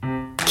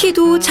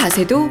키도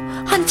자세도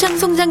한창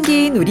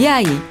성장기인 우리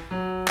아이.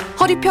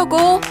 허리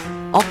펴고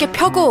어깨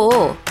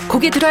펴고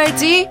고개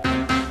들어야지.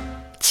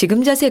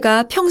 지금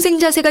자세가 평생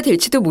자세가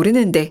될지도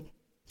모르는데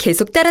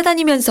계속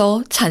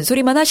따라다니면서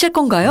잔소리만 하실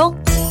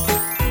건가요?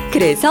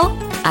 그래서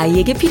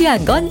아이에게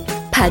필요한 건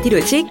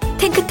바디로직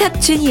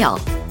탱크탑 주니어.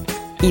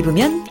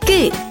 입으면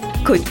끝!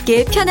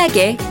 곧게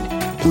편하게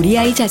우리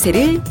아이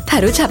자세를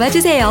바로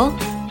잡아주세요.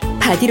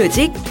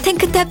 바디로직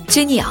탱크탑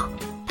주니어.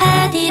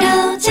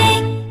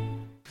 바디로직.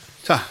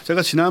 자,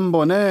 제가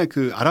지난번에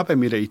그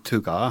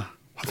아랍에미레이트가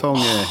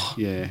화성에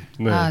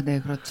네,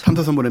 그렇죠.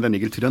 탐사선 보낸다는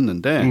얘기를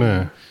드렸는데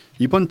네.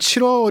 이번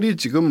 7월이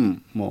지금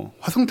뭐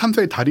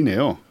화성탐사의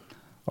달이네요.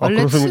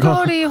 원래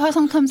그렇습니까? 7월이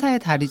화성탐사의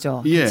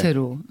달이죠. 예.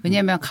 대체로.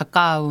 왜냐하면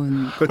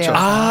가까운 그렇죠.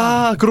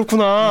 아,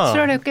 그렇구나.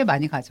 7월에 꽤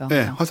많이 가죠.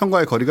 네,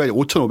 화성과의 거리가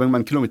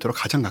 5,500만 킬로미터로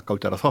가장 가까울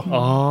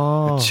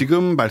따라서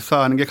지금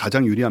발사하는 게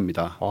가장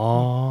유리합니다.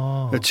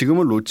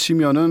 지금을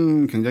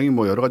놓치면은 굉장히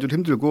뭐 여러 가지로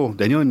힘들고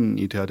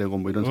내년이 돼야 되고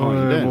뭐 이런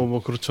상황인데.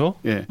 그렇죠.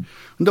 예.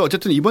 근데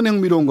어쨌든 이번에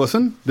흥미로운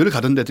것은 늘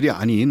가던 데들이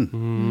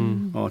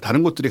아닌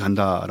다른 곳들이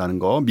간다라는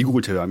거,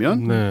 미국을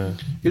제외하면. 네.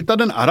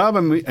 일단은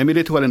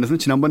아랍에미레이트 관련해서는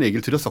지난번에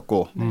얘기를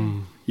드렸었고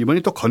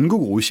이번이 또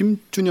건국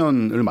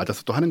 50주년을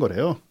맞아서 또 하는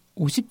거래요.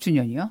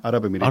 50주년이요?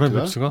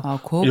 아랍에미레이트가.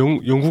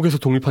 영국에서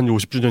독립한 지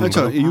 50주년인가요?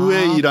 그렇죠.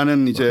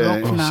 UAE라는 이제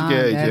그렇구나.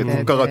 식의 이제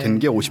국가가 된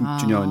게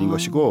 50주년인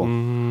것이고,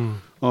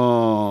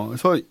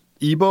 그래서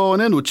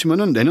이번에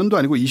놓치면은 내년도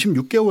아니고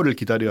 26개월을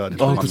기다려야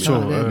됩니다.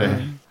 그렇죠.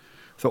 네.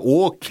 그래서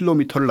 5억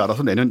킬로미터를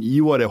날아서 내년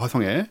 2월에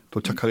화성에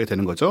도착하게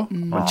되는 거죠.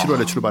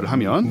 7월에 출발을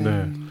하면.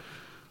 네.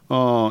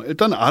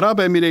 일단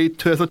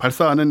아랍에미레이트에서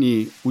발사하는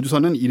이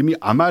우주선은 이름이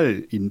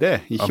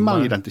아말인데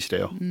희망이란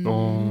뜻이래요.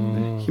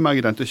 네,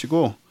 희망이란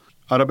뜻이고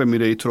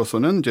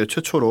아랍에미레이트로서는 이제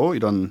최초로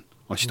이런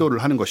시도를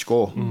하는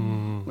것이고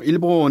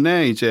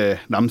일본의 이제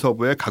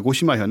남서부의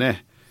가고시마현에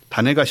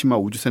다네가시마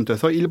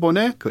우주센터에서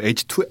일본의 그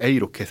H2A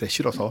로켓에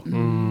실어서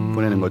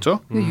보내는 거죠.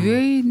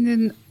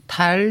 UAE는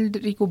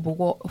달이고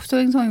뭐고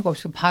수행성이고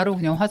없이 바로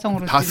그냥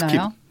화성으로 다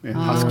뛰나요? 스킵. 네,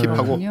 다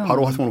스킵하고 그렇군요.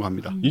 바로 화성으로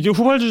갑니다. 이게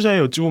후발주자의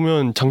어찌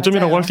보면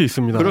장점이라고 할 수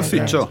있습니다. 그럴 수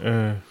네. 있죠.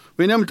 네.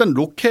 왜냐하면 일단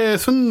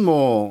로켓은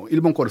뭐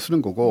일본 거를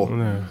쓰는 거고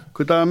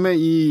그다음에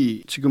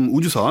이 지금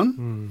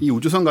우주선 이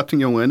우주선 같은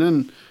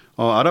경우에는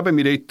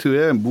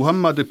아랍에미레이트의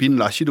무함마드 빈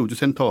라시드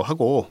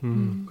우주센터하고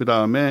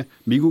그다음에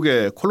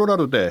미국의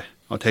콜로라도대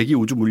대기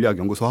우주 물리학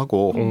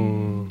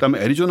연구소하고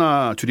그다음에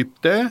애리조나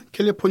주립대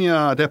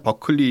캘리포니아대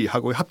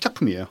버클리하고의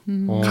합작품이에요.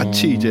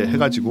 같이 이제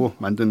해가지고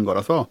만든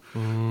거라서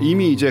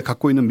이미 이제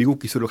갖고 있는 미국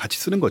기술을 같이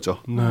쓰는 거죠.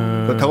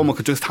 그렇다고 뭐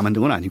그쪽에서 다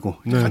만든 건 아니고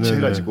같이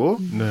해가지고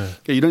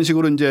그러니까 이런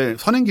식으로 이제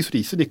선행 기술이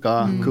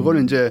있으니까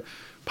그거는 이제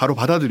바로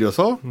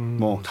받아들여서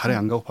뭐 달에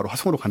안 가고 바로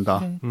화성으로 간다.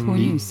 네,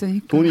 돈이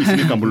있으니까. 돈이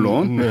있으니까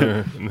물론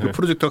네. 그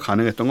프로젝트가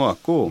가능했던 것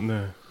같고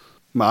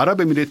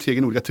아랍에미레이트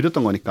얘기는 우리가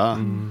드렸던 거니까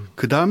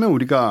그다음에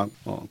우리가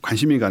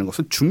관심이 가는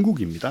것은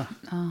중국입니다.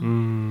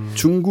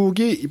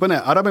 중국이 이번에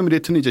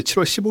아랍에미레이트는 이제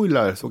 7월 15일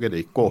날 소개돼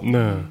있고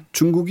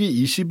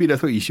중국이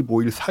 20일에서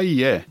 25일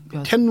사이에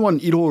텐원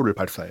 1호를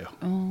발사해요.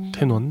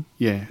 텐원?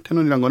 예,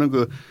 텐원이란 거는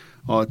그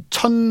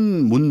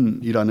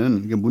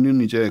천문이라는 게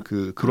문은 이제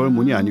그럴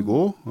문이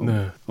아니고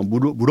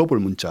물어볼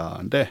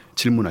문자인데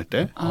질문할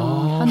때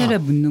하늘에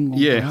묻는 거.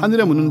 예,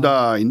 하늘에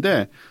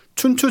묻는다인데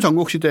춘추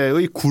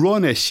전국시대의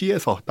구런의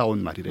시에서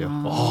따온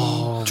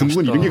말이래요.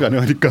 중국은 이런 게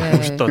가능하니까. 네.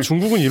 멋있다.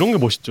 중국은 이런 게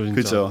멋있죠. 진짜.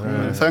 그렇죠.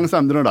 네. 서양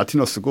사람들은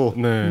라틴어 쓰고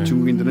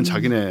중국인들은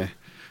자기네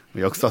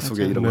역사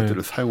속에 맞아요. 이런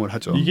것들을 사용을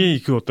하죠. 이게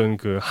그 어떤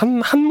그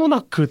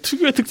한문학 그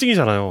특유의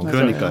특징이잖아요.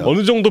 그러니까요.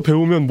 어느 정도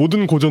배우면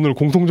모든 고전을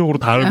공통적으로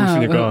다 알고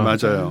있으니까.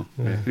 맞아요.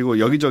 네. 그리고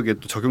여기저기에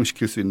또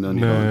적용시킬 수 있는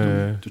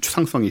이런 좀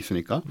추상성이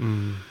있으니까.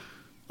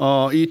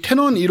 이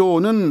텐원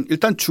 1호는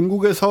일단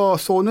중국에서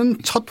쏘는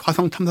첫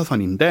화성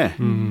탐사선인데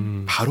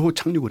바로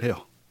착륙을 해요.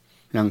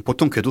 그냥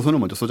보통 궤도선을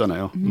먼저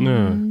쏘잖아요.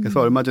 그래서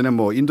얼마 전에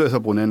뭐 인도에서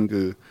보낸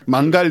그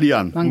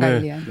망갈리안.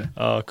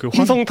 그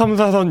화성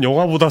탐사선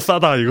영화보다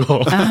싸다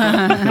이거.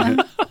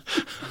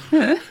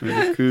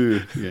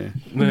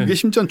 이게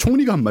심지어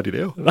총리가 한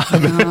말이래요.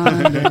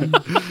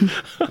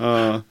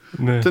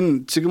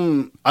 하여튼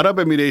지금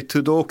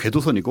아랍에미레이트도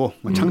궤도선이고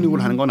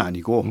착륙을 하는 건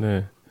아니고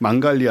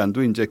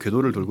망갈리안도 이제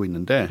궤도를 돌고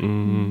있는데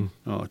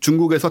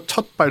중국에서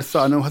첫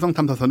발사하는 화성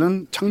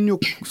탐사선은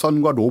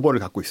착륙선과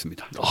로버를 갖고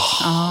있습니다.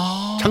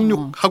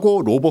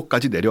 착륙하고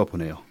로버까지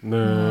내려보내요.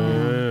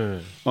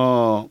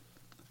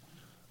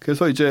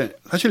 그래서 이제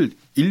사실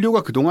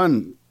인류가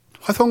그동안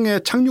화성에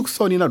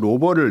착륙선이나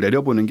로버를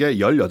내려보는 게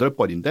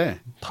 18번인데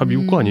다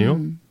미국 거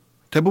아니에요?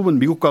 대부분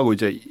미국 거하고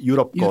이제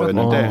유럽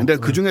거였는데 근데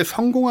그중에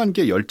성공한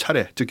게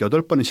 10차례 즉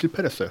 8번은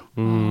실패를 했어요.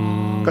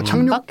 그러니까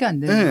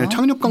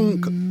착륙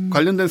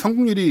관련된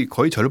성공률이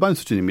거의 절반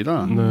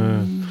수준입니다.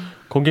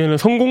 거기에는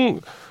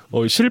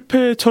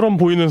실패처럼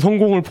보이는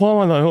성공을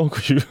포함하나요?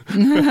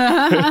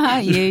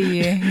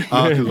 예.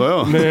 아,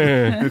 그거요?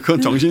 네. 그건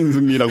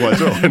정신승리라고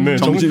하죠. 네,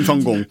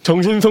 정신성공.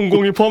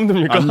 정신성공이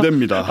포함됩니까? 안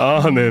됩니다.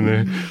 아,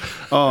 네네.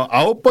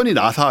 9번이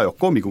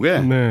나사였고, 미국에.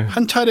 네.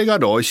 한 차례가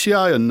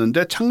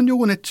러시아였는데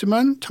착륙은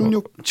했지만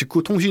착륙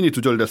직후 통신이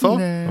두절돼서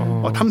네.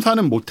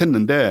 탐사는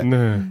못했는데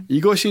네.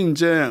 이것이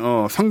이제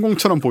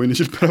성공처럼 보이는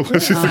실패라고 할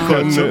수 있을 것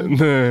같죠.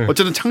 네.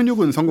 어쨌든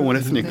착륙은 성공을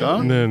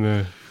했으니까.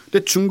 네네.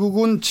 근데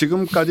중국은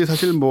지금까지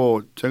사실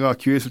뭐 제가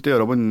기회 있을 때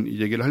여러 번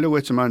얘기를 하려고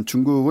했지만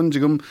중국은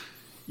지금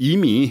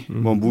이미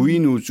뭐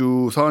무인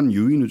우주선,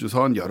 유인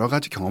우주선 여러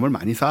가지 경험을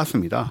많이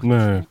쌓았습니다.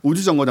 네.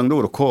 우주 정거장도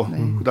그렇고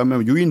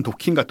그다음에 유인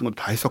도킹 같은 것도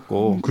다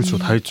했었고. 그렇죠,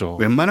 다 했죠.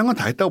 웬만한 건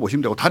다 했다고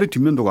보시면 되고 달의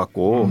뒷면도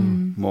갔고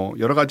뭐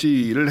여러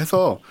가지를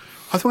해서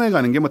화성에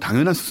가는 게 뭐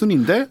당연한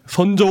수순인데.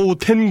 선조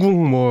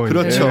텐궁 뭐.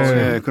 그렇죠. 네.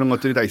 네, 그런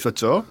것들이 다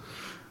있었죠.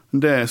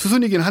 근데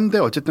수순이긴 한데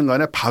어쨌든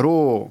간에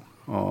바로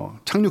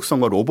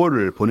착륙선과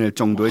로버를 보낼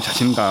정도의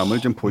자신감을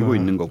좀 보이고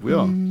있는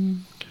거고요.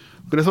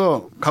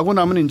 그래서 가고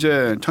나면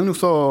이제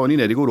착륙선이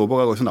내리고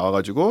로버가 거기서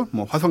나와가지고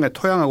뭐 화성의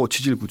토양하고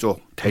지질 구조,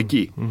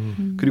 대기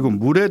그리고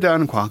물에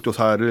대한 과학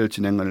조사를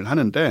진행을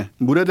하는데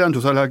물에 대한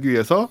조사를 하기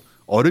위해서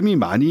얼음이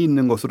많이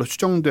있는 것으로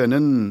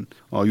추정되는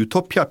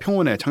유토피아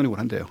평원에 착륙을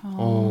한대요.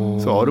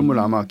 그래서 얼음을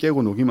아마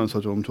깨고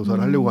녹이면서 좀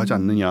조사를 하려고 하지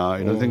않느냐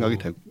이런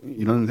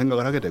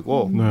생각을 하게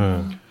되고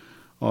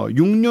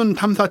 6년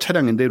탐사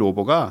차량인데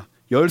로버가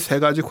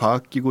 13가지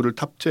과학기구를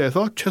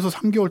탑재해서 최소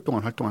 3개월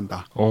동안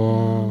활동한다.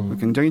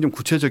 굉장히 좀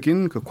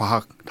구체적인 그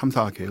과학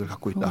탐사 계획을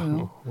갖고 있다.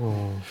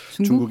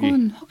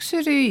 중국은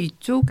확실히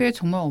이쪽에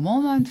정말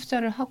어마어마한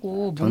투자를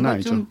하고 뭔가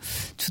좀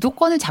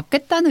주도권을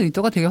잡겠다는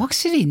의도가 되게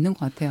확실히 있는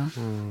것 같아요.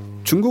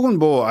 중국은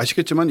뭐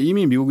아시겠지만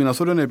이미 미국이나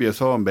소련에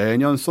비해서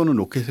매년 쏘는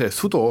로켓의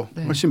수도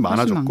훨씬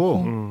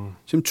많아졌고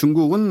지금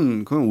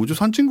중국은 그 우주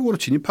선진국으로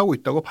진입하고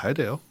있다고 봐야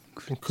돼요.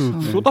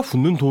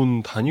 쏟아붓는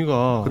돈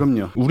단위가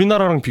그럼요.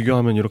 우리나라랑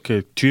비교하면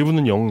이렇게 뒤에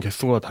붙는 영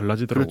개수가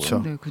달라지더라고요.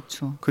 그렇죠. 네,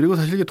 그렇죠. 그리고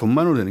사실 이게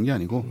돈만으로 되는 게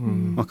아니고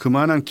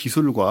그만한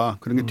기술과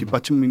그런 게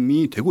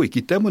뒷받침이 되고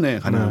있기 때문에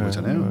가능한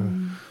거잖아요.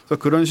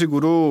 그래서 그런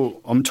식으로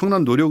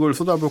엄청난 노력을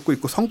쏟아붓고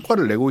있고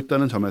성과를 내고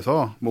있다는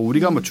점에서 뭐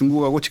우리가 뭐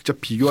중국하고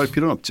직접 비교할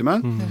필요는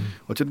없지만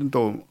어쨌든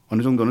또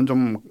어느 정도는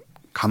좀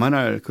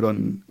감안할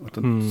그런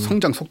어떤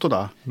성장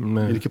속도다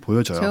이렇게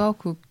보여져요. 제가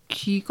그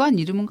기관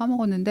이름은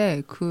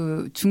까먹었는데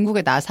그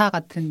중국의 나사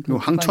같은 그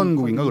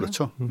황천국인가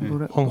그렇죠.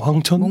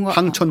 황천?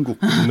 황천국.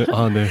 네.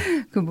 아, 네.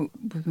 그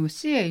뭐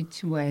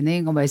CH 뭐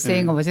NA인가 뭐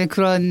SA인가 뭐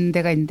그런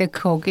데가 있는데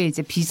거기에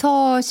이제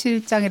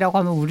비서실장이라고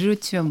하면 우리로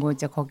치면 뭐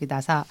이제 거기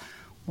나사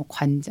뭐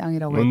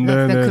관장이라고 해야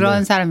되나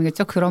그런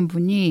사람이겠죠. 그런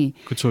분이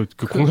그렇죠.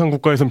 그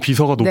공산국가에선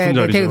비서가 높은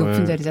자리죠. 되게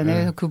높은 자리잖아요.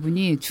 그래서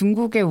그분이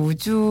중국의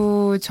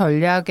우주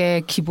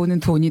전략의 기본은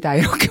돈이다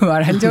이렇게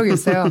말한 적이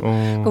있어요.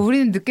 그러니까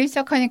우리는 늦게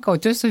시작하니까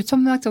어쩔 수 없이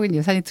천문학적인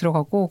예산이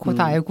들어가고 그거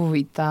다 알고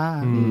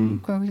있다.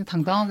 그냥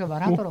당당하게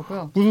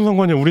말하더라고요. 무슨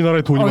상관이야?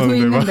 우리나라에 돈이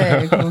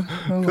많은데.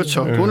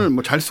 그렇죠. 돈을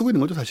뭐 잘 쓰고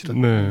있는 거죠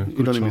사실은. 네, 이런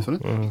그렇죠.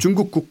 의미에서는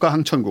중국 국가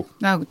항천국.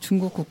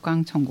 중국 국가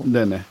항천국.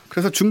 네네.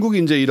 그래서 중국이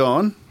이제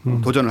이런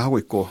도전을 하고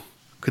있고.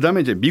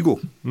 그다음에 이제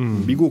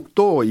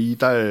미국도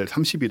이달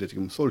 30일에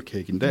지금 쏠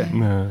계획인데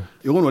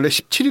이건 원래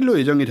 17일로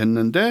예정이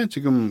됐는데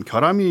지금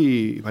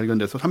결함이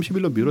발견돼서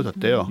 30일로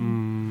미뤄졌대요.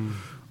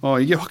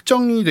 이게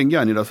확정이 된 게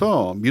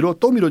아니라서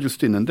또 미뤄질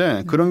수도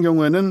있는데 그런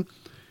경우에는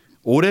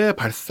올해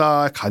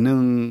발사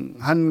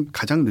가능한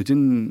가장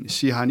늦은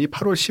시한이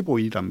 8월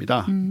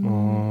 15일이랍니다.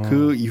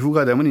 그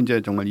이후가 되면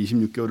이제 정말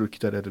 26개월을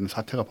기다려야 되는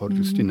사태가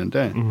벌어질 수도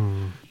있는데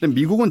근데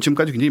미국은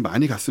지금까지 굉장히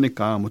많이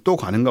갔으니까 뭐 또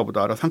가는가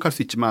보다 알아 생각할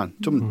수 있지만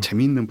좀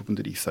재미있는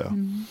부분들이 있어요.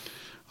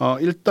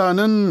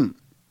 일단은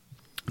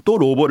또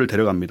로버를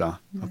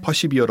데려갑니다.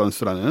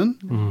 퍼시비어런스라는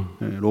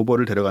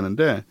로버를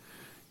데려가는데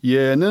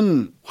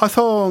얘는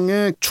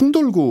화성의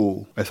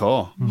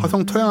충돌구에서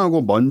화성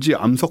토양하고 먼지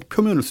암석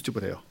표면을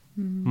수집을 해요.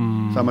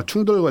 그래서 아마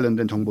충돌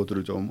관련된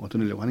정보들을 좀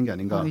얻어내려고 하는 게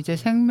아닌가. 이제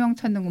생명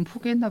찾는 건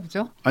포기했나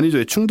보죠?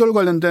 아니죠. 충돌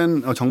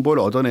관련된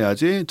정보를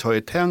얻어내야지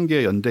저의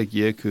태양계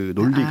연대기의 그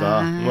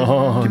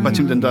논리가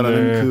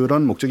뒷받침된다는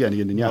그런 목적이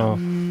아니겠느냐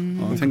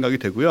생각이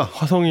되고요.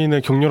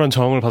 화성인의 격렬한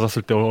저항을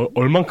받았을 때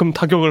얼만큼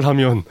타격을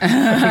하면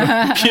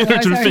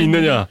피해를 줄 수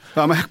있느냐.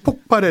 아마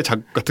핵폭발의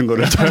자극 같은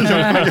거를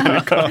찾으려고 하는 게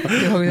아닐까.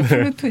 거기서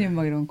플루토늄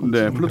막 이런 거.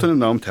 네. 플루토늄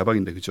나오면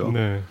대박인데 그죠.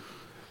 네.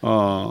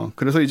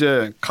 그래서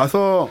이제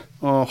가서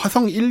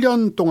화성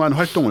 1년 동안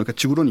활동을 그러니까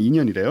지구로는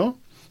 2년이래요.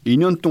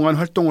 2년 동안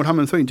활동을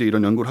하면서 이제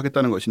이런 연구를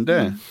하겠다는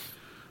것인데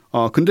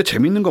근데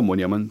재밌는 건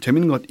뭐냐면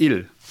재밌는 것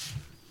 1.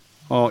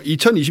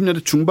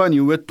 2020년대 중반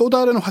이후에 또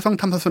다른 화성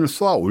탐사선을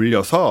쏘아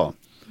올려서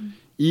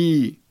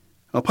이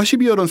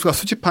퍼시비어런스가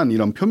수집한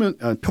이런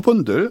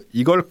표본들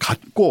이걸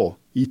갖고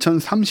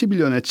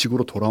 2031년에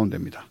지구로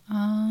돌아온답니다.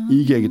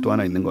 이 계획이 또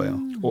하나 있는 거예요.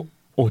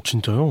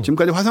 진짜요?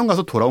 지금까지 화성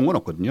가서 돌아온 건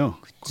없거든요.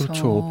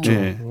 그렇죠. 없죠.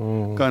 네.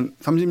 그러니까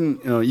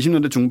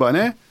 20년대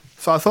중반에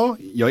쏴서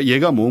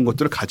얘가 모은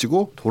것들을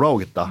가지고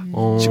돌아오겠다.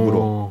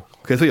 지구로.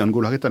 그래서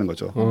연구를 하겠다는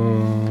거죠.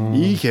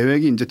 이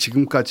계획이 이제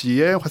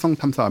지금까지의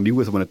화성탐사,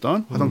 미국에서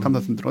보냈던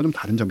화성탐사선들과 좀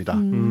다른 점이다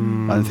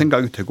라는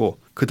생각이 되고,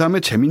 그다음에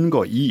재밌는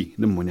거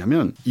 2는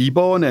뭐냐면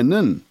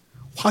이번에는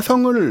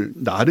화성을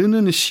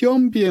나르는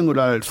시험 비행을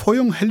할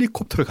소형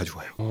헬리콥터를 가지고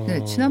와요.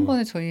 네,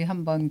 지난번에 저희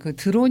한번 그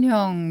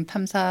드론형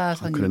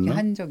탐사선 이렇게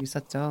한 적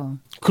있었죠.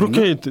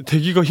 그렇게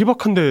대기가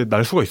희박한데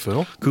날 수가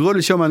있어요?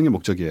 그거를 시험하는 게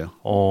목적이에요.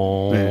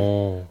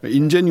 네.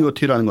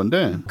 인제뉴어티라는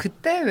건데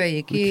그때 왜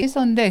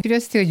얘기했었는데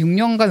큐리오시티가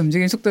 6년간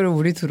움직이는 속도를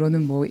우리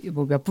드론은 뭐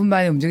몇 분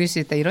만에 움직일 수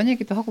있다 이런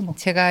얘기도 하고 뭐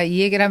제가 이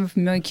얘기를 하면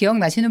분명히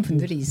기억나시는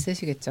분들이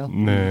있으시겠죠.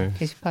 네.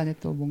 게시판에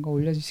또 뭔가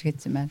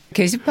올려주시겠지만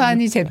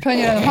게시판이 제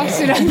편이라는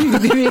확실한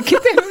믿음이 있기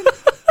때문에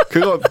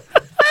그거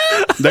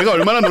내가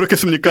얼마나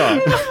노력했습니까?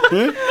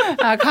 네?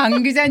 아,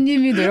 강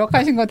기자님이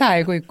노력하신 거 다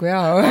알고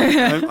있고요.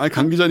 아니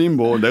강 기자님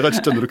뭐 내가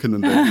진짜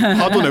노력했는데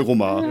화도 내고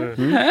막.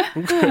 응?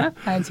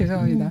 아,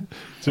 죄송합니다.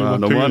 아,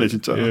 너무하네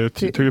진짜. 예,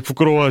 되게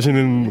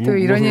부끄러워하시는. 또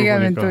이런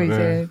얘기하면 보니까. 또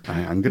이제.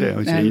 아니, 안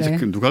그래요. 이제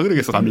누가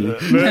그러겠어 감히. 네.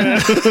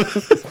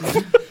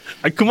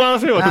 아니,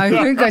 그만하세요. 아,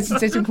 그러니까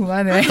진짜 좀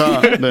그만해.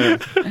 자, 네.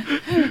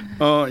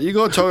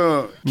 이거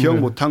저 기억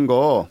못한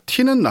거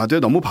티는 나도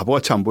너무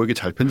바보같이 안 보이게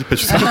잘 편집해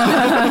주세요.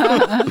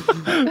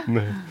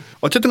 네.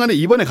 어쨌든 간에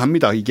이번에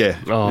갑니다. 이게.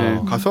 네,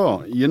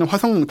 가서 얘는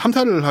화성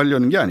탐사를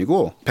하려는 게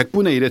아니고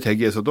 100분의 1의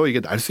대기에서도 이게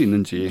날 수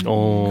있는지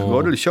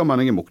그거를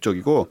시험하는 게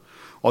목적이고,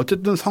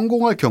 어쨌든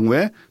성공할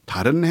경우에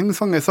다른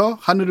행성에서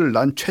하늘을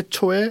난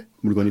최초의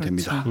물건이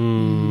됩니다.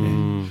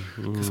 네.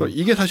 그래서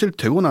이게 사실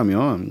되고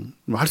나면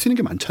할 수 있는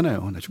게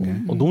많잖아요. 나중에.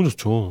 너무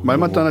좋죠.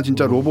 말만 따나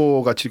진짜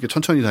로봇같이 이렇게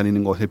천천히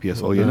다니는 것에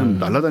비해서 얘는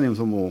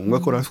날아다니면서 뭐 온갖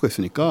걸 할 수가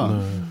있으니까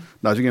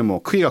나중에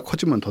뭐 크기가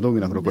커지면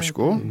더더욱이나 그럴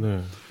것이고.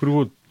 네.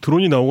 그리고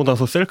드론이 나오고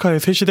나서 셀카의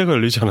새 시대가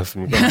열리지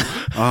않았습니까?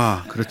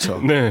 아,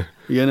 그렇죠. 네.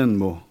 얘는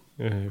뭐.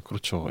 예,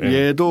 그렇죠.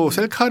 예. 얘도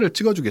셀카를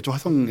찍어주겠죠.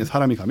 화성에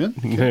사람이 가면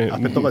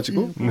앞에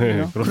떠가지고.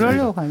 네,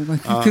 그러려고 가는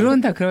거예요. 드론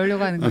다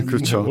그러려고 하는 거예요.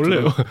 그렇죠.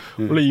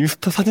 원래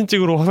인스타 사진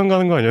찍으러 화성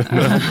가는 거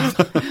아니었나?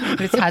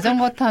 우리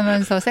자전거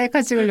타면서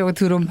셀카 찍으려고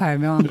드론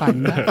발명한 거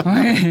아닌가?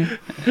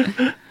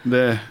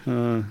 네,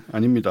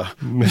 아닙니다.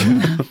 네.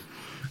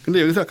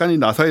 근데 여기서 약간 이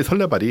나사의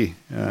설레발이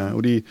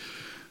우리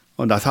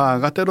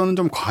나사가 때로는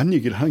좀 과한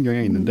얘기를 하는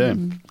경향이 있는데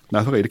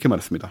나사가 이렇게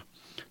말했습니다.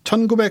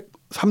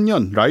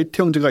 1903년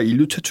라이트 형제가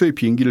인류 최초의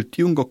비행기를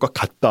띄운 것과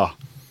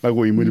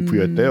같다라고 의문을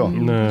부여했대요.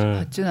 네.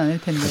 같진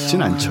않을 텐데요.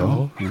 같진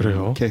않죠.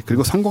 그래요.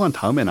 그리고 성공한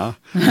다음에나.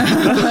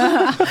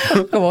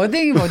 그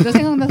워딩이 먼저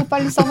생각나서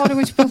빨리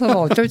써버리고 싶어서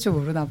어쩔 줄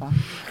모르나 봐.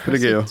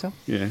 그러게요.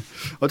 예.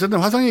 어쨌든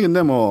화성이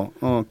근데 뭐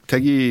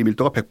대기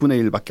밀도가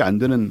 100분의 1밖에 안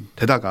되는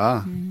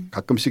데다가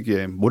가끔씩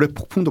모래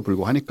폭풍도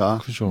불고 하니까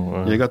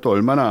그죠. 얘가 또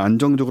얼마나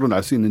안정적으로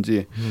날 수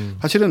있는지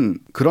사실은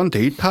그런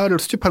데이터를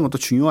수집하는 것도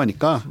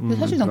중요하니까. 근데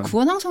사실 난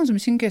그건 항상 좀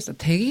신기했어.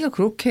 대기가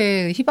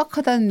그렇게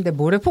희박하다는데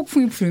모래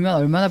폭풍이 불면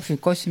얼마나 불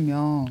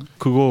것이며.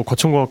 그거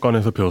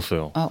과천과학관에서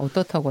배웠어요. 아,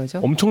 어떻다고 하죠?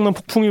 엄청난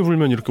폭풍이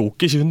불면 이렇게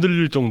옷깃이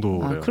흔들릴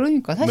정도래요. 아,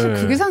 그러니까 사실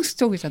그게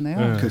상식적이잖아요.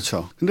 네.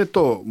 그렇죠. 근데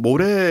또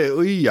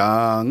모래의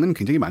양은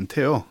굉장히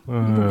많대요.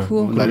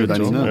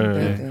 날려다니는.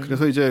 네.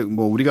 그래서 이제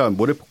뭐 우리가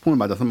모래 폭풍을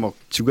맞아서 뭐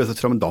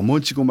지구에서처럼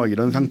넘어지고 막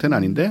이런 상태는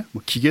아닌데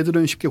뭐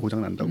기계들은 쉽게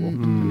고장 난다고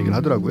그런 얘기를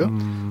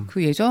하더라고요.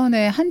 그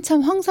예전에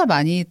한참 황사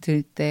많이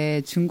들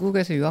때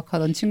중국에서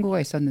유학하던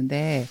친구가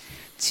있었는데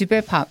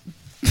집에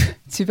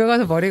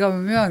가서 머리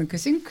감으면 그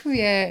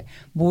싱크에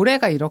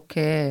모래가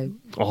이렇게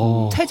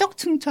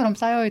퇴적층처럼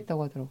쌓여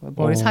있다고 하더라고요.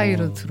 머리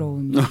사이로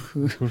들어온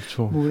그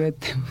그렇죠. 모래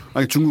때문에.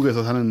 아니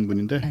중국에서 사는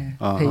분인데. 네,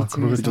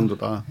 그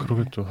정도다.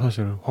 그러겠죠.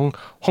 사실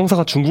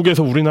황사가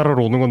중국에서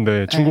우리나라로 오는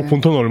건데 중국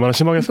본토는 얼마나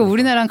심하겠어요. 그러니까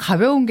우리나라는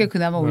가벼운 게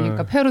그나마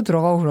오니까 폐로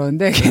들어가고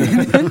그러는데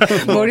걔는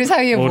머리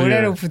사이에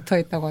모래로 붙어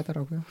있다고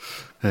하더라고요.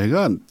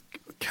 내가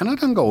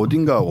캐나다인가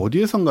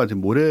어디에선가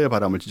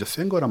모래바람을 진짜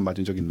센 거란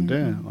맞은 적이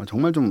있는데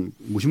정말 좀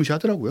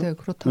무시무시하더라고요. 네,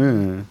 그렇다고요.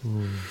 네.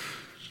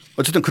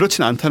 어쨌든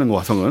그렇진 않다는 거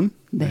화성은.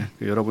 네.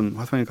 여러분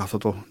화성에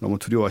가서도 너무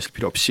두려워하실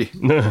필요 없이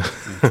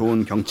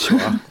좋은 경치와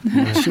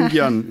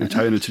신기한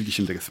자연을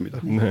즐기시면 되겠습니다.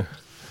 네.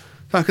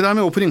 자,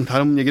 그다음에 오프닝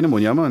다음 얘기는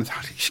뭐냐면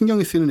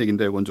신경이 쓰이는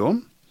얘기인데 이건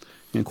좀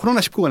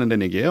코로나19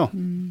 관련된 얘기예요.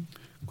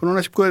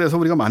 코로나19에 대해서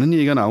우리가 많은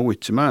얘기가 나오고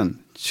있지만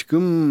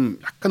지금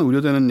약간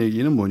우려되는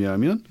얘기는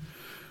뭐냐면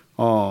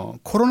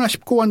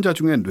코로나19 환자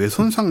중에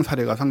뇌손상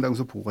사례가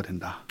상당수 보고가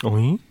된다.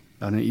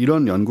 라는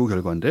이런 연구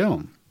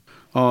결과인데요.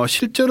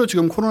 실제로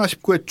지금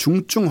코로나19의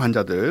중증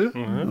환자들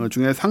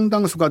중에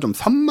상당수가 좀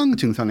선망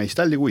증상에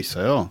시달리고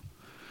있어요.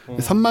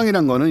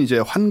 선망이란 거는 이제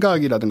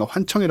환각이라든가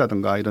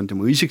환청이라든가 이런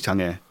좀 의식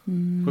장애,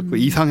 그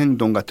이상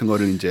행동 같은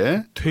거를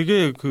이제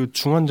되게 그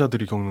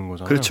중환자들이 겪는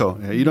거잖아요. 그렇죠.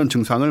 이런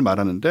증상을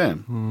말하는데,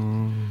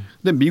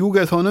 근데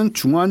미국에서는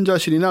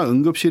중환자실이나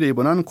응급실에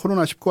입원한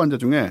코로나19 환자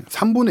중에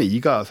 3분의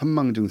 2가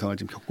선망 증상을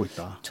지금 겪고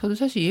있다. 저도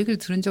사실 이 얘기를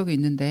들은 적이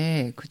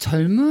있는데 그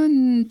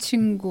젊은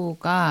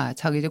친구가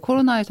자기 이제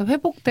코로나에서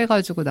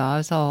회복돼가지고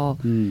나와서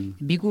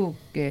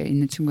미국에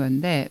있는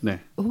친구였는데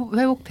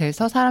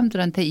회복돼서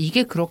사람들한테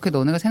이게 그렇게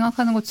너네가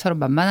생각하는 것처럼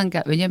만만한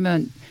게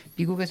왜냐면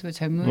미국에서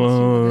젊은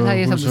친구들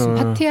사이에서 그렇죠. 무슨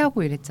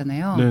파티하고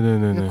이랬잖아요.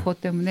 네네네.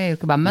 그것 때문에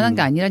이렇게 만만한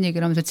게 아니라는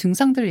얘기를 하면서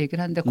증상들을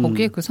얘기를 하는데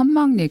거기에 그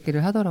선망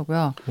얘기를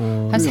하더라고요.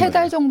 한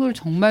 3달 정도를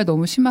정말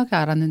너무 심하게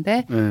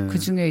앓았는데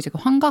그중에 이제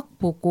환각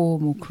보고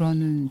뭐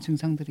그러는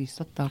증상들이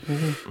있었다고.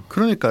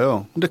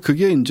 그러니까요. 근데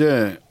그게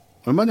이제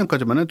얼마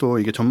전까지만 해도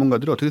이게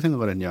전문가들이 어떻게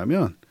생각을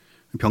했냐면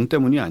병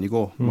때문이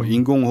아니고 뭐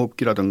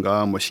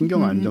인공호흡기라든가 뭐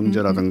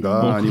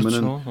신경안정제라든가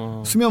아니면은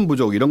그렇죠. 수면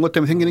부족 이런 것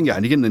때문에 생기는 게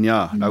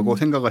아니겠느냐라고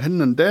생각을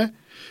했는데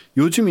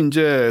요즘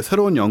이제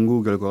새로운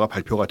연구 결과가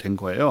발표가 된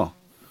거예요.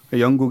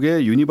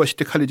 영국의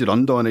유니버시티 칼리지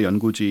런던의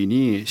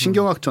연구진이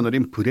신경학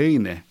저널인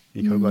브레인에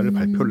이 결과를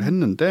발표를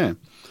했는데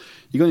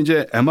이건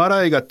이제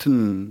MRI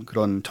같은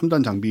그런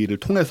첨단 장비를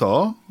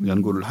통해서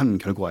연구를 한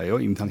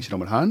결과예요.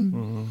 임상실험을 한.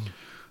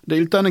 근데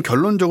일단은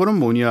결론적으로는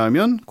뭐냐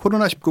하면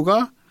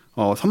코로나19가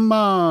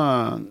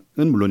선망은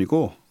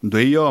물론이고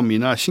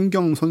뇌염이나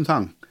신경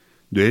손상,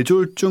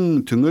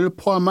 뇌졸중 등을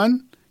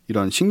포함한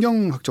이런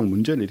신경학적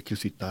문제를 일으킬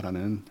수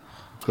있다라는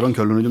그런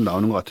결론이 좀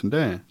나오는 것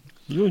같은데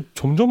이거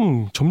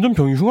점점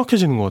병이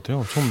흉악해지는 것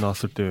같아요. 처음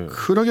나왔을 때.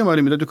 그러게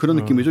말입니다. 그런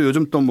느낌이죠.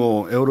 요즘 또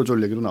뭐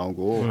에어로졸 얘기도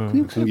나오고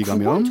공기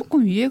감염. 그건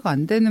조금 이해가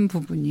안 되는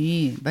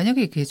부분이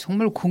만약에 이게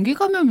정말 공기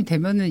감염이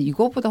되면은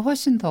이거보다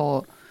훨씬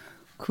더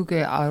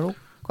그게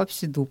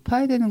값이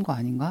높아야 되는 거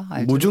아닌가?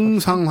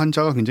 무증상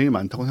환자가 굉장히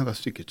많다고 생각할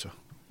수도 있겠죠.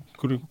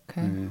 그리고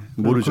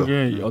모르죠.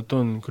 그게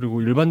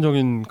그리고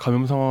일반적인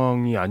감염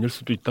상황이 아닐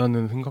수도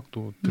있다는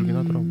생각도 들긴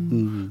하더라고요.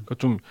 그러니까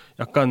좀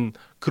약간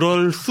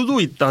그럴 수도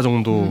있다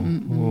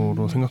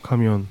정도로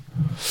생각하면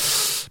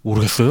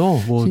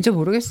모르겠어요. 뭐 진짜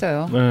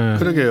모르겠어요. 네.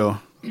 그러게요.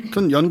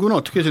 하여튼 연구는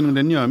어떻게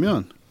진행됐냐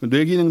하면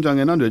뇌기능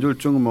장애나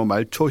뇌졸중, 뭐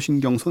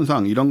말초신경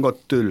손상 이런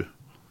것들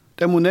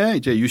때문에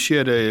이제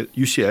UCL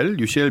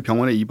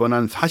병원에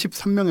입원한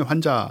 43명의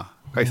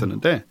환자가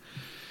있었는데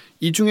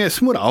이 중에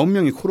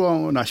 29명이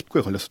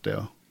코로나19에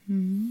걸렸었대요.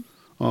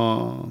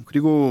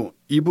 그리고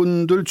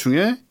이분들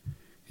중에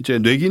이제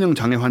뇌기능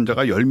장애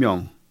환자가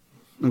 10명.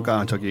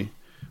 그러니까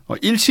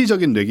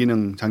일시적인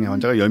뇌기능 장애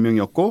환자가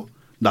 10명이었고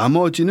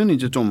나머지는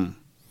이제 좀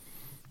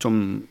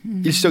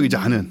일시적이지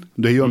않은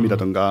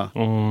뇌염이라든가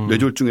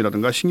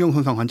뇌졸중이라든가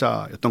신경손상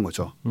환자였던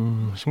거죠.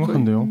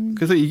 심각한데요.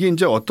 그래서 이게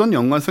이제 어떤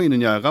연관성이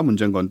있느냐가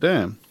문제인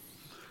건데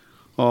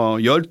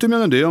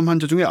 12명의 뇌염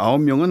환자 중에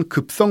 9명은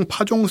급성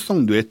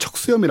파종성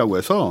뇌척수염이라고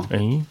해서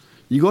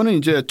이거는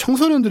이제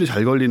청소년들이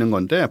잘 걸리는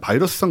건데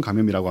바이러스성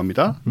감염이라고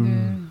합니다.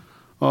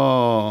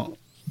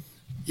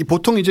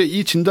 보통 이제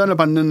이 진단을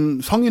받는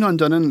성인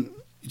환자는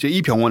이제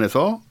이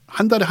병원에서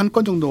한 달에 한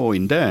건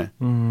정도인데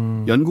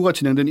연구가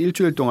진행된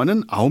일주일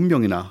동안은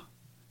 9명이나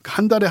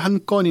한 달에 한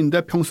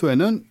건인데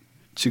평소에는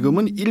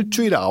지금은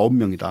일주일에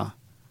 9명이다.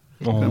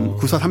 그럼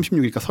 9, 4,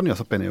 36이니까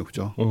 36배네요.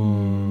 그죠?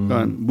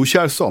 그러니까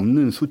무시할 수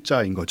없는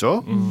숫자인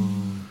거죠.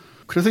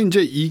 그래서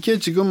이제 이게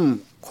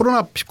지금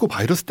코로나19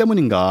 바이러스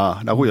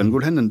때문인가라고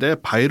연구를 했는데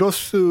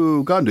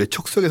바이러스가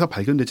뇌척수역에서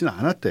발견되지는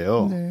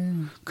않았대요. 네.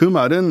 그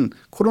말은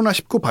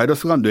코로나19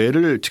 바이러스가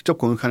뇌를 직접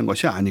공격하는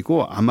것이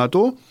아니고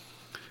아마도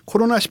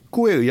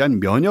코로나19에 의한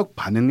면역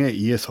반응에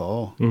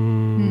의해서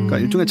그러니까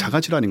일종의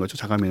자가질환인 거죠.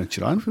 자가면역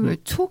질환.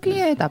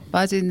 초기에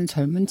나빠지는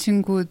젊은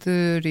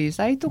친구들이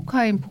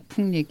사이토카인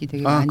폭풍 얘기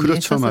되게 많이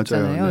그렇죠.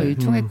 했었잖아요. 맞아요. 네.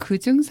 일종의 그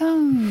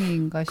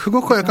증상인가 싶어요.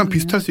 그것과 약간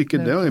비슷할 수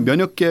있겠네요. 네.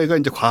 면역계가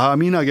이제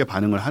과민하게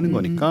반응을 하는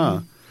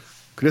거니까.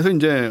 그래서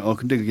이제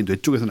근데 그게 뇌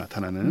쪽에서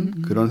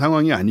나타나는 그런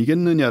상황이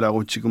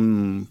아니겠느냐라고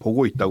지금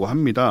보고 있다고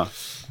합니다.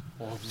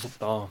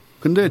 무섭다.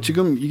 근데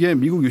지금 이게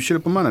미국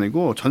UCL뿐만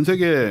아니고 전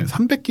세계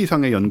 300개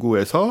이상의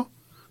연구에서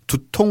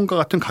두통과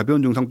같은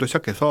가벼운 증상도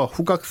시작해서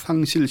후각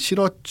상실,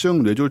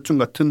 실어증, 뇌졸중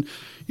같은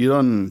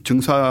이런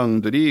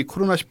증상들이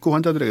코로나19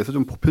 환자들에게서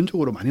좀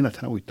보편적으로 많이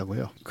나타나고 있다고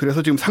해요.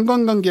 그래서 지금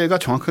상관관계가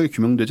정확하게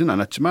규명되진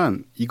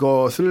않았지만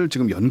이것을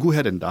지금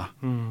연구해야 된다.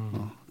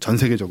 전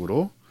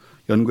세계적으로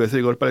연구해서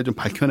이걸 빨리 좀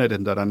밝혀내야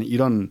된다라는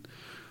이런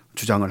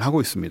주장을 하고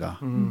있습니다.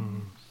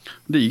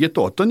 근데 이게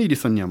또 어떤 일이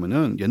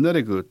있었냐면은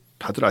옛날에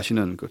다들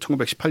아시는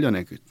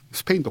 1918년에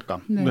스페인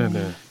독감. 네.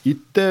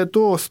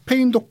 이때도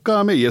스페인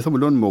독감에 의해서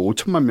물론 뭐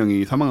 5천만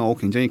명이 사망하고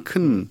굉장히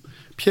큰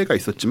피해가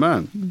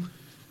있었지만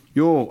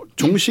요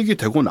종식이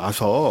되고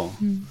나서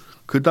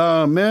그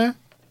다음에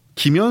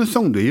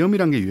기면성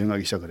뇌염이라는 게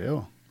유행하기 시작을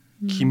해요.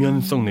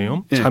 기면성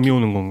뇌염? 네. 잠이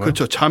오는 건가요?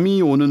 그렇죠.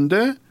 잠이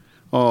오는데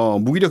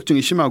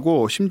무기력증이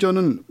심하고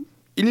심지어는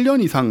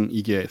 1년 이상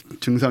이게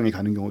증상이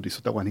가는 경우도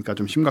있었다고 하니까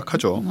좀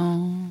심각하죠.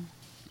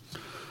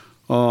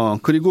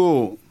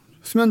 그리고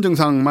수면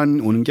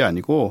증상만 오는 게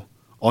아니고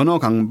언어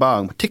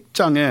강박, 틱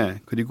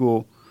장애,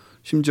 그리고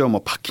심지어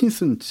뭐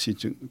파킨슨씨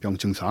병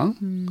증상,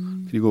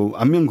 그리고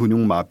안면 근육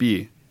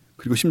마비,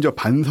 그리고 심지어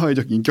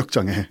반사회적 인격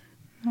장애.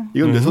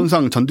 이건 뇌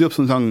손상, 전두엽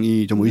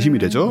손상이 좀 의심이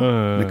되죠.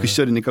 그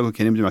시절이니까 그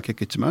개념이 좀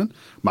약했겠지만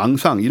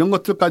망상 이런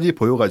것들까지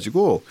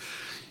보여가지고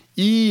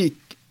이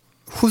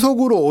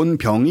후속으로 온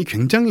병이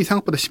굉장히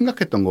생각보다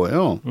심각했던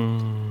거예요.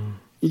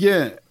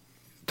 이게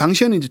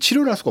당시에는 이제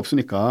치료를 할 수가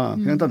없으니까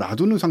그냥 다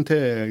놔두는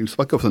상태일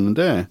수밖에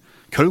없었는데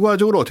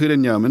결과적으로 어떻게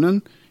됐냐면은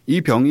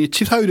이 병이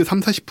치사율이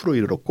 30-40%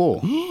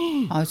 이르렀고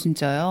아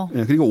진짜요?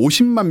 네, 그리고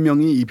 50만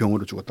명이 이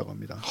병으로 죽었다고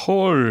합니다.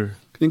 헐.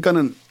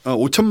 그러니까는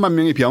 5천만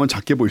명에 비하면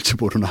작게 보일지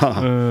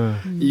모르나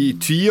이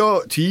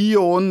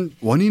뒤이어온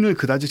원인을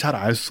그다지 잘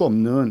알 수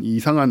없는 이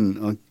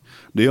이상한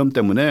뇌염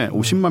때문에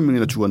 50만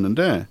명이나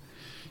죽었는데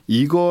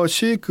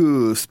이것이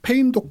그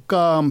스페인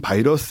독감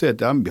바이러스에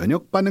대한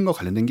면역 반응과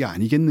관련된 게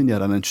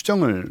아니겠느냐라는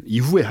추정을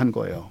이후에 한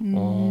거예요.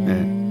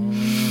 네.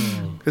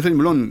 그래서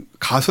물론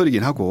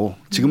가설이긴 하고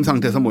지금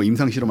상태에서 뭐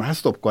임상 실험을 할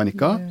수도 없고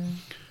하니까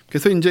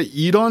그래서 이제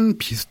이런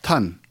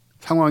비슷한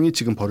상황이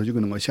지금 벌어지고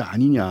있는 것이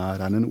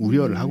아니냐라는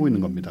우려를 하고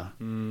있는 겁니다.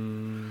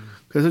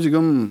 그래서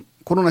지금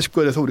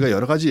코로나19에 대해서 우리가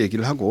여러 가지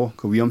얘기를 하고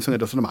그 위험성에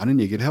대해서는 많은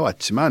얘기를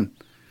해왔지만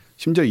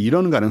심지어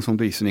이런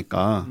가능성도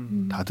있으니까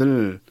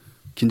다들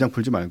긴장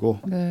풀지 말고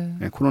네,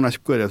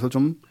 코로나19에 대해서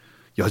좀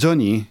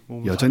여전히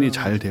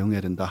잘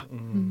대응해야 된다.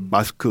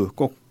 마스크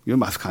꼭 이런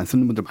마스크 안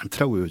쓰는 분들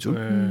많더라고요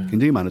요즘.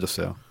 굉장히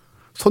많아졌어요.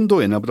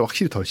 손도 옛날보다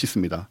확실히 덜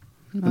씻습니다.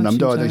 남자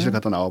진짜요? 화장실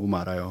갔다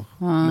나와보면 알아요.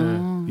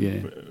 네.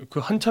 예. 그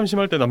한참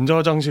심할 때 남자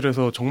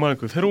화장실에서 정말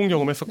그 새로운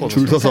경험했었거든요.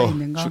 줄 서서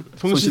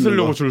손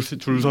씻으려고 줄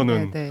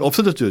서는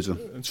없어졌죠 요즘.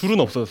 줄은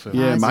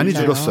없어졌어요. 예, 많이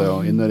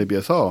줄었어요 옛날에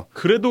비해서.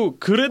 그래도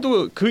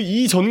그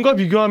이전과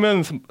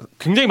비교하면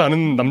굉장히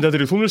많은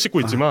남자들이 손을 씻고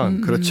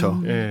있지만,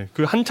 그렇죠. 예,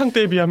 그 한창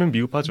때에 비하면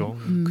미흡하죠.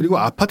 그리고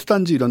아파트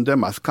단지 이런데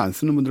마스크 안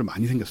쓰는 분들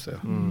많이 생겼어요.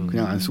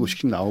 그냥 안 쓰고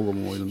씩 나오고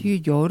뭐 이런.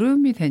 이게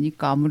여름이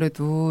되니까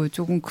아무래도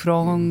조금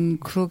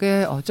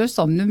그게 어쩔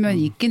수 없는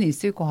면이 있긴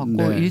있을 것 같고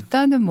네.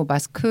 일단은 뭐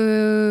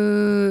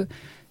마스크를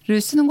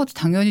쓰는 것도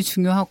당연히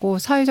중요하고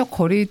사회적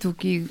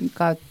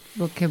거리두기가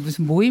이렇게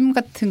무슨 모임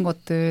같은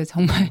것들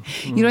정말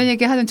이런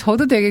얘기 하면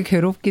저도 되게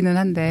괴롭기는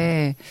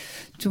한데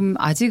좀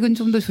아직은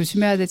좀 더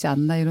조심해야 되지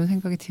않나 이런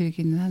생각이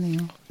들기는 하네요.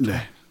 네.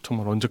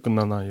 정말 언제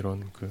끝나나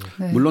이런 그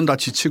네. 물론 다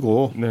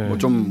지치고 네. 뭐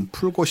좀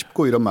풀고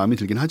싶고 이런 마음이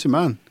들긴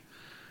하지만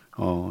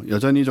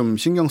여전히 좀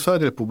신경 써야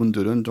될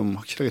부분들은 좀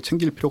확실하게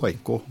챙길 필요가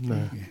있고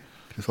네. 예.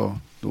 그래서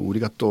또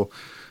우리가 또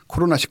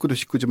코로나19도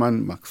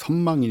 19지만 막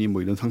선망이니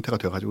뭐 이런 상태가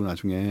돼가지고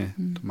나중에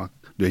또 막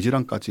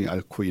뇌질환까지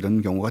앓고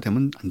이런 경우가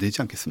되면 안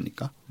되지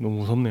않겠습니까?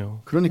 너무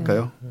무섭네요.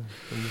 그러니까요. 네.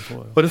 너무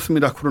무서워요.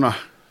 어렵습니다. 코로나.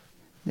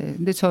 네,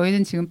 근데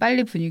저희는 지금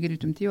빨리 분위기를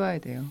좀 띄워야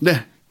돼요.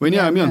 네.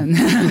 왜냐하면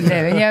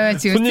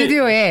지금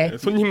스튜디오에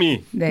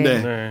손님이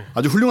네.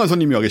 아주 훌륭한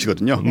손님이 와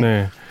계시거든요.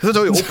 네. 그래서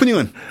저희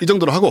오프닝은 이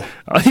정도로 하고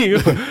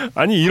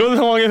아니 이런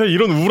상황에서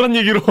이런 우울한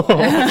얘기로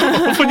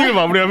오프닝을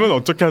마무리하면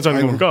어떻게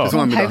하자는 건가?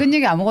 죄송합니다. 밝은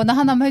얘기 아무거나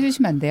하나만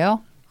해주시면 안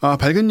돼요?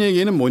 밝은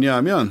얘기는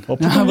뭐냐면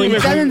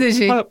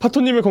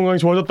파토님의 건강이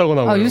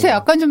좋아졌다거나 요새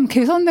약간 좀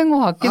개선된 것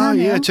같긴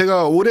하네요. 예,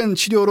 제가 오랜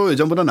치료로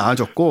예전보다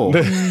나아졌고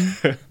네.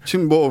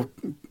 지금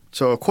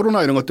저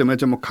코로나 이런 것 때문에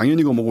좀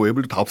강연이고 뭐고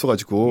외불도 다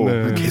없어가지고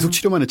네. 계속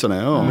치료만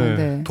했잖아요.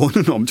 네.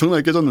 돈은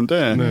엄청나게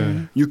깨졌는데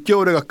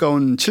 6개월에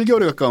가까운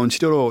 7개월에 가까운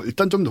치료로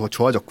일단 좀 더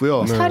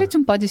좋아졌고요. 네. 살이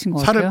좀 빠지신 것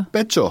살을 같아요.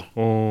 뺐죠.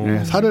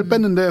 네, 살을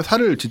뺐는데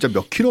살을 진짜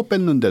몇 킬로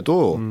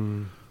뺐는데도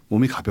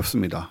몸이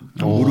가볍습니다.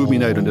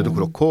 무릎이나 이런 데도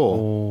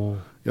그렇고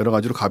여러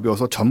가지로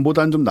가벼워서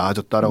전보다는 좀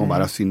나아졌다라고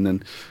말할 수 있는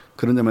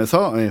그런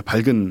점에서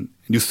밝은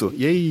뉴스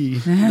예이.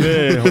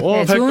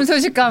 네. 좋은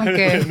소식과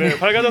함께 네,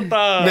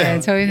 밝아졌다. 네,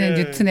 저희는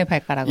뉴턴의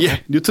발가락으로.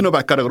 예, 뉴턴의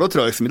발가락으로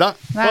들어가겠습니다.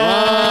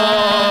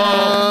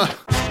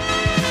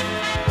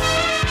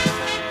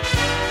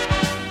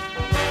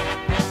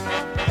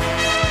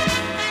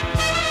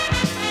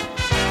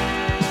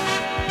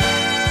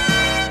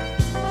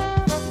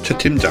 최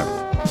팀장,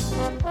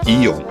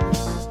 이용,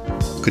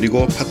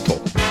 그리고 파토.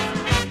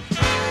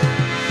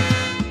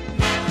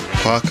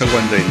 과학하고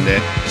앉아있네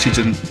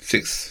시즌 6.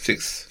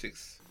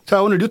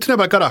 자, 오늘 뉴턴의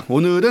발가락.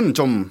 오늘은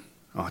좀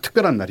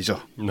특별한 날이죠.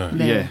 네.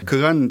 예,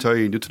 그간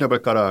저희 뉴턴의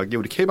발가락이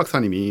우리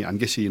K박사님이 안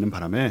계시는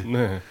바람에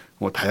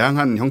뭐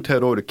다양한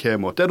형태로 이렇게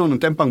뭐 때로는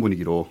땜빵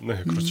분위기로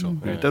그렇죠.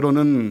 네,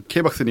 때로는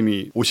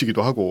K박사님이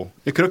오시기도 하고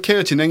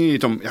그렇게 진행이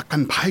좀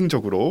약간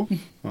파행적으로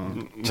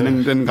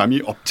진행된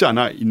감이 없지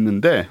않아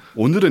있는데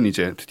오늘은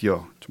이제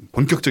드디어 좀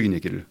본격적인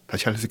얘기를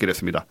다시 할 수 있게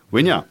됐습니다.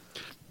 왜냐?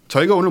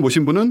 저희가 오늘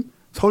모신 분은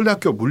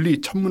서울대학교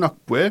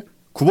물리천문학부의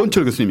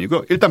구본철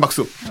교수님이고요. 일단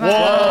박수.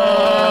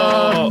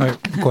 와.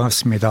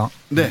 고맙습니다.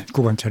 네,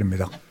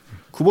 구본철입니다.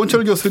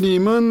 구본철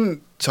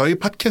교수님은 저희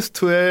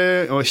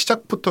팟캐스트의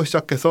시작부터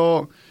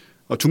시작해서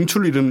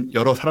중출을 이룬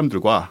여러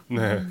사람들과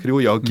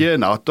그리고 여기에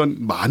나왔던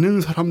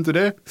많은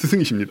사람들의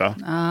스승이십니다.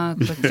 아,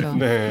 그렇죠.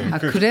 네.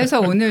 그래서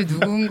오늘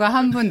누군가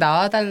한 분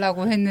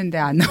나와달라고 했는데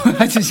안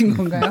나와주신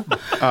건가요?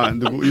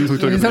 누구?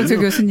 윤성철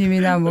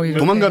교수님이나 뭐 이렇게.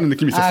 도망가는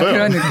느낌이 있었어요.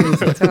 그런 느낌이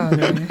있었죠.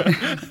 네.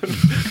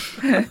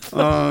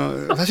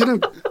 사실은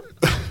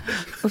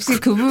혹시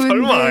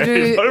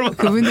그분들의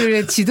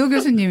지도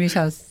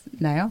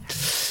교수님이셨나요?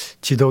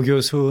 지도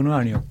교수는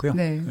아니었고요.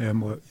 네. 예,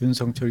 뭐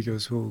윤성철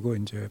교수고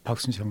이제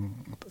박순정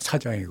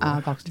사장이고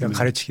제가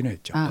가르치기는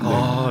했죠.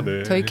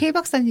 네. 저희 K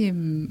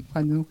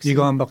박사님과는 혹시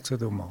이광환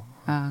박사도 뭐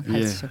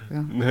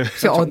가르치셨고요. 네.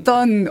 혹시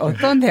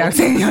어떤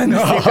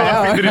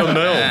대학생이었을까요?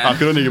 그랬나요?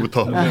 그런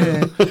얘기부터.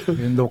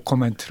 노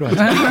코멘트로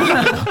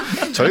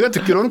저희가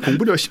듣기로는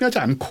공부를 열심히 하지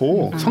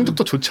않고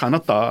성적도 좋지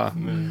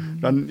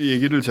않았다라는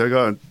얘기를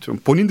제가 좀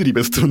본인들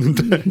입에서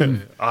들었는데.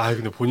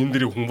 근데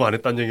본인들이 공부 안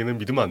했다는 얘기는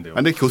믿으면 안 돼요.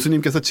 근데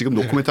교수님께서 지금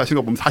노코멘트 하신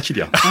거 보면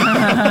사실이야.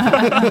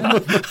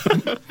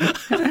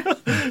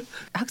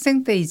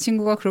 학생 때 이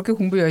친구가 그렇게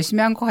공부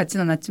열심히 한 것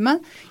같진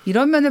않았지만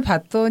이런 면을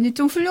봤더니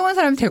좀 훌륭한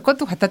사람이 될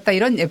것도 같았다.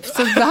 이런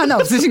에피소드 하나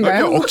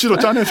없으신가요? 억지로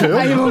짜내세요?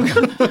 아니, 뭐.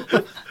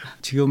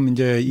 지금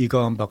이제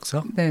이가은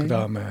박사, 네.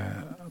 그다음에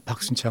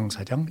박순창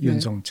사장, 네.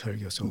 윤성철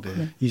교수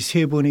네. 이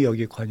세 분이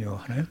여기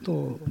관여하나요?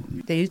 또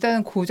네,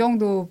 일단은 그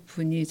정도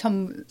분이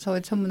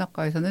서울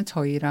천문학과에서는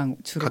저희랑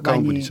주로 가까운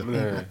많이 분이죠.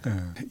 네.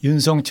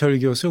 윤성철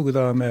교수,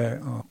 그다음에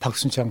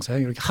박순창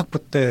사장 이렇게 학부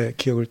때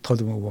기억을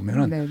더듬어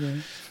보면은 네네.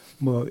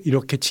 뭐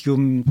이렇게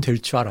지금 될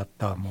줄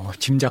알았다, 뭐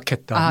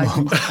짐작했다, 아,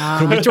 뭐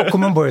그런 게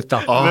조금은 보였다.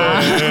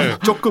 네.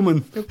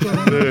 조금은.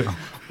 네.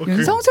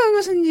 윤성철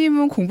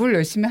교수님은 공부를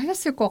열심히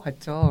하셨을 것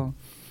같죠.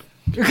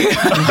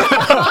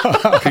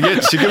 그게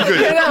지금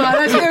대답 안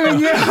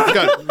하시는군요.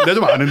 그러니까 내가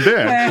좀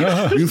아는데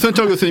네.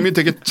 윤선철 교수님이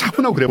되게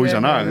차분하고 그래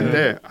보이잖아. 네.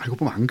 근데 알고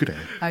보면 안 그래.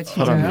 아,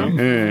 진짜요? 사람이.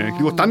 네.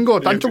 그리고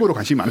딴 쪽으로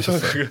관심이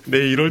많으셨어요. 네,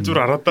 이럴 줄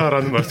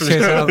알았다라는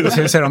말씀이시죠.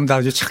 세 사람 다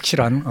아주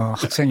착실한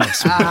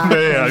학생이었습니다.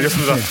 네,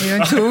 알겠습니다.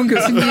 이런 좋은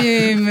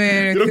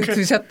교수님을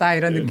두셨다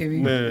이런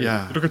느낌이. 네,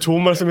 야. 이렇게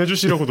좋은 말씀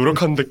해주시려고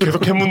노력하는데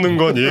계속 해묻는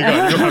건 이해가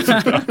안 되는 것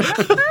같습니다.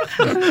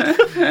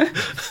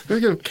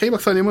 그러니까 K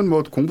박사님은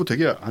뭐 공부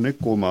되게 안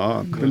했고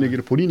막 그런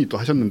얘기를 본인이 또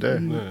하셨는데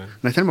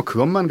나 설마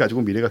그것만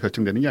가지고 미래가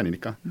결정되는 게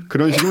아니니까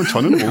그런 식이면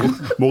저는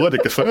뭐가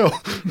됐겠어요.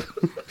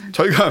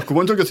 저희가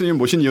구본철 교수님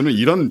모신 이유는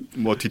이런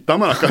뭐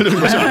뒷담화 낚아려는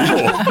것이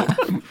아니고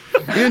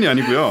당연히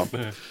아니고요.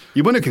 네.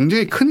 이번에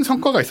굉장히 큰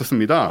성과가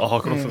있었습니다.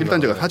 그렇습니다.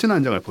 일단 제가 사진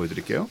한 장을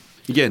보여드릴게요.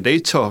 이게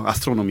네이처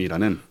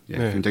아스트로노미라는 네.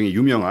 굉장히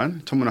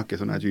유명한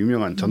천문학계에서는 아주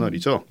유명한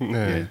저널이죠. 네.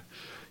 예.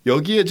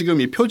 여기에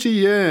지금 이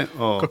표지에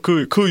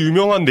그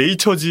유명한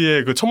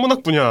네이처지의 그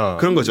천문학 분야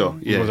그런 거죠.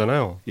 예.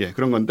 거잖아요. 예,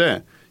 그런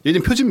건데 이게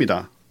지금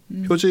표지입니다.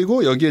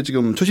 표지고 여기에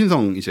지금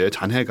초신성 이제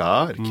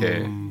잔해가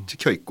이렇게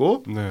찍혀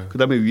있고 네.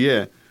 그다음에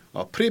위에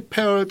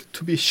prepared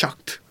to be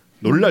shocked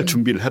놀랄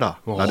준비를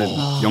해라라는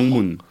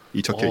영문이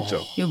적혀 있죠.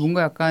 이거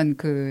뭔가 약간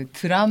그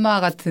드라마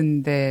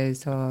같은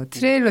데서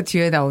트레일러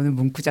뒤에 나오는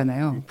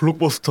문구잖아요.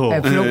 블록버스터.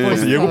 네,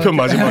 블록버스터. 예고편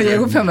마지막에.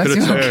 예고편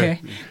마지막에.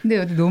 그렇죠. 근데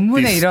여기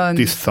논문에 이런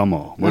This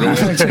summer 뭐 이런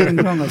거.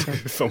 그런 거죠.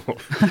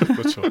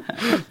 그렇죠.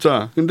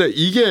 자, 근데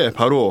이게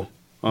바로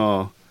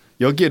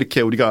여기에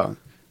이렇게 우리가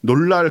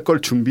놀랄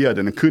걸 준비해야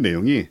되는 그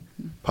내용이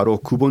바로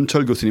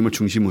구본철 교수님을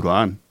중심으로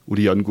한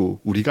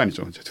우리가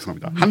아니죠.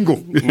 죄송합니다.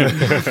 한국.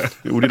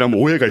 우리라면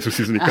오해가 있을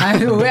수 있으니까.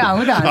 오해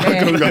아무도 안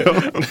해. 그런가요?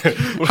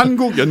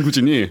 한국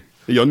연구진이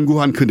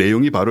연구한 그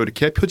내용이 바로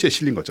이렇게 표지에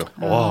실린 거죠.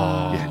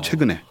 예,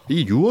 최근에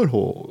이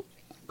 6월호.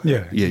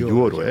 예,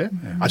 6월호에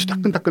아주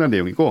따끈따끈한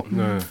내용이고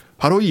네.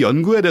 바로 이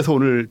연구에 대해서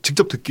오늘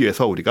직접 듣기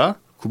위해서 우리가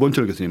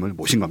구본철 교수님을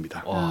모신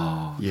겁니다.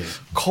 예.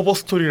 커버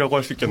스토리라고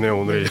할 수 있겠네요.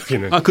 오늘의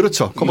얘기는.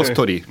 그렇죠. 커버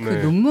스토리. 그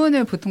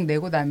논문을 보통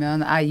내고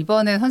나면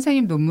이번에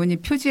선생님 논문이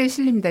표지에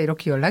실립니다.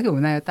 이렇게 연락이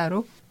오나요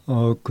따로?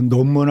 그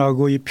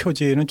논문하고 이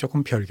표지는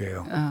조금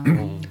별개예요.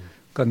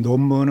 그러니까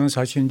논문은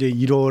사실 이제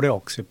 1월에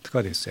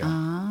억셉트가 됐어요.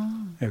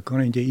 예,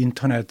 그거는 이제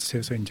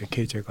인터넷에서 이제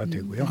게재가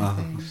되고요.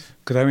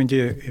 그다음에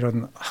이제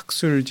이런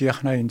학술지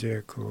하나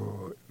이제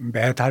그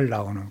매달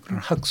나오는 그런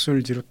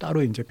학술지로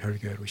따로 이제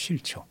별개로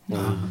실죠.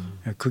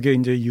 예, 그게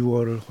이제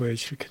 6월호에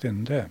실게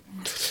되는데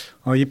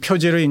이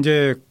표지를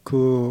이제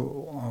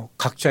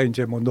각자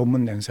이제 뭐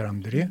논문 낸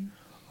사람들이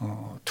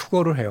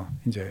투고를 해요.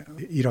 이제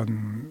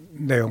이런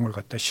내용을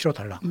갖다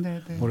실어달라.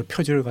 오늘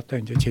표지를 갖다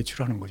이제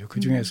제출하는 거죠. 그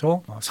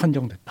중에서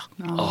선정됐다.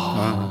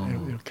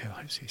 이렇게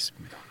할 수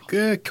있습니다.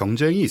 꽤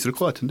경쟁이 있을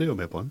것 같은데요,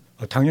 매번.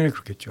 당연히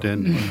그렇겠죠. 네.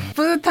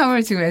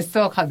 뿌듯함을 지금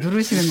애써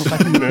누르시는 것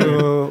같은데.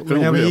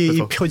 왜냐하면 이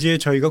표지에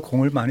저희가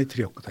공을 많이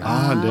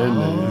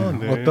들였거든요.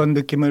 네. 어떤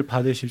느낌을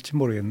받으실지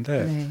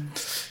모르겠는데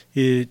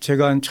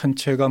제가 한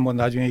천체가 뭐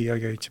나중에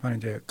이야기하겠지만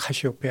이제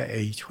카시오페아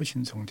A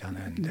초신성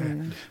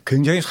잔해인데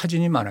굉장히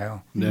사진이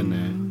많아요.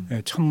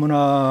 네,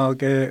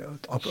 천문학의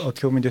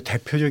어떻게 보면 이제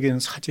대표적인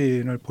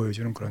사진을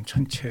보여주는 그런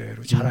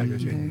천체로 잘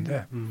알려져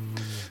있는데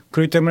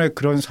그렇기 때문에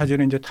그런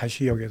사진을 이제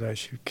다시 여기다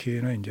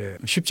실기는 이제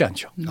쉽지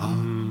않죠.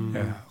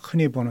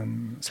 흔히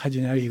보는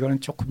사진이 아니라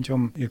이거는 조금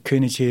좀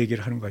괜히 제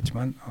얘기를 하는 것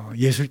같지만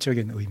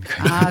예술적인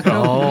의미가 있어요.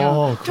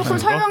 그렇군요. 조금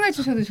설명해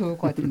주셔도 좋을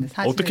것 같은데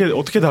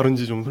어떻게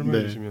다른지 좀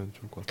설명해 주시면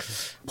좋을 것 같아요.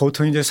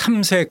 보통 이제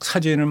삼색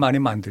사진을 많이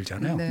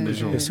만들잖아요.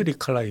 그렇죠.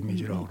 3컬러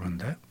이미지라고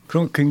그러는데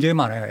그런 굉장히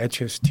많아요.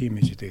 HST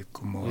이미지도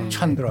있고 뭐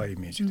찬드라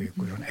이미지도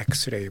있고 이런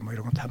엑스레이 뭐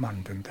이런 건 다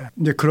만드는데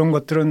이제 그런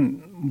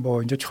것들은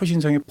뭐 이제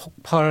초신성이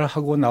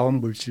폭발하고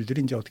나온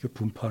물질들이 이제 어떻게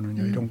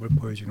분포하느냐 이런 걸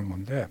보여주는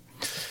건데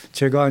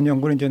제가 한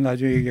연구는 이제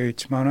나중에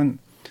얘기했지만은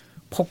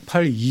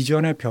폭발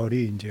이전의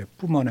별이 이제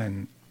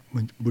뿜어낸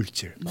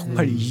물질,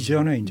 폭발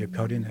이전에 이제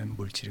별이 낸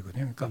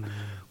물질이거든요. 그러니까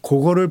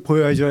그거를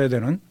보여줘야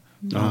되는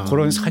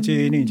그런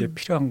사진이 이제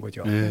필요한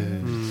거죠.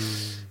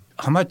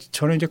 아마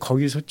저는 이제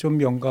거기서 좀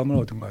영감을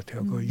얻은 것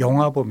같아요. 그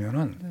영화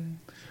보면은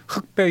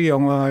흑백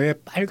영화에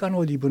빨간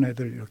옷 입은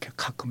애들 이렇게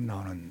가끔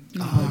나오는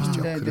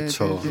거죠.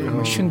 그렇죠.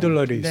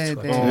 쉰들러 리스트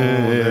같은.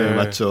 네,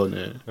 맞죠.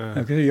 네.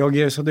 그래서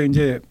여기에서도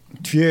이제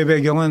뒤에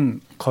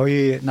배경은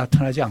거의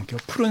나타나지 않게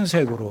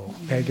푸른색으로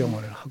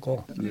배경을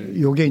하고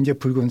요게 이제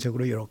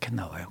붉은색으로 이렇게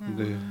나와요.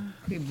 그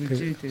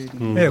물질들이.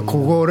 네,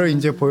 그거를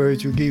이제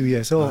보여주기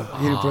위해서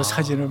일부러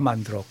사진을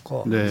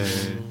만들었고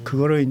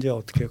그거를 이제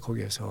어떻게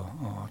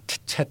거기에서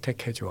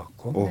채택해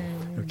줘갖고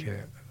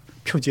이렇게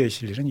표지에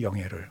실리는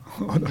영예를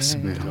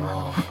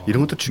얻었습니다.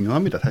 이런 것도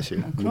중요합니다,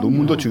 사실.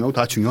 논문도 중요하고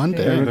다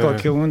중요한데. 그러니까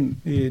어떻게 보면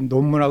이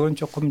논문하고는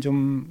조금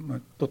좀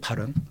또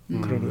다른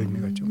그런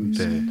의미가 좀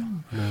있습니다.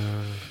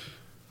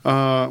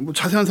 뭐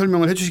자세한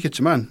설명을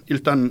해주시겠지만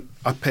일단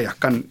앞에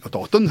약간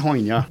어떤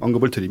상황이냐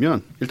언급을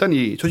드리면 일단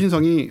이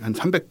초신성이 한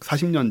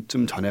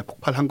 340년쯤 전에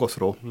폭발한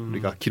것으로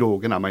우리가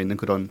기록에 남아있는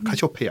그런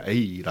카시오페이아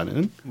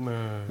A라는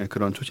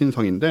그런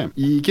초신성인데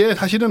이게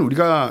사실은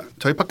우리가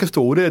저희 팟캐스트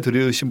오래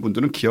들으신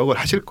분들은 기억을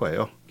하실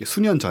거예요.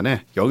 수년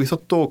전에 여기서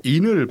또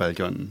인을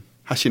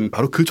발견하신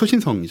바로 그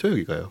초신성이죠,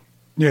 여기가요.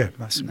 네,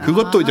 맞습니다.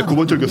 그것도 이제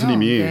구본철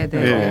교수님이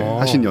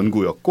하신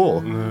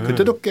연구였고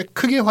그때도 꽤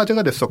크게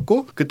화제가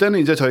됐었고 그때는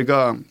이제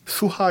저희가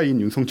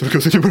수하인 윤성철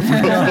교수님을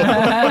불러서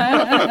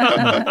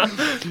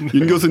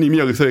윤 교수님이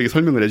여기서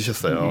설명을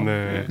해주셨어요.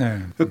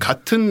 그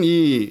같은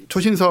이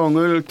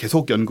초신성을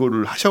계속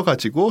연구를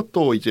하셔가지고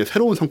또 이제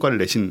새로운 성과를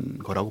내신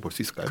거라고 볼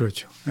수 있을까요?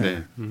 그렇죠.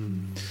 네.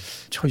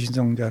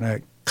 초신성전에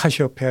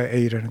카시오페아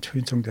A라는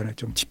초신성전에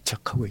좀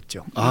집착하고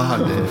있죠. 네.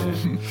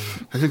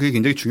 사실 그게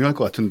굉장히 중요할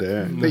것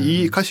같은데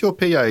이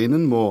카시오페아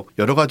A는 뭐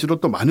여러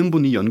가지로 또 많은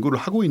분이 연구를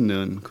하고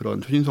있는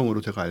그런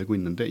초신성으로 제가 알고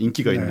있는데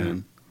인기가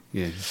있는.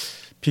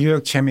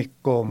 비교적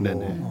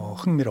재밌고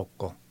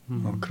흥미롭고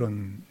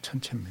그런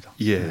천체입니다.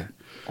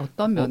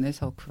 어떤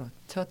면에서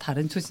그렇죠?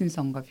 다른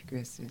초신성과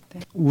비교했을 때?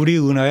 우리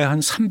은하에 한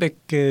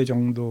 300개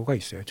정도가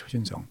있어요.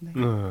 초신성.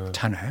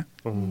 잔해.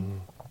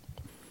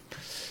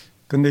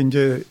 근데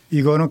이제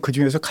이거는 그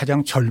중에서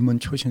가장 젊은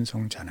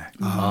초신성잖아요.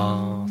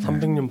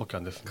 300년밖에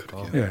안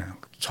됐으니까.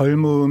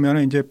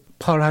 젊으면 이제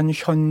폭발한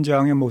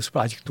현장의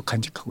모습을 아직도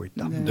간직하고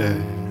있다.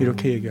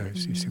 이렇게 얘기할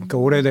수 있어요. 그러니까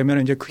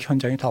오래되면 이제 그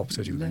현장이 다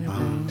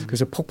없어지거든요.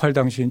 그래서 폭발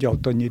당시 이제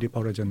어떤 일이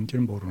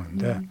벌어졌는지는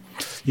모르는데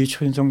이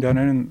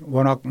초신성전에는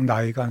워낙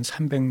나이가 한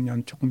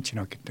 300년 조금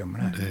지났기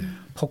때문에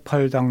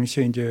폭발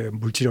당시에 이제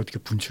물질이 어떻게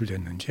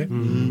분출됐는지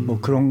뭐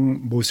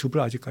그런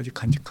모습을 아직까지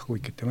간직하고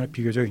있기 때문에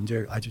비교적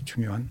이제 아주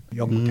중요한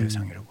연구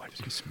대상이라고 할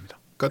수 있습니다.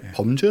 그러니까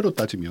범죄로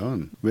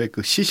따지면 왜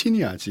그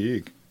시신이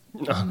아직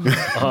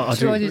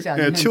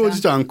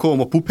치워지지 않고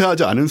뭐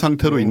부패하지 않은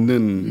상태로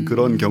있는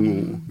그런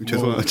경우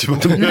죄송하지만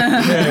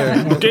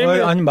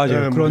아니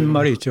맞아요. 그런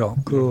말이 있죠.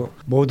 그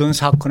모든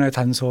사건의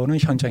단서는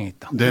현장에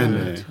있다.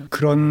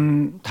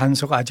 그런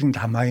단서가 아직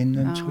남아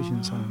있는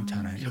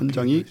초신성잖아요.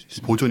 현장이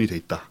보존이 돼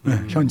있다.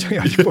 현장이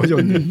아직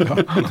보존돼 있다.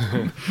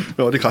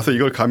 어디 가서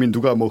이걸 감히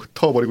누가 뭐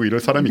흩어버리고 이럴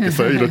사람이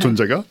있겠어요? 이런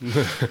존재가.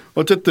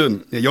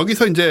 어쨌든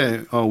여기서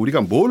이제 우리가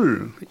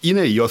뭘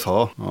인에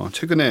이어서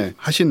최근에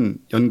하신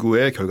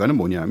연구의 결과는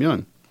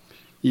뭐냐면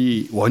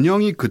이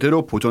원형이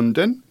그대로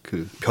보존된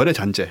그 별의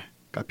잔재.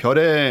 그러니까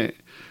별의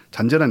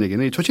잔재라는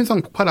얘기는 이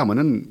초신성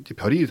폭발하면은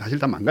별이 사실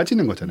다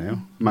망가지는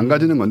거잖아요.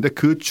 망가지는 건데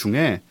그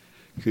중에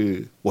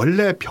그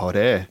원래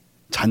별의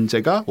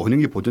잔재가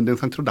원형이 보존된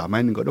상태로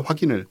남아있는 거를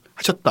확인을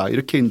하셨다.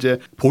 이렇게 이제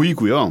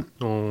보이고요.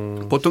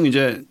 보통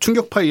이제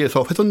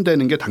충격파이에서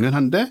훼손되는 게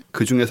당연한데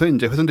그 중에서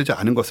이제 훼손되지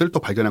않은 것을 또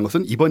발견한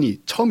것은 이번이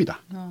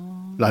처음이다.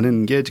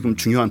 라는 게 지금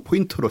중요한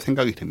포인트로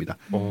생각이 됩니다.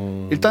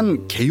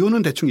 일단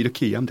개요는 대충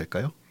이렇게 이해하면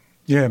될까요?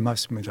 예,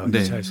 맞습니다.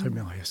 잘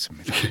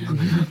설명하셨습니다.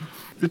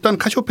 일단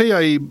카시오페이아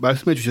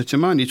말씀해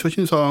주셨지만 이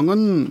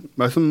초신성은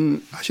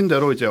말씀하신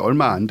대로 이제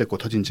얼마 안 됐고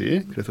터진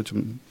지 그래서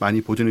좀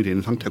많이 보존이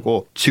되는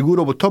상태고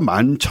지구로부터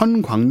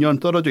 11,000광년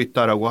떨어져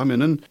있다라고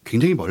하면은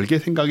굉장히 멀게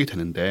생각이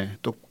되는데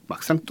또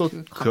막상 또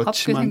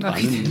그렇지만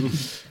않은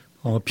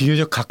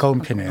비교적 가까운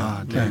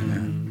편이에요.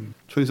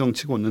 초신성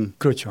치고는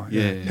그렇죠.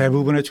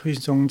 대부분의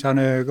초신성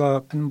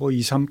잔해가 한 뭐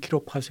 2,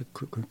 3km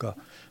그러니까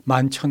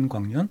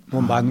 11,000광년,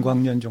 뭐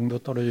 10,000광년 정도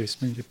떨어져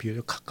있으면 이제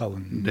비교적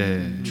가까운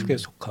축에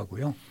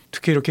속하고요.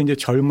 특히 이렇게 이제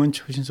젊은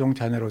초신성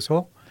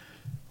잔해로서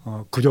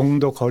그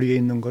정도 거리에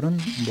있는 거는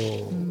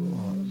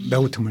뭐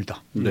매우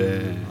드물다.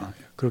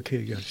 그렇게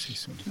얘기할 수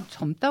있습니다.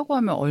 젊다고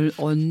하면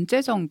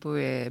언제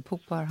정도에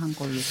폭발한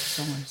걸로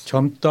추정할 수?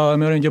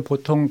 젊다면 이제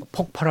보통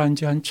폭발한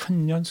지 한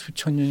 1,000년,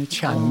 수천 년이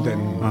채 안 된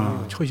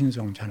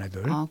초신성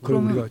잔해들. 그걸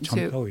우리가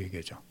젊다고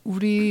얘기하죠.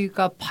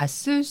 우리가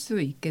봤을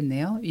수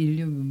있겠네요.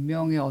 인류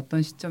문명의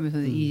어떤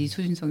시점에서는 이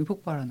초신성이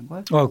폭발하는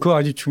걸? 그거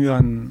아주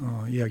중요한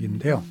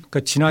이야기인데요. 그러니까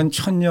지난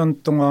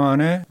 1,000년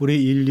동안에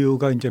우리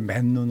인류가 이제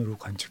맨눈으로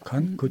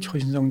관측한 그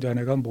초신성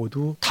잔해가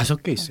모두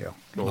 5개 있어요.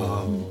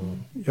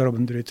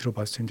 여러분들이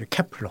들어봤을 때 이제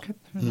케플러,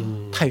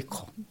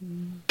 타이커,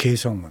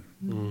 개성운,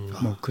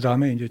 뭐 그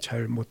다음에 이제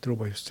잘 못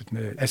들어보셨을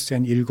텐데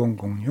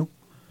SN1006,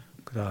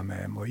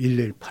 그다음에 뭐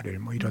 1181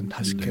 뭐 이런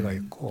 5개가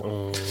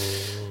있고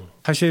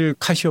사실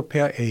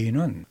카시오페아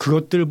A는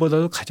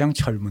그것들보다도 가장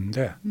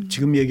젊은데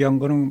지금 얘기한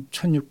거는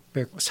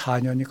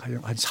 1604년이 가장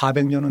한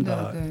 400년은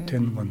다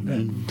된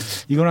건데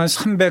이건 한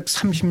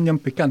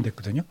 330년밖에 안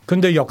됐거든요.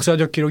 그런데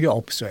역사적 기록이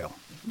없어요.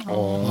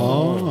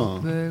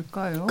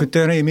 왜일까요?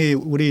 그때는 이미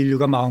우리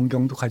인류가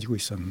망원경도 가지고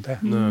있었는데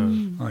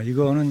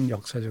이거는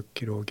역사적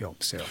기록이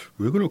없어요.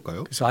 왜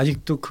그럴까요? 그래서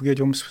아직도 그게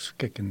좀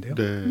수수께끼인데요.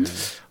 네.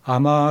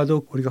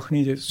 아마도 우리가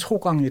흔히 이제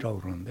소강이라고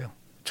그러는데요.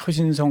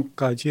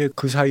 초신성까지의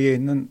그 사이에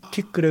있는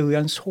티끌에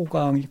의한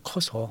소강이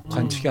커서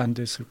관측이 안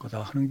됐을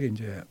거다 하는 게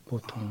이제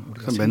보통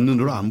우리가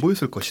맨눈으로 안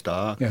보였을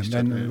것이다. 네,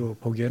 맨눈으로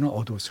보기에는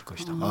어두웠을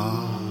것이다.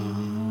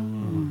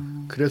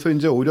 그래서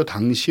이제 오히려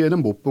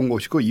당시에는 못 본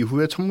것이고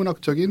이후에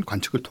천문학적인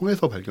관측을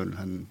통해서 발견을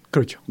한.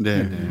 그렇죠.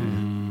 네.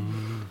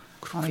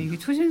 이게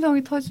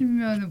초신성이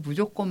터지면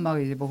무조건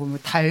막 이제 뭐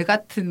달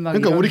같은 막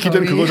그러니까 우리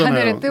기대는 그거잖아요.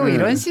 하늘에 뜨고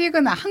이런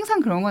식은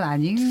항상 그런 건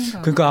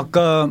아닌가. 그러니까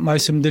아까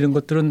말씀드린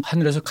것들은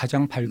하늘에서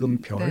가장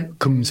밝은 별,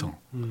 금성,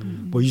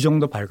 뭐 이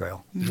정도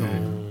밝아요.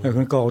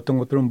 그러니까 어떤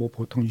것들은 뭐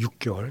보통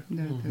 6개월,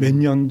 몇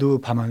년도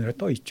밤하늘에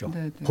떠 있죠.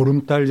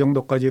 보름달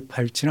정도까지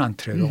밝지는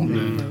않더라도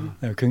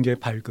굉장히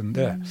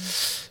밝은데.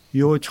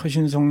 이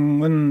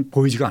초신성은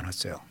보이지가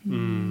않았어요.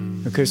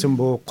 그래서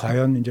뭐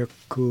과연 이제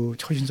그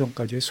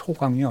초신성까지의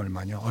소강이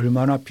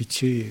얼마나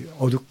빛이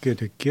어둡게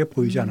됐기에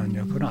보이지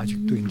않았냐, 그건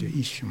아직도 이제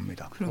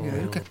이슈입니다. 그러게요.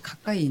 이렇게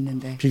가까이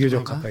있는데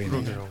비교적 가까이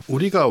있네요.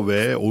 우리가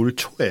왜 올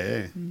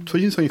초에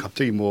초신성이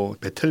갑자기 뭐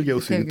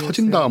베텔게우스에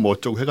터진다 뭐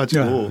어쩌고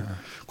해가지고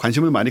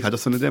관심을 많이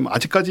가졌었는데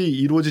아직까지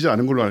이루어지지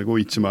않은 걸로 알고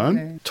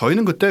있지만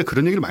저희는 그때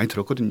그런 얘기를 많이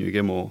들었거든요.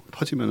 이게 뭐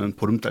터지면은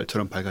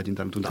보름달처럼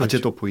밝아진다는 둥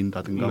낮에도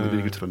보인다든가 이런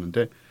얘기를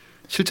들었는데.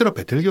 실제로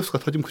베텔게우스가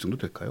터지면 그 정도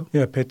될까요?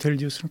 예,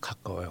 베텔게우스는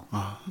가까워요.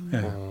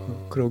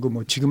 그리고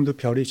뭐 지금도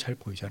별이 잘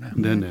보이잖아요.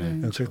 네네.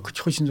 그래서 그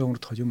초신성으로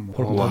터지면 뭐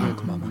보름달을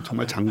그만하면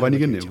정말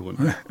장관이겠네요, 그건.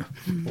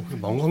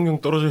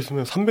 망원경 떨어져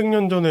있으면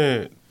 300년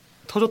전에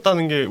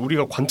터졌다는 게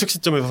우리가 관측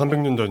시점에서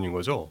 300년 전인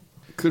거죠.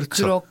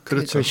 그렇죠.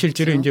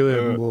 실제로 이제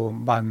뭐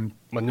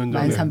만년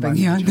전에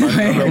 1300년,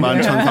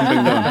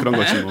 11,300년 그런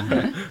거지 뭐.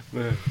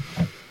 네.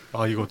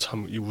 이거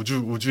참 이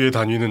우주의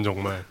단위는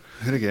정말.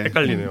 그러게.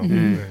 헷갈리네요.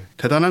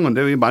 대단한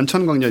건데 이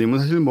만천광년이면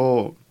사실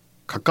뭐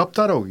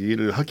가깝다라고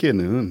얘기를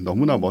하기에는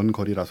너무나 먼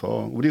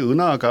거리라서 우리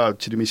은하가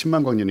지름이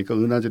 10만 광년이니까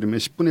은하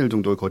지름의 10분의 1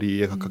 정도의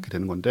거리에 가깝게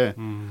되는 건데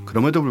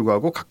그럼에도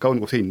불구하고 가까운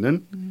곳에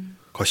있는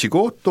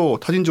것이고 또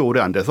터진 지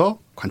오래 안 돼서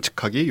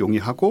관측하기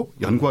용이하고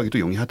연구하기도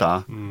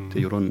용이하다.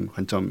 이런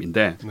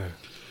관점인데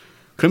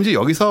그럼 이제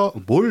여기서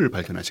뭘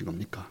발견하신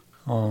겁니까?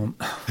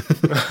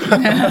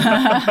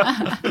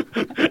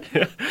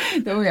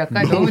 너무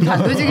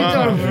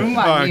단도직입적으로 물은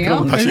거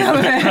아니에요?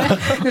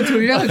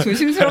 돌려서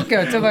조심스럽게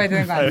여쭤봐야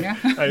되는 거 아니야?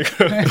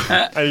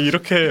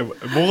 이렇게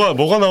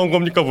뭐가 나온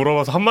겁니까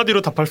물어봐서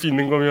한마디로 답할 수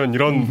있는 거면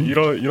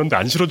이런데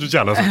안 실어주지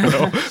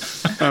않았을까요?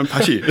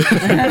 다시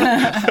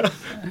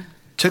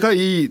제가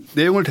이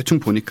내용을 대충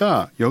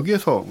보니까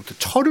여기에서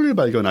철을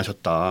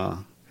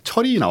발견하셨다,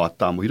 철이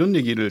나왔다, 뭐 이런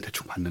얘기를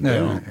대충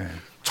봤는데요.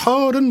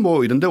 철은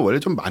뭐 이런데 원래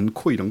좀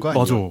많고 이런 거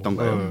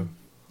아니었던가요?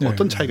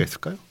 어떤 차이가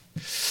있을까요?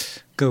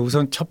 그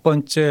우선 첫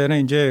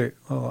번째는 이제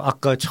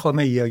아까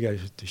처음에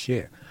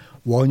이야기하셨듯이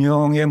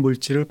원형의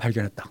물질을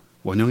발견했다.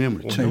 원형의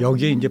물질.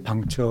 여기에 이제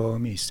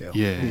방점이 있어요.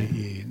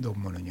 이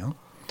논문은요.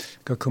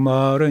 그러니까 그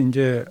말은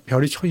이제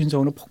별이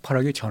초신성으로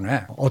폭발하기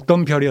전에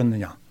어떤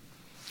별이었느냐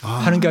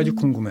하는 게 아주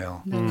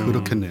궁금해요.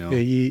 그렇겠네요.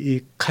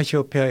 이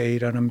카시오페아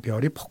A라는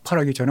별이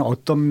폭발하기 전에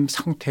어떤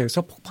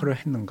상태에서 폭발을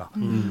했는가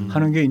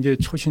하는 게 이제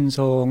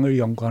초신성을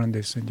연구하는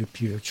데서 이제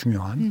비교적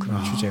중요한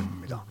그런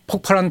주제입니다.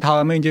 폭발한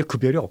다음에 이제 그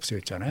별이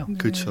없어졌잖아요.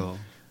 그렇죠.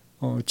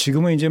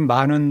 지금은 이제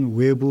많은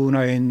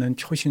외부나에 있는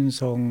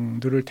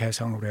초신성들을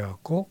대상으로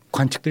해갖고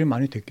관측들이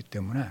많이 됐기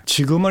때문에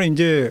지금은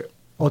이제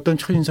어떤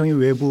초신성이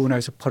외부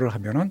은하에서 폭발을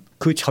하면은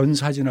그 전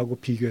사진하고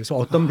비교해서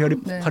어떤 별이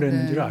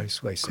폭발했는지를 알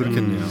수가 있어요.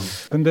 그렇겠네요.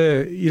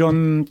 그런데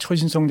이런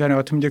초신성 잔해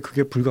같으면 이제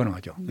그게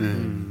불가능하죠.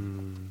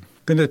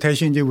 그런데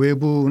대신 이제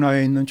외부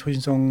은하에 있는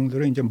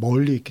초신성들은 이제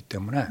멀리 있기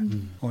때문에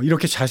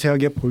이렇게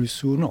자세하게 볼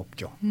수는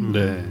없죠.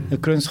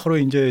 그런 서로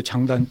이제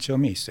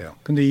장단점이 있어요.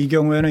 그런데 이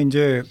경우에는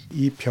이제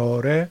이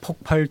별의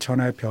폭발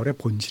전의 별의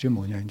본질이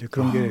뭐냐 이제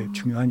그런 게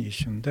중요한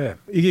이슈인데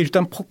이게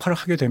일단 폭발을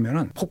하게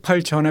되면은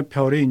폭발 전의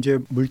별이 이제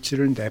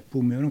물질을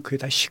내뿜으면 그게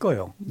다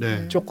식어요.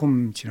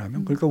 조금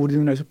지나면 그러니까 우리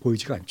눈에서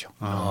보이지가 않죠.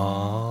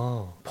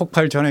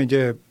 폭발 전에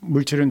이제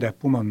물질을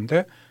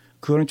내뿜었는데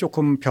그거는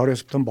조금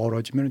별에서부터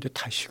멀어지면 이제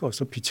다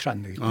식어서 빛을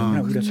안 내기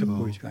때문에 우리한테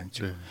보이지가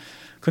않죠.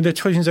 그런데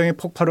초신성이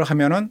폭발을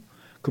하면은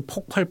그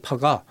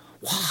폭발파가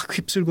확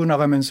휩쓸고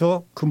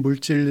나가면서 그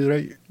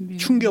물질들에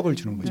충격을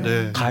주는 거죠.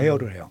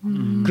 가열을 해요.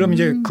 그럼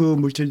이제 그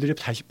물질들이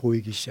다시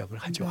보이기 시작을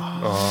하죠.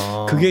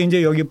 그게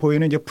이제 여기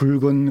보이는 이제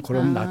붉은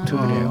그런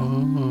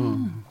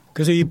나트들이에요.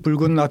 그래서 이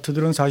붉은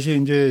나트들은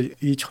사실 이제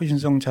이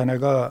초신성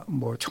잔해가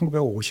뭐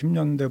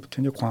 1950년대부터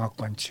이제 광학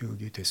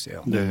관측이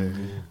됐어요. 네.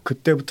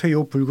 그때부터 이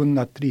붉은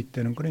나트들이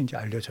있다는 건 이제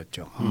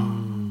알려졌죠.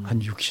 한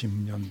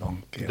 60년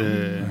넘게. 네.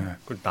 네.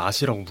 그걸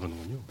낫이라고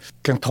부르는군요.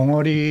 그냥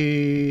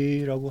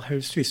덩어리라고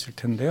할 수 있을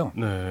텐데요.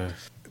 네.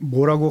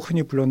 뭐라고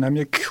흔히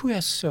불렀냐면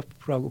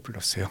QSF라고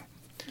불렀어요.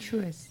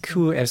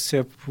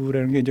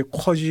 QSF라는 게 이제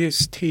쿼지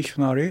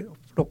스테이셔너리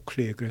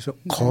플로클리, 그래서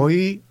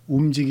거의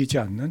움직이지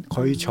않는,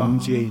 거의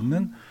정지해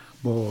있는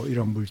뭐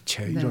이런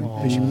물체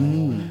이런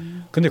뜻입니다.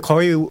 근데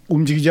거의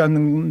움직이지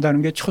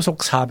않는다는 게 초속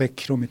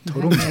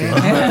 400km로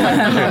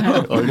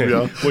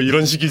움직여요. 뭐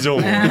이런 식이죠.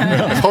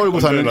 서울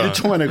부산은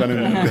 1초 만에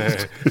가는. 네.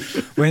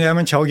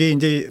 왜냐하면 저기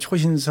이제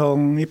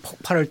초신성이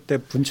폭발할 때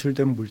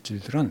분출된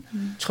물질들은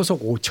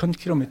초속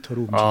 5,000km로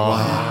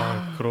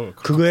움직여요.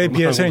 그거에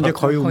비해서 이제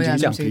거의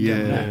움직이지 않기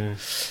때문에.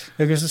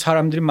 그래서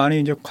사람들이 많이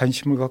이제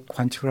관심을 갖고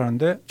관측을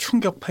하는데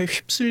충격파에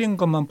휩쓸린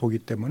것만 보기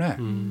때문에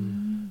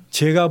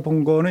제가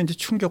본 거는 이제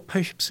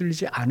충격파에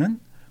휩쓸리지 않은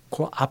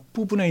그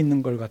앞부분에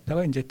있는 걸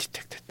갖다가 이제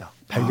디텍트했다,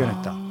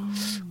 발견했다.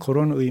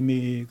 그런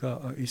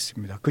의미가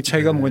있습니다. 그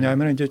차이가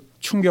뭐냐면 이제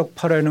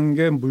충격파라는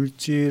게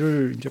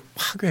물질을 이제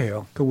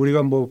파괴해요. 그러니까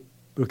우리가 뭐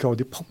이렇게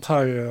어디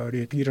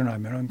폭발이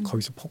일어나면은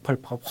거기서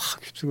폭발파가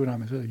확 휩쓸고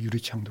나면서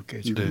유리창도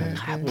깨지고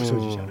다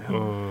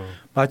부서지잖아요.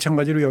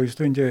 마찬가지로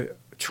여기서도 이제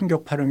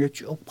충격파라는 게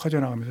쭉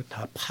퍼져나가면서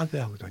다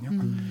파괴하거든요.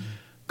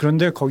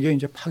 그런데 거기에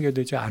이제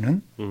파괴되지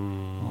않은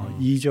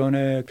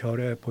이전의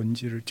별의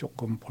본질을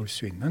조금 볼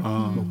수 있는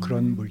뭐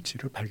그런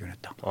물질을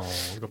발견했다.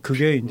 그러니까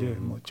그게 이제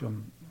뭐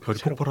좀 별이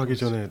폭발하기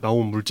전에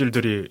나온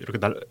물질들이 이렇게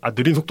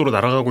느린 속도로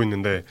날아가고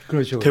있는데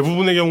그렇죠.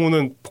 대부분의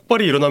경우는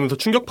폭발이 일어나면서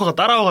충격파가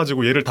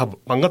따라와가지고 얘를 다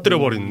망가뜨려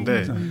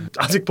버리는데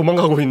아직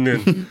도망가고 있는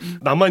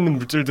남아있는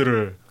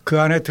물질들을 그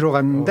안에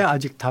들어갔는데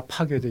아직 다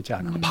파괴되지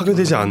않은.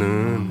 파괴되지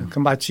않은. 그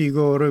마치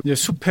이거를 이제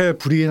숲에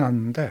불이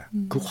났는데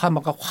그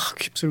화마가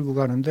확 휩쓸고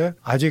가는데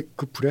아직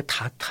그 불에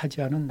다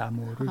타지 않은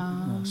나무를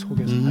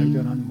속에서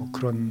발견한 뭐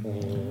그런.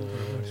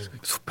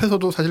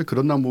 숲에서도 사실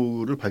그런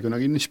나무를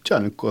발견하기는 쉽지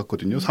않을 것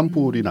같거든요.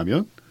 산불이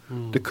나면.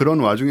 근데 그런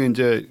와중에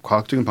이제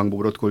과학적인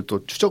방법으로 그걸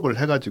또 추적을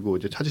해가지고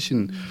이제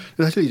찾으신,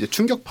 사실 이제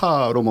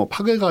충격파로 뭐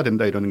파괴가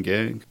된다 이러는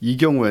게 이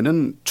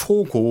경우에는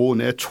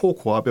초고온의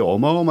초고압의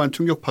어마어마한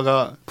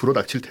충격파가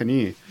불어닥칠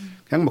테니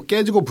그냥 뭐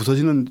깨지고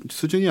부서지는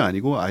수준이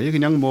아니고 아예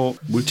그냥 뭐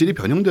물질이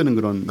변형되는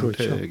그런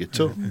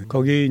형태겠죠. 네.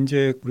 거기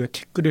이제 우리가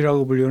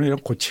티끌이라고 불리는 이런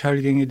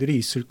고체알갱이들이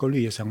있을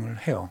걸로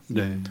예상을 해요.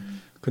 네.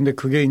 근데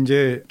그게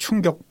이제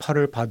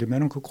충격파를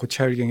받으면 그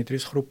고체알갱이들이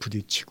서로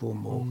부딪히고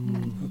뭐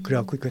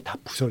그래갖고 그게 다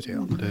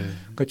부서져요. 네.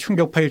 그러니까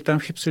충격파에 일단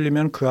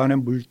휩쓸리면 그 안에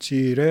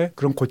물질에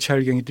그런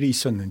고체알갱이들이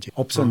있었는지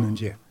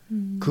없었는지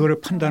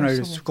그거를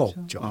판단할 수가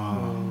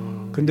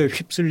없죠. 근데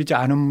휩쓸리지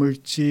않은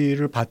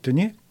물질을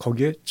봤더니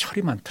거기에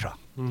철이 많더라.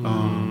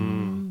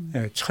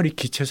 네, 철이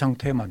기체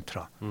상태에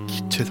많더라.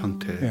 기체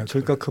상태. 네,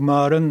 그러니까 그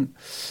말은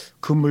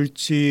그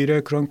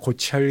물질에 그런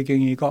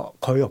고체알갱이가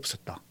거의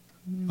없었다.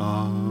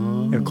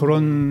 네,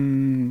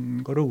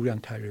 그런 거를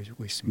우리한테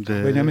알려주고 있습니다.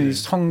 네. 왜냐하면 이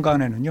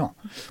성간에는요,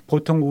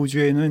 보통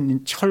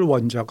우주에는 철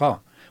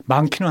원자가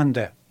많기는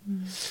한데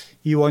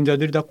이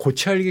원자들이 다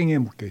고체알갱이에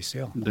묶여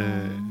있어요. 네.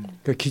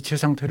 그러니까 기체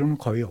상태로는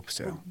거의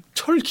없어요.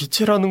 철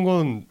기체라는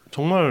건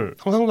정말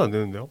상상도 안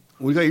되는데요.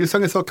 우리가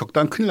일상에서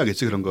겪다 큰일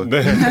나겠지 그런 거.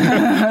 네.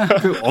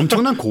 그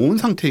엄청난 고온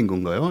상태인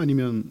건가요?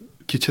 아니면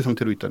기체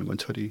상태로 있다는 건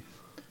철이?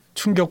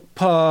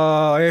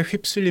 충격파에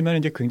휩쓸리면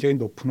이제 굉장히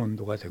높은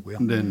온도가 되고요.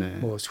 네네.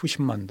 뭐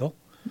수십만 도.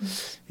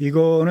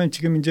 이거는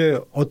지금 이제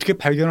어떻게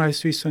발견할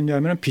수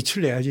있었냐면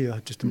빛을 내야지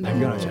어쨌든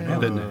발견하잖아요.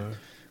 네네.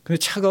 근데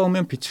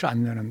차가우면 빛을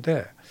안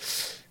내는데,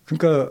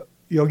 그러니까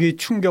여기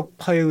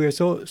충격파에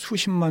의해서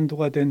수십만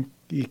도가 된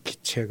이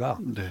기체가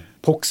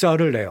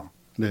복사를 내요.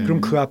 네. 그럼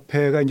그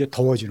앞에가 이제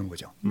더워지는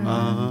거죠.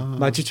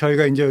 마치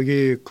저희가 이제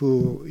여기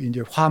그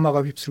이제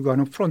화마가 휩쓸고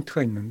가는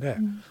프론트가 있는데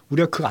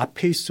우리가 그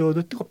앞에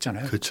있어도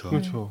뜨겁잖아요.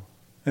 그렇죠.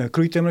 네,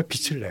 그렇기 때문에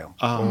빛을 내요.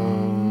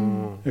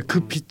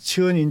 그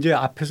빛은 이제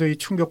앞에서 이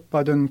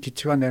충격받은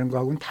기체가 내는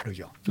거하고는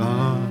다르죠.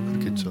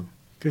 그렇겠죠.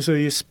 그래서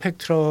이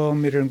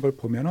스펙트럼이라는 걸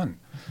보면은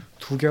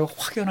두 개가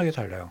확연하게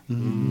달라요.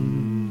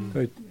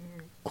 그러니까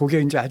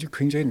그게 이제 아주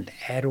굉장히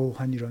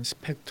내로한 이런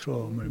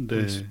스펙트럼을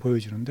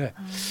보여주는데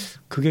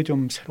그게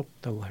좀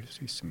새롭다고 할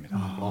수 있습니다.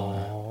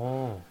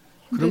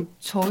 근데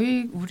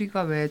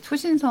우리가 왜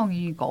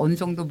초신성이 어느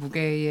정도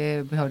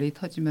무게의 별이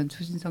터지면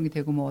초신성이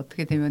되고 뭐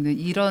어떻게 되면은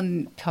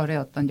이런 별의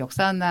어떤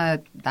역사나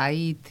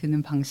나이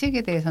드는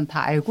방식에 대해서는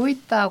다 알고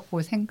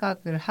있다고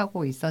생각을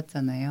하고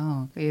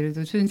있었잖아요. 그러니까 예를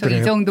들어 초신성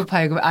이 정도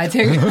밝으면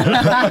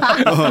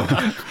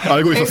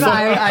알고 있었어?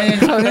 아니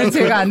저는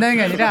제가 안다는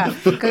게 아니라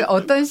그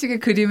어떤 식의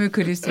그림을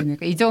그릴 수 있는,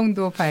 이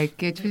정도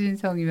밝게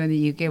초신성이면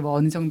이게 뭐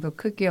어느 정도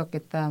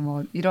크기였겠다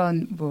뭐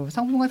이런 뭐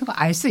성분 같은 거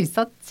알 수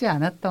있었지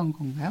않았던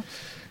건가요?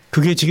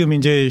 그게 지금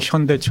이제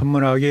현대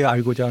천문학이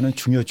알고자 하는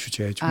중요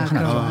주제 중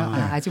하나죠.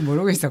 아직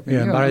모르고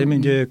있었군요. 말하자면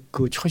이제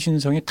그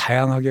초신성이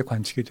다양하게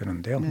관측이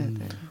되는데요.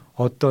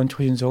 어떤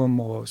초신성은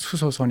뭐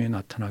수소선이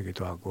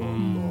나타나기도 하고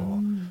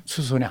뭐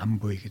수소선이 안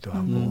보이기도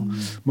하고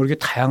뭐 이렇게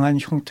다양한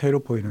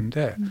형태로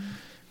보이는데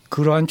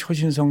그러한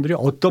초신성들이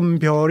어떤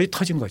별이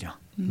터진 거냐.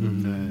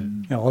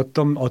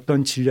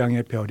 어떤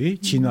질량의 별이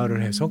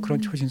진화를 해서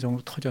그런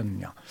초신성으로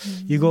터졌느냐.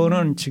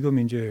 이거는 지금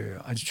이제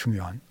아주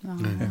중요한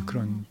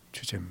그런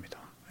주제입니다.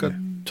 그러니까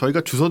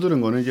저희가 주워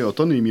들은 거는 이게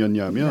어떤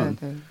의미였냐면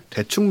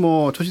대충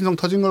뭐 초신성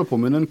터진 걸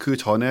보면은 그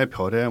전에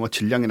별의 뭐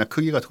질량이나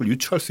크기 같은 걸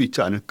유추할 수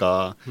있지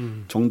않을까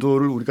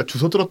정도를 우리가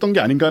주워 들었던 게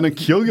아닌가 하는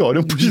기억이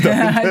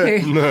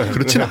어렴풋이다는데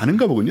그렇지는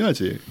않은가 보군요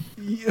아직.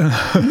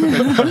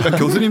 그러니까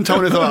교수님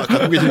차원에서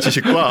갖고 계신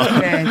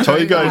지식과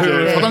저희가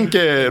이제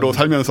서당계로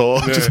살면서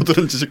주워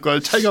들은 지식과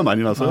차이가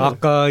많이 나서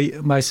아까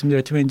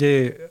말씀드렸지만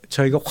이제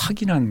저희가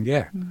확인한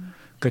게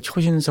그러니까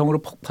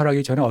초신성으로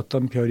폭발하기 전에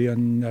어떤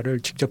별이었냐를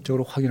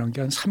직접적으로 확인한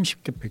게 한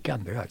 30개밖에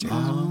안 돼요 아직.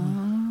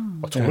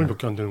 정말 몇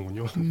개 안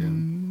되는군요.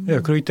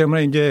 그렇기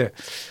때문에 이제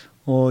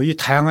이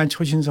다양한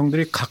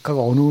초신성들이 각각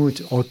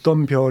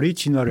어떤 별이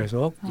진화를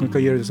해서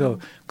그러니까 예를 들어서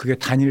그게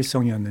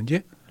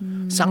단일성이었는지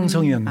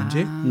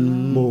쌍성이었는지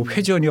뭐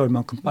회전이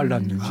얼만큼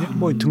빨랐는지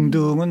뭐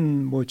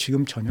등등은 뭐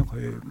지금 전혀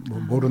거의 뭐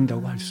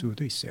모른다고 할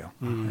수도 있어요.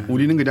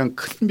 우리는 그냥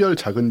큰 별,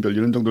 작은 별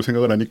이런 정도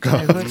생각을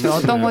하니까. 네, 그렇죠.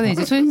 어떤 거는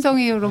이제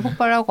초신성으로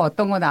폭발하고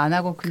어떤 건 안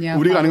하고 그냥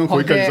우리가 아는 건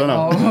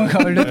거기까지잖아.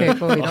 걸로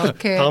되고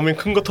이렇게. 다음엔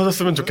큰 거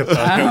터졌으면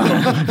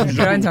좋겠다.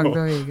 그런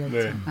정도의 얘기였죠.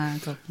 네.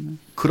 그렇구나.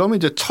 그러면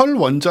이제 철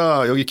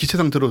원자 여기 기체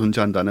상태로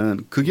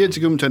존재한다는 그게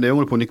지금 제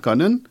내용을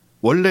보니까는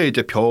원래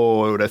이제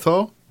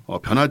별에서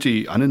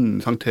변하지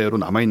않은 상태로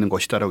남아있는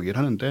것이다라고 얘기를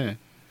하는데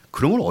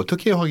그런 걸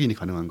어떻게 확인이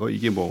가능한 거예요?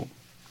 이게 뭐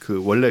그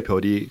원래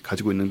별이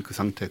가지고 있는 그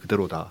상태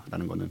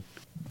그대로다라는 거는.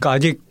 그러니까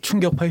아직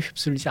충격파에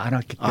휩쓸리지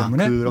않았기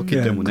때문에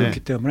그렇기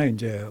때문에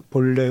이제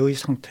본래의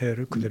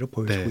상태를 그대로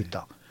보여주고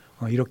있다.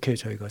 이렇게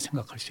저희가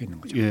생각할 수 있는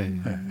거죠.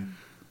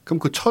 그럼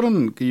그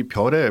철은 이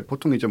별에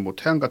보통 이제 뭐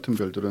태양 같은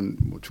별들은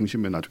뭐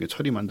중심에 나중에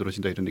철이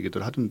만들어진다 이런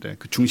얘기들 하던데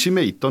그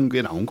중심에 있던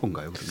게 나온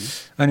건가요, 그러면?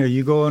 아니요,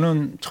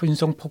 이거는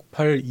초신성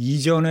폭발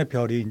이전의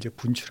별이 이제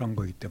분출한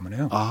거기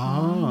때문에요.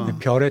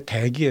 별의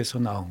대기에서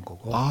나온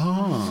거고.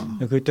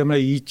 그렇기 때문에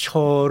이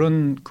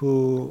철은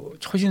그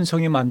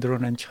초신성이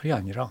만들어낸 철이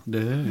아니라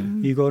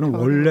이거는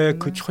원래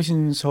그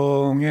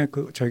초신성의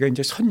그 저희가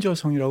이제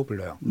선조성이라고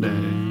불러요.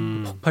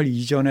 폭발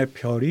이전의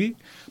별이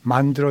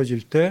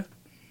만들어질 때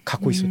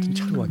갖고 있었던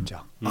철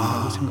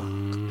원자라고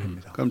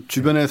생각됩니다. 그럼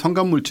주변의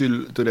성간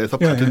물질들에서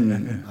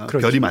받은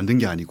별이 만든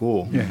게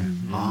아니고.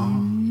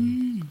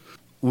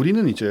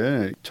 우리는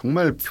이제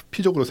정말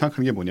표피적으로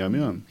생각하는 게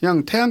뭐냐면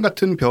그냥 태양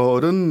같은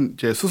별은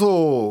이제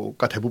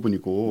수소가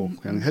대부분이고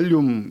그냥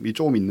헬륨이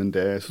조금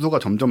있는데 수소가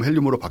점점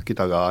헬륨으로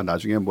바뀌다가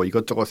나중에 뭐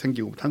이것저것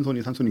생기고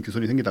탄소니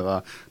규소니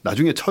생기다가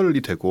나중에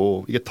철이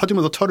되고 이게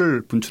터지면서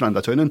철을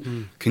분출한다.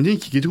 저희는 굉장히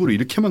기계적으로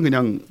이렇게만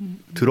그냥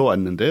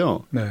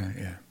들어왔는데요.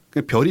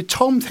 별이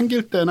처음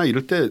생길 때나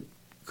이럴 때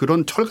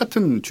그런 철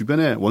같은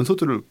주변의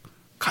원소들을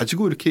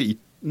가지고 이렇게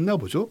있나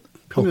보죠?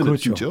 표면에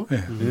그렇죠.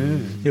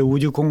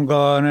 우주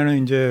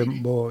공간에는 이제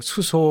뭐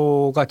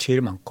수소가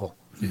제일 많고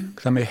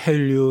그다음에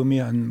헬륨이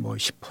한 뭐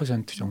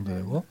 10% 정도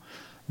되고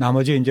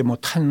나머지 이제 뭐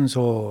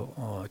탄소,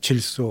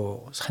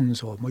 질소,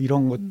 산소 뭐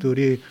이런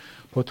것들이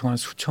보통 한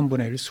수천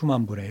분의 1,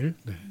 수만 분의 1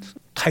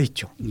 다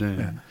있죠.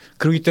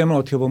 그렇기 때문에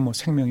어떻게 보면 뭐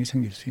생명이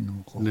생길 수 있는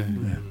거고.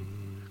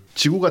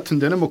 지구 같은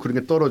데는 뭐 그런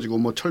게 떨어지고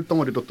뭐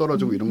철덩어리도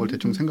떨어지고 이런 걸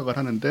대충 생각을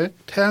하는데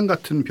태양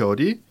같은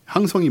별이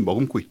항성이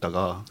머금고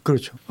있다가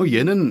그렇죠.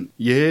 얘는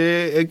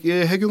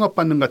얘에게 핵융합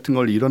반응 같은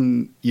걸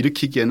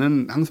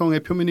일으키기에는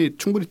항성의 표면이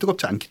충분히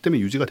뜨겁지 않기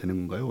때문에 유지가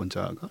되는 건가요?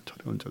 원자가?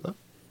 철의 원자가?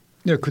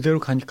 네, 그대로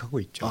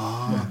간직하고 있죠.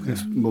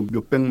 그래서 뭐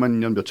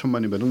몇백만 년,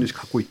 몇천만 년, 몇 억 년씩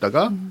갖고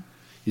있다가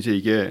이제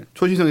이게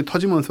초신성이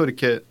터지면서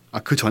이렇게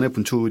그 전에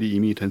분출이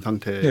이미 된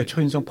상태. 네,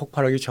 초신성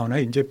폭발하기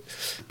전에 이제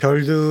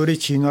별들이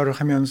진화를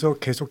하면서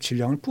계속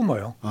질량을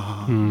뿜어요.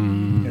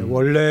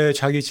 원래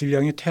자기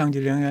질량이 태양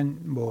질량이 한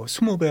뭐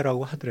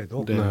 20배라고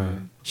하더라도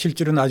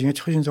실제로 나중에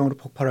초신성으로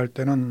폭발할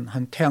때는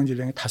한 태양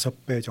질량의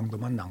 5배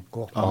정도만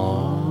남고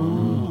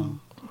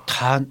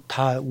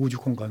다 우주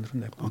공간으로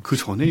내고. 그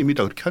전에 이미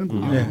다 그렇게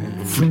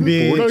하는군요.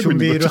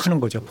 준비를 하는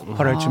거죠.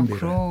 폭발할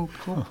준비를.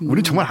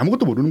 우리 정말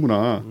아무것도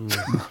모르는구나.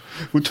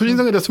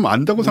 초신성에 대해서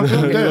안다고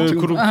생각했는데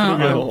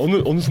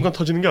어느 순간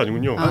터지는 게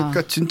아니군요.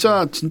 그러니까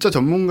진짜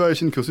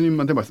전문가이신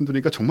교수님한테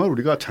말씀드리니까 정말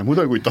우리가 잘못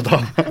알고 있다다.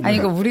 아니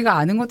그러니까 우리가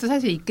아는 것도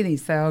사실 있기는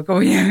있어요. 그러니까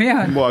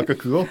왜냐면 뭐 아까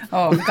그거?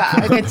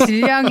 그러니까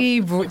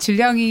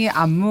질량이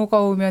안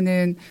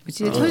무거우면은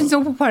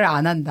초신성 폭발을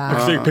안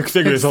한다.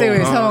 백색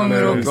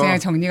외성으로 그냥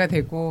정리가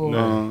되고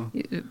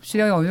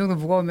질량이 어느 정도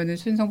무거우면은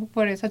초신성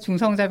폭발해서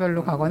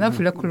중성자별로 가거나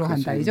블랙홀로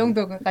간다. 이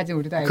정도까지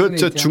우리도 알고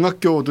있죠. 그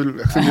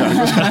중학교들 학생들이 아는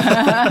거죠.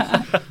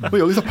 뭐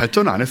여기서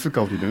발전을 안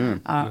했을까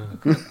우리는.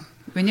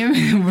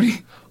 왜냐면 우리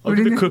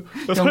우리는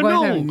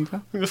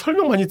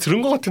설명 많이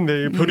들은 것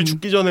같은데 별이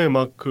죽기 전에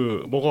막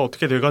뭐가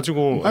어떻게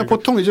돼가지고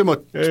보통 이제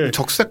뭐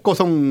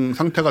적색거성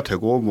상태가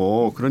되고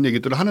뭐 그런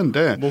얘기들을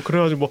하는데 뭐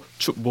그래가지고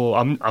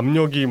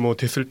압력이 뭐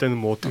됐을 때는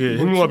뭐 어떻게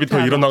핵융합이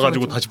더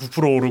일어나가지고 다시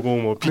부풀어 오르고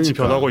뭐 빛이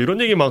변하고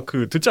이런 얘기 막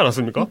듣지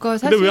않았습니까?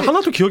 근데 왜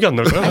하나도 기억이 안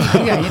날까요?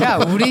 그게 아니라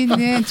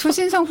우리는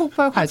초신성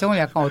폭발 과정을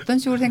약간 어떤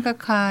식으로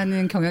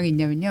생각하는 경향이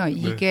있냐면요.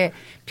 이게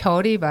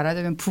별이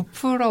말하자면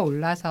부풀어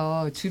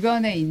올라서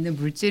주변에 있는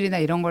물질이나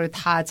이런 걸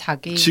다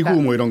자기가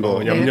지구 뭐 이런 거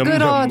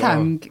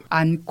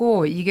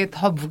끌어안고 이게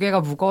더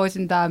무게가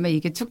무거워진 다음에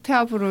이게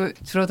축퇴압으로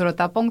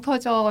줄어들었다 뻥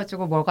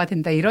터져가지고 뭐가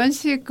된다 이런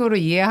식으로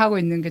이해하고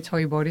있는 게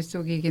저희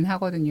머릿속이긴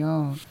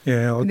하거든요.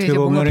 예, 근데 이제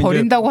뭔가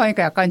버린다고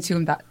하니까 약간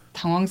지금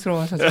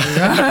당황스러워서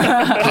저희가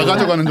다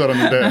가져가는 줄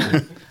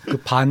알았는데 그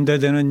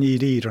반대되는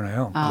일이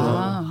일어나요.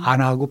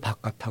 안하고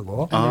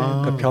바깥하고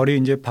그러니까 별이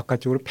이제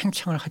바깥쪽으로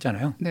팽창을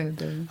하잖아요.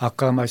 네네.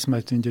 아까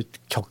말씀하셨던 이제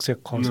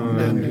적색 거성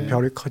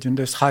별이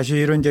커지는데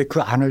사실은 이제 그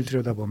안을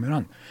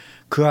들여다보면은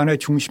그 안에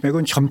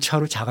중심액은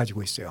점차로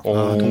작아지고 있어요.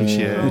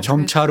 동시에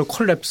점차로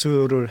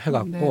콜랩스를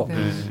해갖고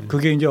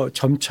그게 이제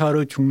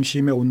점차로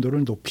중심의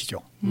온도를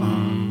높이죠.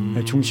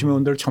 중심의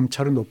온도를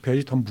점차로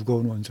높여야지 더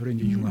무거운 원소를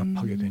이제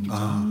융합하게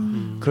되니까.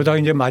 그러다가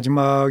이제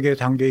마지막에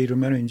단계에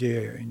이르면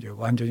이제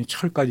완전히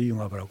철까지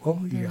융합을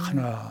하고 이게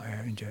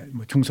하나의 이제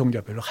뭐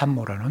중성자별로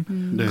함몰하는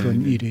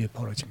그런 일이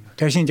벌어집니다.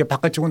 대신 이제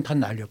바깥쪽은 다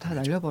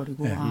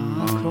날려버리고.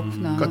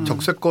 그렇구나. 그러니까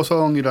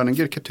적색거성이라는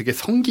게 이렇게 되게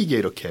성기게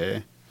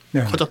이렇게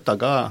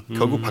커졌다가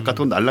결국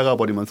바깥으로 날아가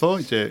버리면서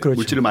이제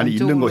물질을 많이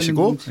잃는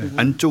것이고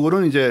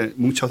안쪽으로는 이제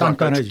뭉쳐서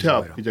아까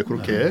축퇴압 이제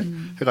그렇게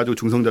해가지고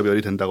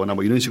중성자별이 된다거나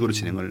뭐 이런 식으로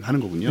진행을 하는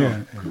거군요.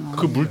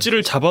 그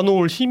물질을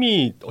잡아놓을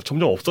힘이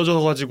점점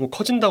없어져가지고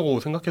커진다고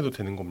생각해도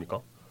되는 겁니까?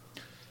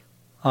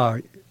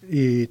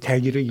 이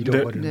대기를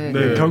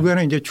잃어버리는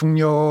결국에는 이제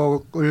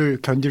중력을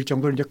견딜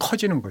정도로 이제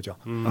커지는 거죠.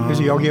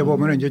 그래서 여기에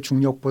보면 이제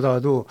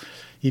중력보다도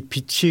이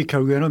빛이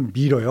결국에는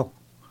밀어요.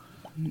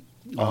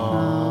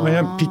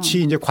 왜냐하면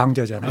빛이 이제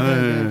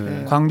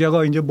광자잖아요.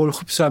 광자가 이제 뭘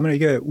흡수하면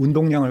이게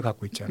운동량을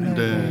갖고 있잖아요.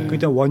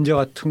 그러니까 원자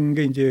같은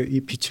게 이제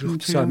이 빛을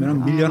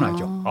흡수하면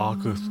밀려나죠.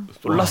 그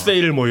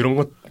솔라세일 뭐 이런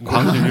거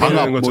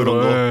광합 뭐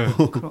이런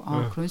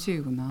거. 그런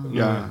식이구나.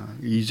 야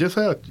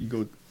이제서야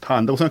이거 다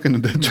안다고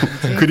생각했는데 좀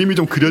그림이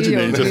좀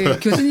그려지네 이제서야.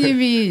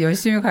 교수님이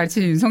열심히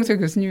가르치는 윤성철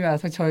교수님이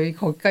와서 저희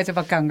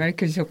거기까지밖에 안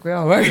가르쳐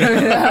주셨고요.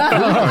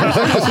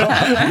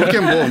 이렇게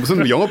뭐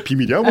무슨 영업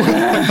비밀이야? 뭐.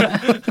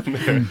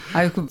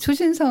 그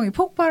초신성이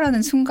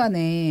폭발하는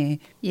순간에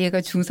얘가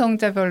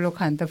중성자별로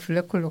간다,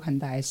 블랙홀로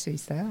간다 알 수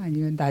있어요?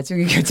 아니면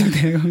나중에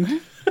결정되는 건가요?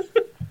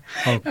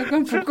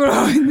 약간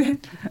부끄러운데.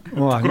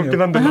 부끄럽긴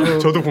한데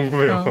저도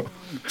궁금해요.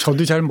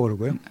 저도 잘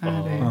모르고요.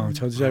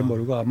 저도 잘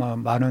모르고 아마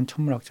많은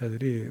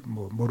천문학자들이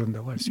뭐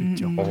모른다고 할 수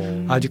있죠.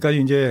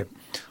 아직까지 이제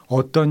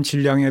어떤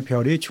질량의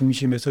별이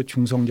중심에서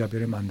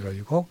중성자별이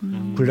만들어지고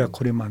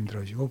블랙홀이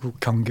만들어지고 그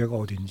경계가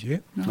어딘지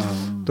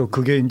또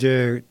그게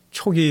이제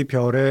초기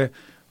별의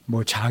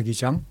뭐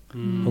자기장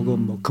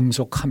혹은 뭐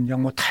금속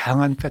함량 뭐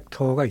다양한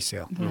팩터가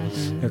있어요.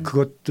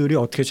 그것들이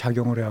어떻게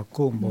작용을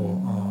해갖고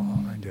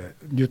이제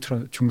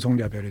뉴트론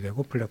중성자별이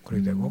되고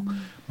블랙홀이 되고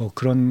뭐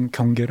그런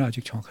경계는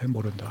아직 정확하게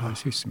모른다고 할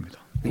수 있습니다.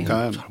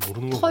 그러니까 잘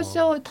모르는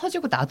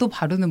터지고 나도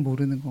바로는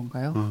모르는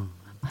건가요?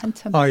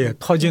 한참.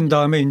 터진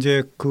다음에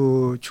이제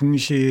그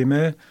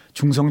중심에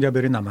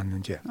중성자별이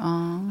남았는지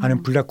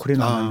아니면 블랙홀이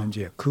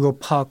남았는지 그거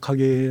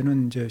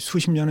파악하기에는 이제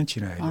수십 년은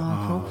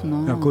지나야죠.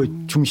 그렇구나.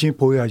 그 중심이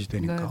보여야지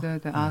되니까.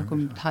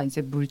 그럼 다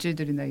이제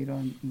물질들이나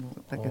이런 뭐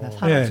다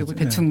사라지고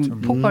대충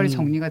폭발이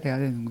정리가 돼야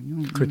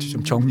되는군요. 그렇죠.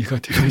 좀 정리가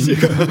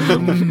돼야니까.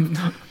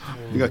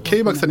 그러니까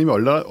K 박사님이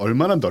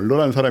얼마나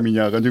널널한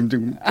사람이냐가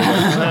지금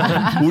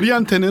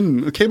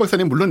우리한테는 K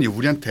박사님 물론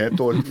우리한테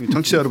또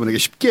청취자 여러분에게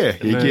쉽게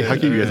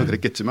얘기하기 위해서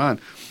그랬겠지만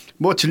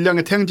뭐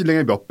질량의 태양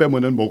질량의 몇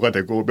배면은 뭐가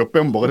되고 몇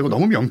배면 뭐가 되고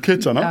너무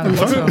명쾌했잖아.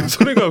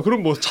 그러니까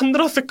그럼 뭐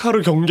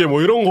찬드라세카르 경계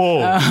뭐 이런 거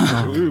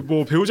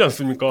뭐 배우지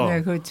않습니까?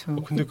 네, 그렇죠.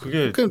 근데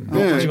그게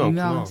그렇지가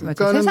않구나.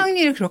 세상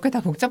일이 그렇게 다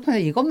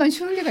복잡한데 이것만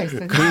쉬울 리가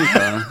있어요.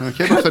 그러니까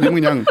K 박사님은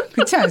그냥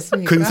그렇지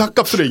않습니까?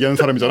 근사값으로 얘기하는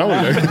사람이잖아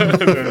원래.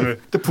 근데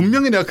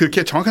분명히 내가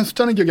그렇게 정확한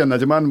숫자는 기억이 안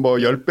나지만 뭐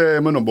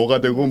 10배면 뭐가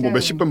되고 뭐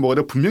몇십 배 뭐가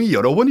되고 분명히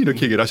여러 번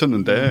이렇게 얘기를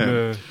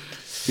하셨는데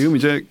지금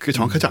이제 그게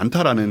정확하지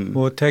않다라는.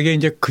 뭐 대개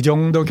이제 그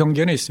정도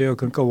경계는 있어요.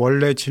 그러니까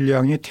원래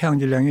질량이 태양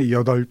질량이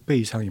 8배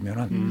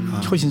이상이면은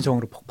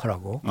초신성으로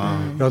폭발하고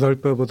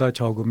 8배보다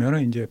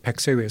적으면은 이제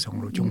백세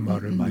외성으로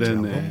종말을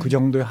맞이하고 그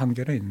정도의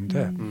한계는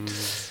있는데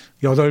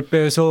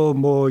 8배에서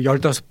뭐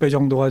 15배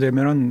정도가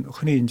되면은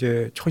흔히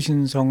이제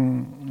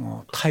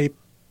초신성 타입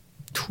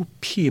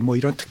 2P 뭐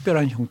이런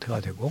특별한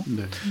형태가 되고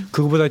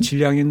그거보다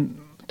질량이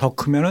더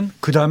크면은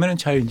그 다음에는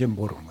잘 이제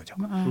모르는 거죠.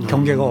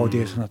 경계가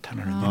어디에서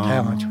나타나는지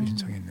다양한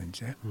초신성이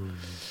있는지.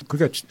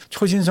 그러니까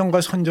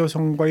초신성과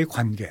선조성과의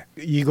관계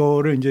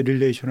이거를 이제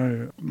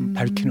릴레이션을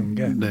밝히는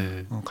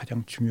게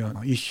가장 중요한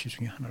이슈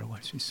중에 하나라고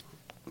할 수 있습니다.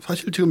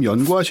 사실 지금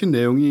연구하신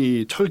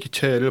내용이 철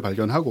기체를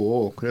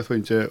발견하고 그래서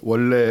이제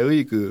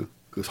원래의 그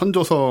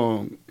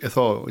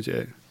선조성에서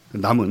이제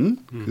남은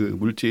그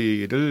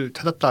물질을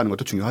찾았다는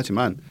것도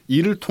중요하지만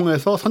이를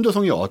통해서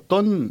선조성이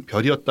어떤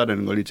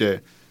별이었다는 걸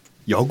이제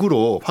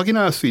역으로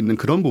확인할 수 있는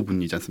그런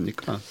부분이지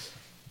않습니까?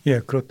 예,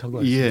 그렇다고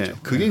할 수 있죠.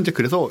 그게 이제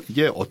그래서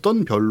이게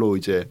어떤 별로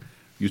이제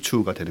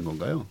유추가 되는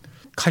건가요?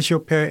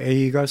 카시오페아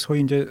A가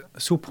소위 이제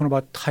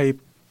슈퍼노바 타입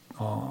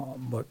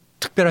뭐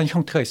특별한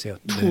형태가 있어요.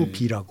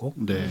 2B라고.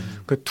 네.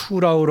 그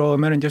 2라고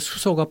그러면 이제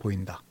수소가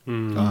보인다.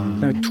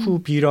 그다음에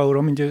 2B라고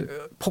그러면 이제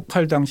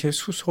폭발 당시에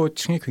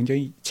수소층이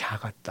굉장히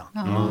작았다.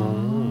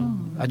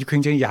 아주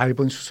굉장히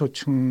얇은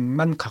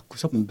수소층만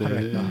갖고서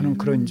폭발을 했다 하는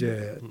그런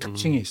이제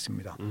특징이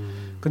있습니다.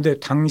 근데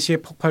당시에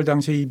폭발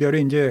당시에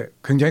이별이 이제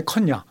굉장히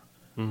컸냐?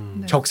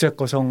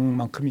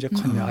 적색거성만큼 이제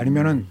컸냐?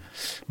 아니면은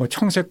뭐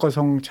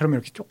청색거성처럼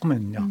이렇게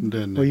조그맣냐?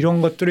 뭐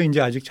이런 것들을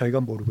이제 아직 저희가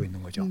모르고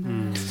있는 거죠.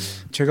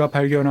 제가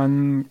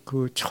발견한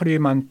그 철이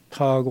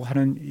많다고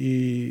하는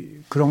이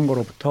그런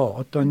거로부터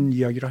어떤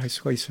이야기를 할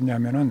수가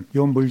있었냐면은 이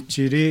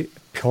물질이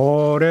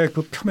별의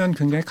그 표면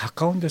굉장히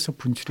가까운 데서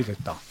분출이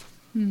됐다.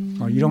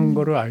 이런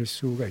거를 알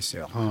수가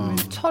있어요.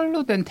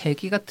 철로 된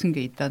대기 같은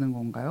게 있다는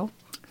건가요?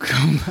 그런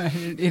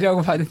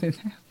말이라고 봐도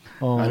되나요?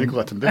 아닐 것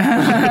같은데.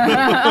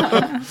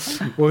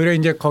 오히려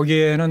이제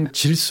거기에는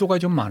질소가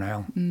좀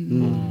많아요.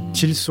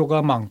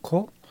 질소가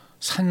많고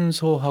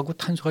산소하고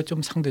탄소가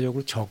좀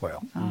상대적으로 적어요.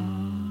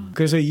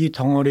 그래서 이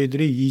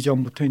덩어리들이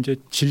이전부터 이제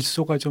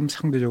질소가 좀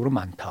상대적으로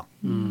많다.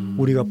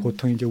 우리가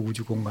보통 이제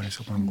우주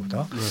공간에서 보는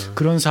거다.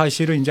 그런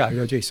사실은 이제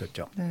알려져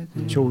있었죠.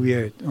 저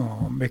위에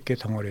몇 개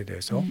덩어리에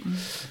대해서.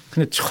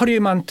 근데 철이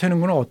많다는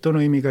건 어떤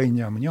의미가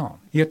있냐면요.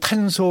 이게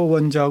탄소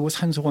원자하고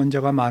산소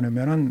원자가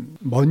많으면은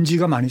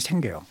먼지가 많이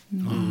생겨요.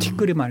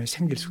 티끌이 많이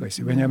생길 수가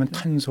있어요. 왜냐하면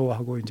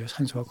탄소하고 이제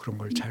산소가 그런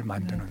걸 잘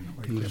만드는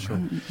거기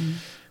때문에.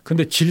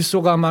 근데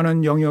질소가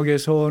많은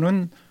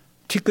영역에서는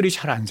티끌이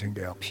잘 안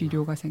생겨요.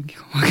 비료가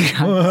생기고.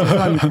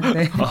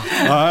 네.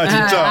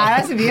 진짜.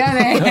 알았어,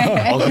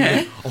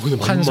 미안해. 근데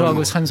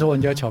탄소하고 산소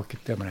원자가 적기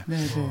때문에.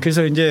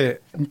 그래서 이제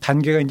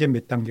단계가 이제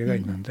몇 단계가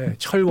있는데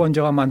철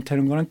원자가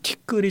많다는 거는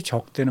티끌이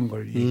적다는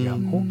걸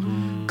얘기하고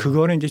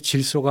그거는 이제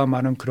질소가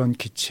많은 그런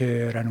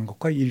기체라는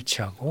것과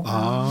일치하고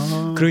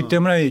그렇기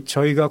때문에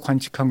저희가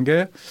관측한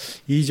게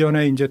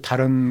이전에 이제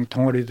다른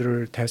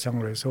덩어리들을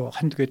대상으로 해서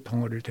한두 개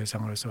덩어리를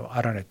대상으로 해서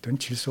알아냈던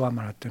질소가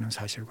많았다는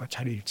사실과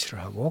잘 일치를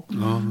하고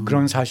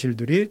그런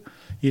사실들이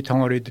이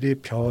덩어리들이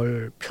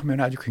별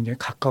표면에 아주 굉장히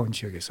가까운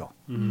지역에서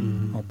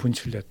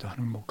분출됐다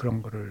하는 뭐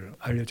그런 거를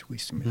알려주고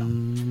있습니다.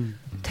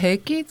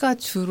 대기가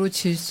주로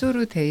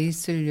질소로 돼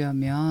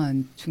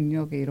있으려면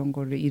중력에 이런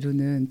거를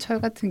이루는 철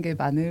같은 게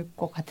많을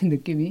것 같은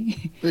느낌이.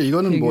 네,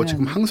 이거는 뭐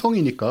지금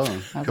항성이니까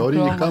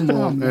별이니까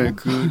뭐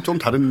그 좀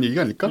다른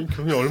얘기가 아닐까?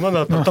 교수님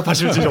얼마나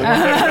답답하실지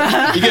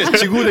정말. 이게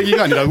지구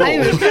대기가 아니라고. 아니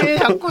왜 이렇게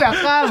자꾸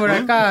약간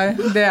뭐랄까.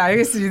 네,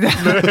 알겠습니다.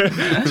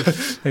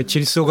 네,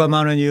 질소가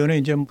많은 이유는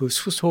이제 그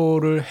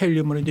수소를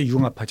헬륨으로 이제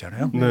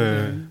융합하잖아요.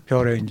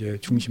 별의 이제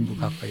중심부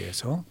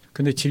가까이에서.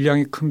 근데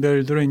질량이 큰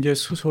별들은 이제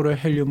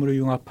수소를 헬륨으로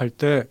융합할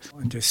때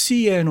이제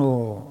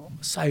CNO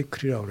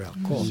사이클이라고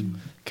그래갖고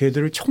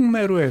걔들을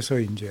촉매로 해서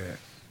이제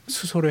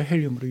수소를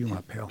헬륨으로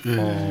융합해요.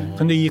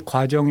 그런데 이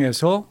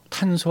과정에서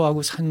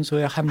탄소하고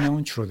산소의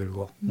함량은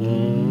줄어들고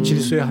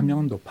질소의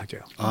함량은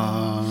높아져요.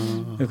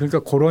 그러니까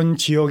그런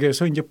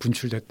지역에서 이제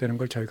분출됐다는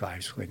걸 저희가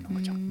알 수가 있는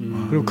거죠.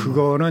 그리고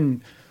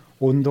그거는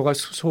온도가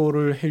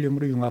수소를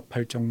헬륨으로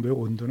융합할 정도의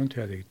온도는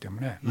돼야 되기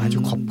때문에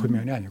아주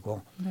거푸면이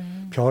아니고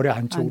별의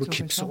안쪽으로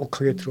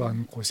깊숙하게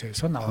들어간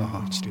곳에서 나오는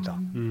물질이다.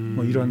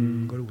 뭐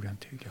이런 걸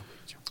우리한테 얘기하고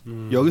있죠.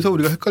 여기서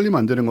우리가 헷갈리면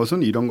안 되는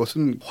것은 이런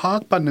것은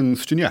화학 반응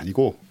수준이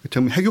아니고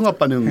핵융합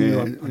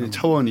반응의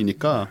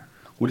차원이니까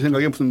우리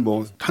생각에 무슨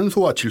뭐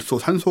탄소와 질소,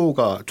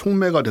 산소가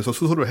촉매가 돼서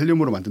수소를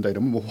헬륨으로 만든다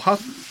이러면 뭐 화학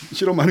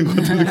실험하는 것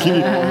같은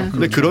느낌이.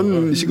 근데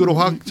그런 식으로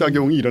화학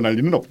작용이 일어날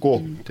리는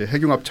없고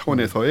핵융합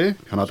차원에서의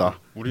변화다.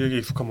 우리에게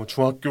익숙한 뭐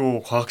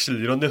중학교 과학실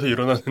이런 데서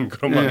일어나는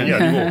그런 반응이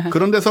아니고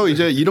그런 데서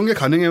이제 이런 게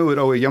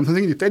가능해요라고 얘기하면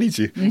선생님이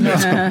때리지.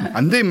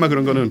 안 돼 임마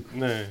그런 거는.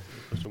 네.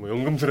 그렇죠. 뭐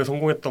연금술에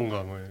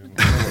성공했던가 뭐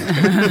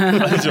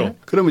아니죠.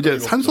 그럼 이제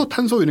산소,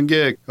 탄소 이런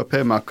게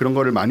옆에 막 그런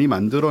거를 많이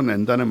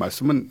만들어낸다는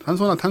말씀은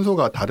산소나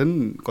탄소가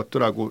다른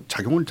것들하고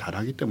작용을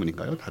잘하기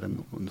때문인가요? 다른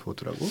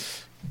원소들하고?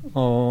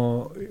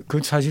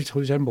 그 사실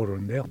저도 잘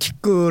모르는데요.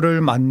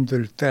 티끌을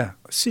만들 때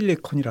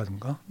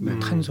실리콘이라든가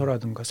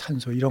탄소라든가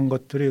산소 이런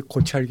것들이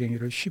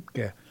고철갱이를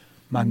쉽게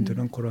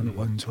만드는 그런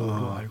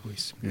원소로 알고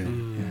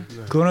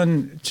있습니다.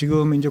 그거는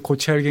지금 이제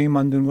고체알갱이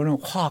만드는 거는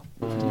화학.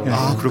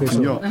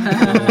 그렇군요.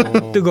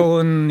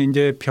 뜨거운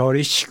이제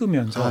별이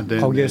식으면서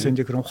거기에서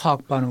이제 그런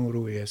화학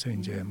반응으로 의해서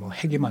이제 뭐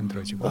핵이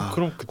만들어지고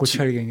그럼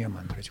고체알갱이가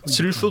만들어지고.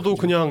 질소도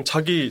그냥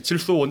자기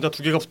질소 원자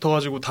두 개가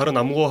붙어가지고 다른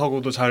아무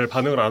거하고도 잘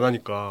반응을 안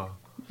하니까.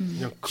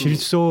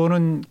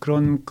 질소는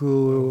그런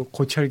그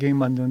고철갱이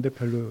만드는데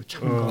별로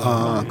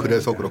참가.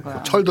 그래서 그렇고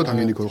철도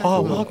당연히 그렇고.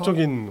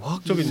 화학적인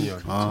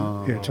이야기.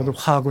 예, 저도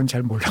화학은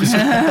잘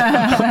몰라서요.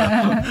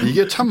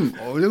 이게 참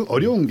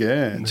어려운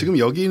게 지금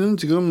여기는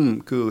지금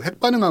그 핵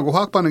반응하고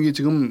화학 반응이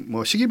지금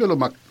뭐 시기별로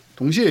막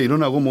동시에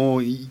일어나고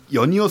뭐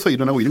연이어서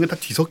일어나고 이런 게 다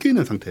뒤섞여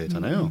있는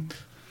상태잖아요.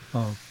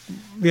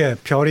 예,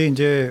 별이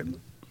이제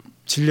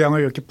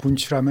질량을 이렇게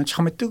분출하면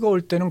처음에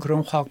뜨거울 때는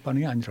그런 화학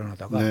반응이 안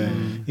일어나다가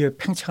이게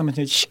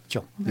팽창하면서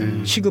식죠.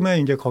 식으면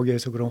이제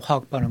거기에서 그런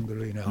화학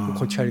반응들로 인해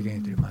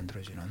고체알갱이들이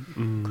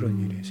만들어지는 그런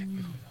일이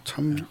생깁니다.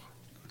 참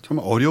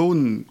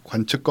어려운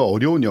관측과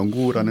어려운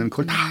연구라는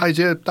그걸 다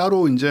이제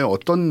따로 이제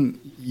어떤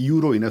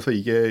이유로 인해서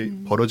이게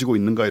벌어지고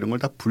있는가 이런 걸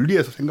다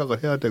분리해서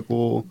생각을 해야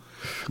되고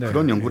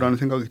그런 연구라는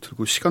생각이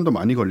들고 시간도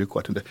많이 걸릴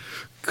것 같은데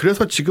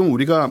그래서 지금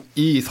우리가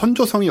이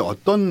선조성이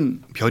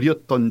어떤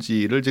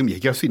별이었던지를 지금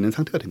얘기할 수 있는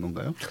상태가 된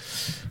건가요?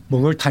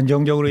 뭘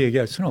단정적으로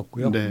얘기할 수는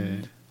없고요.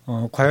 네.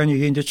 과연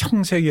이게 이제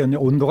청색이었냐,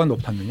 온도가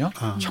높았느냐,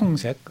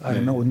 청색,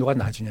 아니면 온도가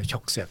낮으냐,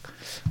 적색.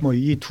 뭐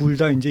이 둘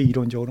다 이제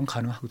이론적으로는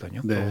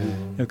가능하거든요.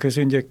 네.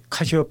 그래서 이제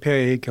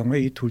카시오페아의 경우에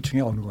이 둘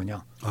중에 어느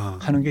거냐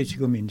하는 게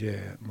지금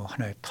이제 뭐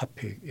하나의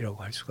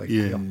토픽이라고 할 수가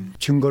있고요.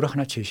 증거를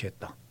하나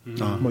제시했다.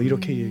 뭐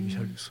이렇게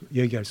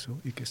얘기할 수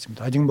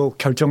있겠습니다. 아직 뭐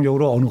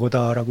결정적으로 어느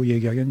거다라고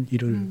얘기하기는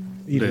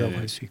이르다고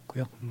할 수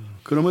있고요.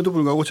 그럼에도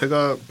불구하고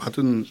제가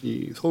받은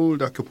이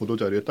서울대학교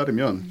보도자료에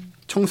따르면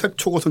청색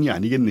초고성이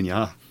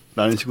아니겠느냐.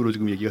 라는 식으로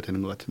지금 얘기가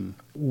되는 것 같은.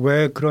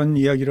 왜 그런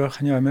이야기를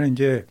하냐면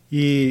이제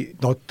이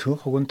너트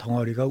혹은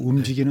덩어리가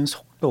움직이는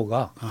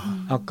속도가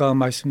아까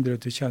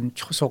말씀드렸듯이 한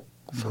초속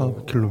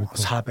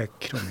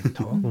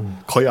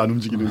 400km. 거의 안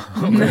움직이는.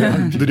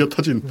 느려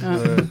터진.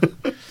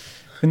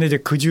 근데 이제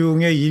그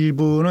중에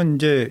일부는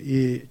이제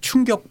이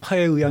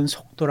충격파에 의한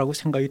속도라고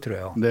생각이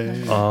들어요.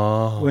 네.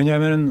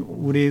 왜냐하면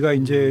우리가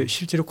이제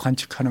실제로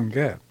관측하는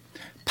게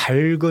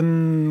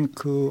밝은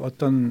그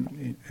어떤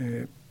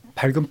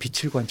밝은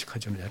빛을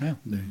관측하잖아요.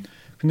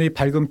 근데 이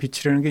밝은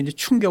빛이라는 게 이제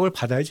충격을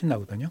받아야지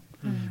나거든요.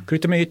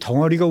 그렇기 때문에 이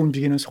덩어리가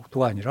움직이는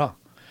속도가 아니라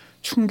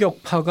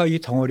충격파가 이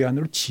덩어리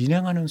안으로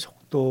진행하는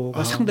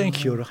속도가 상당히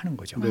기여를 하는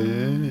거죠.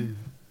 네.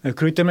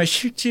 그렇기 때문에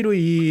실제로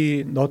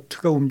이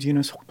너트가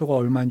움직이는 속도가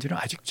얼마인지는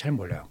아직 잘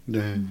몰라요.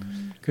 네.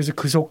 그래서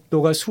그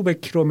속도가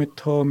수백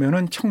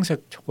킬로미터면은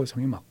청색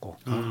초고성이 맞고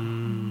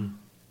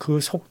그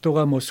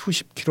속도가 뭐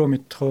수십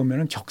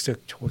킬로미터면은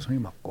적색 초고성이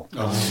맞고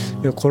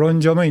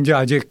그런 점은 이제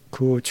아직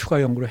그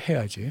추가 연구를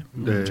해야지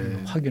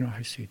좀 확인을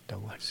할 수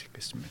있다고 할 수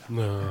있겠습니다.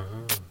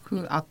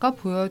 그 아까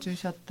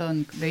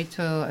보여주셨던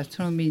네이처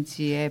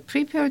아스트로노미지의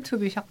Prepare to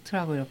be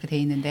shocked라고 이렇게 돼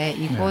있는데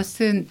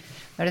이것은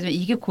말하자면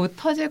이게 곧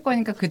터질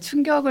거니까 그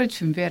충격을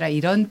준비해라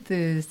이런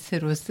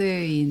뜻으로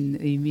쓰인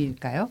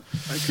의미일까요?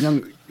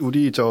 그냥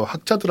우리 저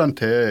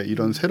학자들한테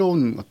이런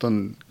새로운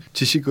어떤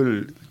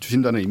지식을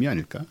주신다는 의미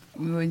아닐까?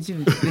 왠지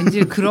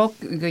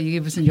그러니까 이게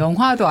무슨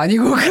영화도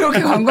아니고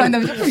그렇게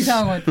광고한다면 조금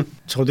이상한 것 같아요.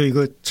 저도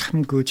이거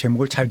참 그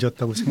제목을 잘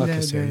지었다고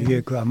생각했어요.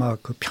 이게 그 아마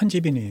그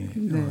편집인이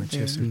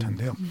지었을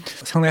텐데요.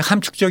 상당히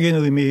함축적인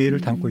의미를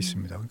담고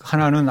있습니다.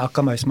 하나는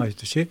아까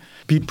말씀하셨듯이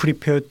be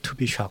prepared to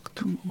be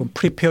shocked,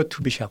 prepare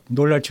to be shocked,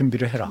 놀랄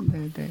준비를 해라.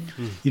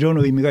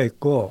 이런 의미가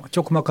있고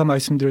조금 아까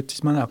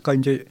말씀드렸지만 아까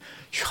이제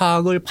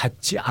샥을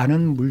받지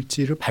않은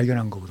물질을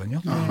발견한 거거든요.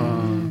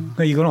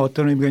 그러니까 이건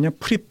어떤 의미냐면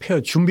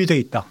prepare, 준비되어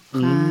있다.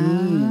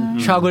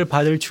 샥을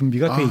받을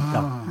준비가 돼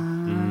있다.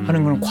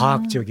 하는 건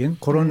과학적인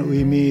그런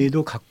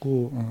의미도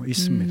갖고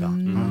있습니다.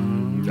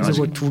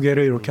 그래서 그 두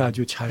개를 이렇게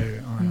아주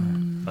잘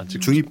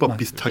아직 중이법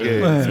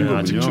비슷하게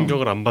아직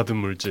충격을 안 받은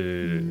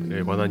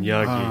물질에 관한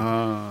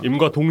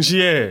이야기임과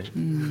동시에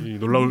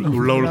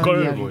놀라울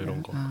걸 뭐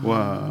이런 거.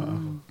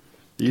 와.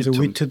 그래서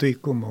위트도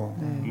있고 뭐.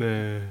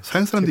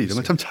 서양 사람들이 이런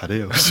걸 참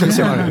잘해요.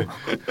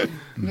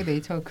 그러니까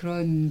네이처가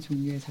그런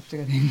종류의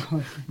잡지가 된 것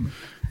같아요.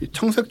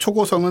 청색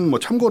초고성은 뭐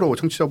참고로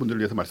청취자분들을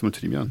위해서 말씀을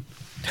드리면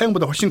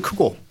태양보다 훨씬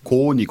크고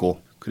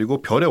고온이고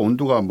그리고 별의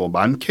온도가 뭐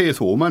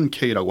 10,000K에서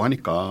 50,000K라고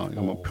하니까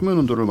뭐 표면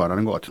온도를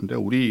말하는 것 같은데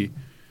우리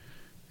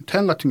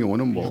태양 같은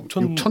경우는 뭐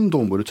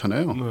 6,000도 뭐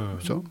이렇잖아요.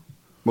 그렇죠?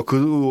 뭐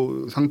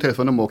그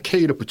상태에서는 뭐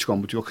K를 붙이고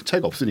안 붙이고 큰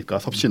차이가 없으니까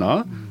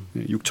섭씨나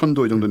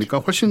 6,000도 이 정도니까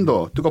훨씬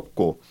더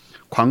뜨겁고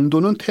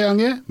광도는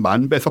태양의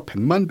 10,000배에서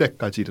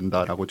 1,000,000배까지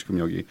이른다라고 지금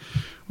여기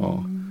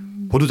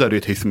보도자료에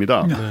돼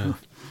있습니다.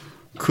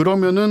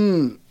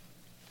 그러면은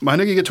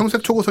만약에 이게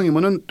청색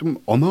초고성이면은 좀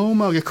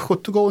어마어마하게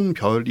크고 뜨거운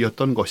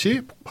별이었던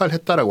것이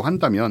폭발했다라고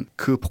한다면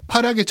그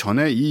폭발하기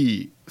전에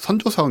이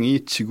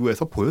선조성이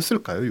지구에서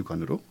보였을까요,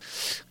 육안으로?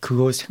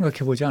 그거 생각해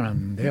보지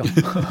않았는데요.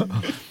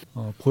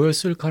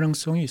 보였을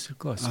가능성이 있을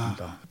것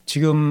같습니다.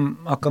 지금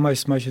아까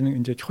말씀하시는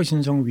이제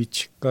초신성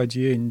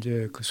위치까지의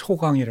이제 그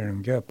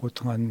소강이라는 게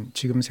보통 한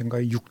지금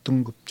생각에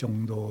 6등급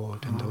정도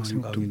된다고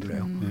생각이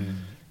들어요.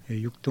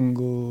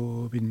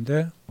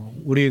 6등급인데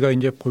우리가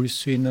이제 볼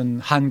수 있는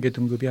한계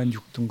등급이 한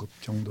 6등급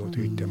정도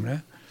되기 때문에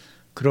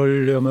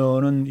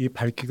그러려면은 이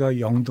밝기가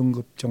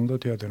 0등급 정도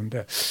돼야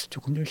되는데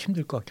조금 좀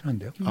힘들 것 같긴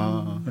한데요.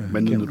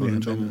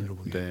 맨눈으로는 좀.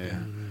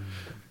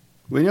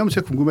 왜냐하면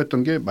제가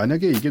궁금했던 게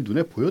만약에 이게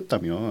눈에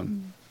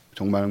보였다면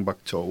정말 막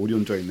저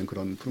오리온座에 있는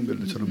그런 푸른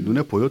별들처럼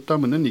눈에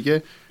보였다면은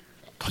이게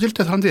터질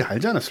때 사람들이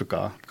알지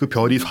않았을까? 그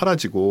별이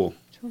사라지고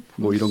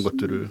뭐 이런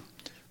것들을.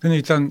 근데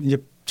일단 이제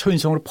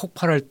초인성으로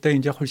폭발할 때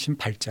이제 훨씬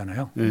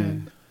밝잖아요.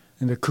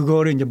 근데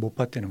그거를 이제 못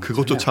봤다는 거죠.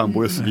 그것조차 안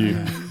보였으니.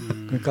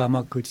 그러니까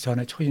아마 그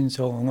전에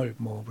초신성을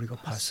뭐 우리가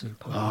봤을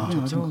거예요.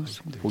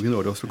 보기는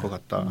어려웠을 것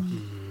같다.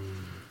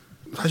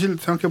 사실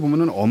생각해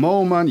보면은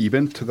어마어마한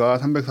이벤트가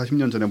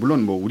 340년 전에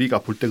물론 뭐 우리가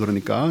볼 때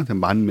그러니까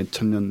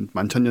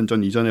만천년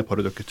전 이전에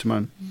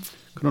벌어졌겠지만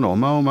그런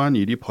어마어마한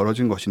일이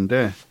벌어진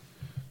것인데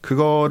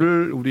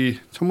그거를 우리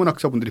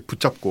천문학자분들이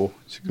붙잡고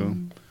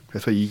지금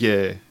그래서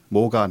이게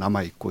뭐가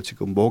남아 있고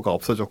지금 뭐가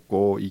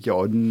없어졌고 이게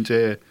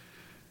언제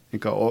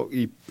그러니까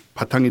이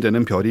바탕이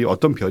되는 별이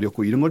어떤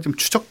별이었고 이런 걸 좀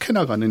추적해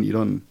나가는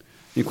이런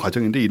이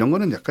과정인데 이런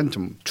거는 약간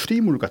좀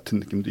추리물 같은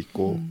느낌도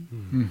있고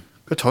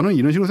그러니까 저는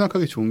이런 식으로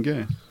생각하기 좋은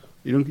게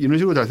이런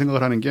식으로 잘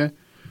생각을 하는 게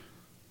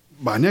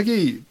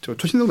만약에 저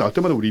초신성 나올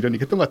때마다 우리 이런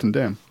얘기 했던 것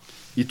같은데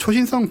이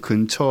초신성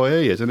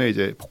근처에 예전에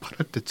이제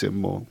폭발할 때쯤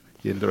뭐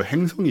예를 들어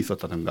행성이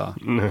있었다든가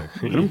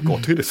그럼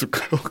어떻게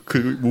됐을까요?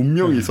 그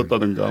문명이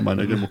있었다든가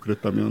만약에 뭐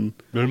그랬다면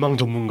멸망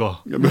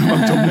전문가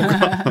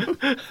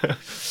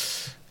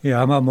예,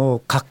 아마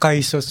뭐 가까이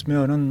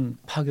있었으면은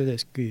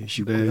파괴됐기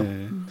쉽고요.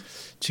 네.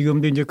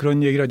 지금도 이제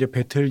그런 얘기를 하죠.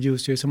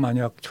 베텔지우스에서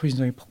만약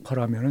초신성이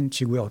폭발하면은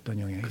지구에 어떤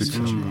영향이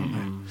있을 것인가.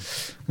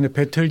 근데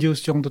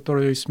베텔지우스 정도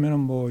떨어져 있으면은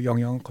뭐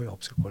영향은 거의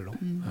없을 걸로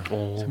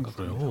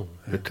생각해요.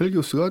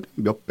 베텔기우스가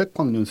몇백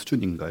광년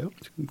수준인가요?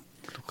 지금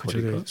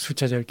그저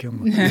숫자 잘 기억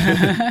못해요.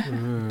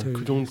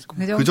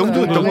 그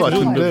정도였던 것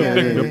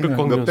같은데 몇백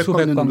광년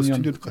수백 광년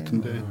수준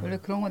같은데 원래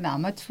그런 건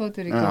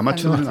아마추어들이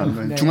아마추어들은 안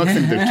나요.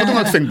 중학생들,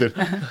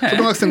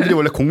 초등학생들이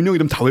원래 공룡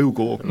이름 다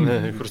외우고.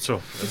 네,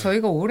 그렇죠.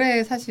 저희가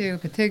올해 사실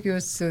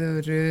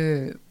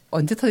베텔기우스를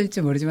언제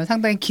터질지 모르지만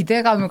상당히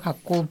기대감을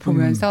갖고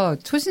보면서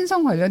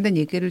초신성 관련된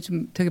얘기를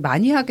좀 되게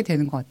많이 하게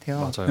되는 것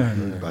같아요.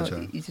 맞아요.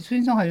 맞아요. 이제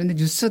초신성 관련된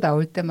뉴스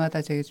나올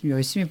때마다 제가 좀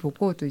열심히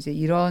보고 또 이제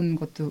이런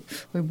것도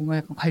뭔가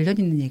약간 관련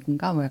있는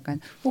얘기인가 뭐 약간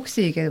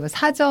혹시 이게 뭐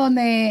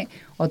사전에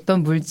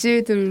어떤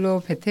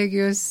물질들로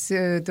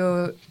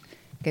베텔기우스도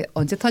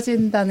언제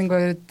터진다는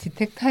걸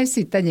디텍트할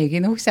수 있다는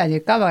얘기는 혹시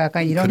아닐까 막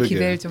약간 이런 그러게요.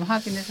 기대를 좀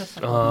하긴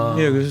했었어요.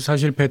 예, 그래서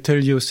사실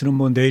베텔지우스는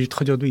뭐 내일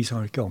터져도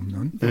이상할 게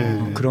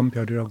없는 그런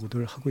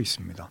별이라고들 하고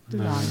있습니다.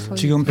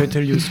 지금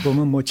베텔지우스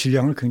보면 뭐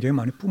질량을 굉장히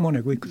많이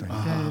뿜어내고 있거든요.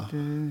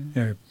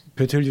 예,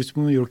 베텔지우스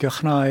보면 이렇게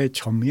하나의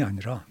점이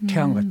아니라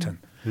태양 같은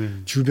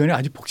주변이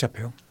아주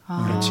복잡해요.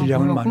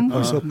 질량을 많이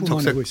벌써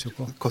뿜어내고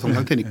있었고 거성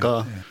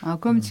상태니까.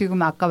 그럼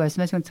지금 아까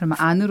말씀하신 것처럼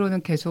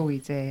안으로는 계속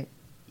이제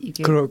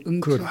이게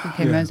응축이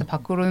되면서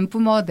밖으로는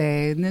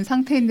뿜어내는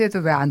상태인데도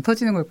왜 안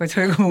터지는 걸까요?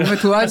 저희가 뭔가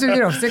도와줄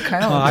일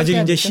없을까요? 아직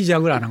이제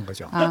시작을 안 한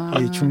거죠.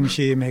 이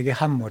중심핵의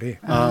함몰이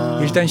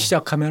일단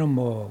시작하면은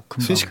뭐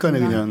금방 순식간에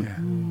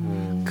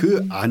그냥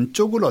그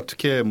안쪽을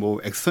어떻게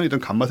뭐 엑스선이든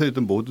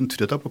감마선이든 뭐든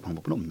들여다볼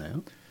방법은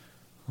없나요?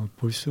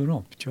 볼 수는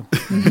없죠.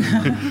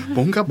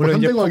 뭔가 물론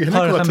이제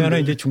폭발하면 같은데.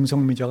 이제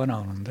중성미자가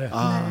나오는데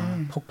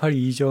폭발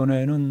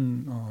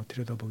이전에는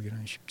들여다보기는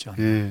쉽지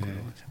않은 거라고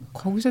생각합니다.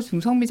 거기서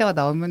중성미자가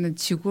나오면은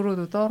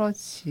지구로도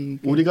떨어지게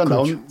우리가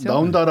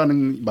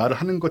나온다라는 말을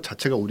하는 것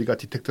자체가 우리가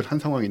디텍트를 한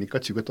상황이니까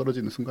지구에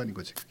떨어지는 순간인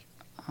거지.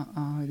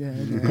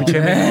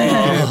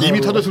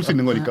 이미 터졌을 수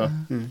있는 거니까.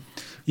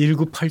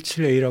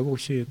 1987A라고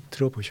혹시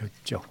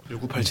들어보셨죠?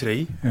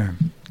 1987A? 네.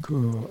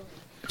 그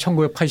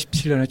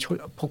 1987년에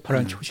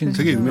폭발한 초신성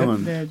되게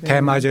유명한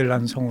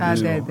대마젤란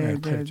성운에서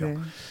터졌죠.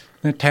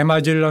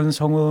 대마젤란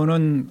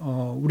성운은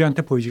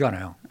우리한테 보이지가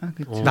않아요.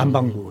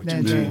 남반구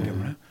중심이기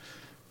때문에.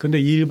 그런데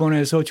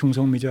일본에서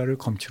중성미자를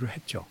검출을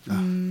했죠.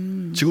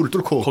 지구를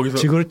뚫고 거기서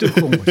지구를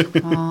뚫고 온 거죠.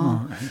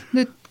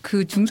 근데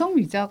그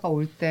중성미자가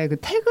올 때 그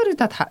태그를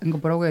다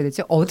뭐라고 해야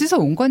되지? 어디서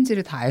온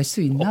건지를 다 알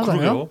수 있나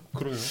봐요.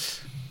 그러게요.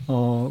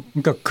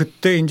 그러니까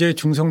그때 이제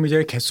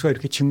중성미자의 개수가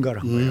이렇게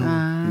증가를 한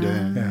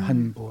거예요. 네.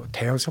 한 뭐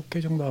대여섯 개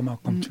정도 아마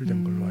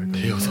검출된 걸로 알고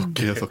있어요.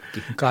 대여섯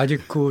개. 그러니까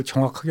아직 그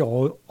정확하게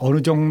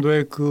어느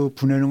정도의 그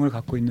분해능을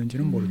갖고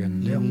있는지는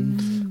모르겠는데요.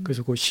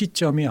 그래서 그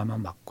시점이 아마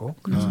맞고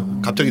그래서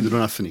갑자기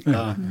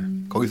늘어났으니까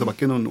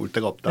거기서밖에는 올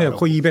데가 없다. 네,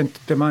 그 이벤트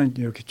때만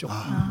이렇게 조금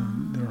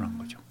늘어난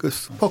거죠. 그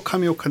슈퍼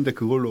카미오카인데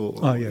그걸로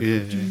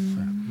예.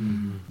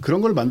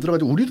 그런 걸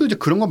만들어가지고 우리도 이제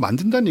그런 거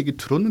만든다는 얘기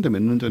들었는데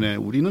몇 년 전에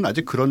우리는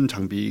아직 그런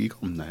장비가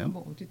없나요?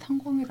 뭐 어디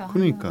탄광이라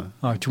그러니까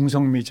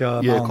중성미자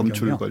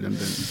검출 관련된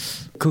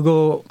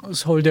그거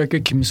서울대학교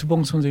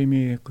김수봉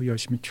선생님이 그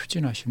열심히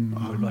추진하신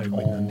걸로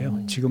알고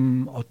있는데요.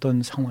 지금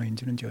어떤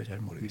상황인지는 제가 잘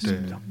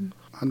모르겠습니다.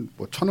 한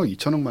뭐 1,000억,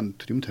 2,000억만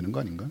드리면 되는 거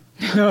아닌가?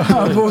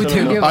 뭐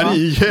되게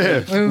아니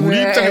이게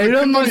우리 입장에서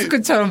앨런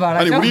머스크처럼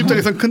말하죠. 아니 우리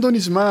입장에서는 큰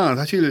돈이지만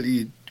사실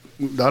이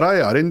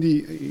나라의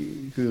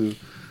R&D 그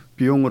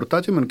비용으로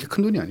따지면 그렇게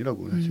큰 돈이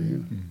아니라고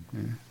사실.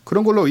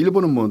 그런 걸로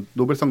일본은 뭐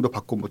노벨상도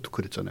받고 뭐 또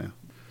그랬잖아요.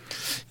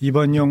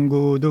 이번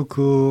연구도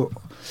그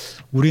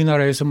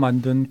우리나라에서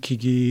만든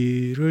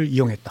기기를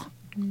이용했다.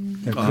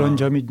 그런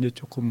점이 이제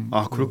조금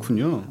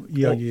그렇군요.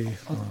 이야기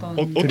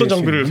어떤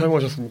장비를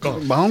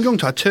사용하셨습니까? 망원경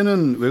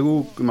자체는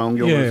외국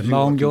망원경을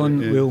망원경은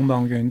외국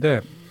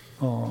망원경인데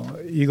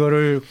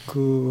이거를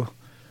그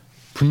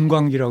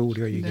분광기라고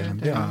우리가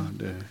얘기하는데요.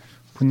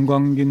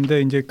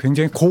 분광기인데 이제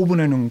굉장히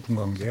고분해능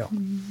분광기예요.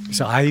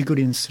 그래서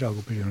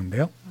아이그린스라고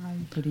불리는데요.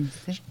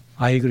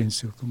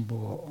 아이그린스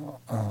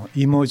그뭐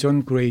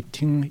이머전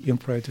그레이팅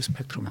인프라레드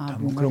스펙트로미터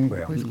뭐 그런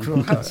거예요.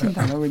 그런 합친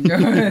단어군요.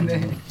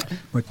 네.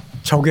 뭐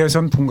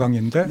적외선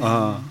분광인데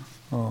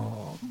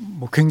뭐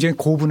굉장히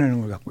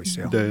고분해능을 갖고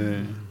있어요.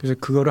 네. 그래서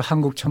그거를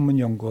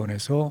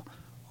한국천문연구원에서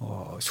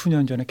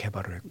수년 전에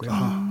개발을 했고요.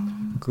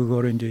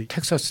 그거를 이제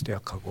텍사스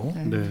대학하고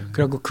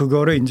그리고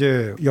그거를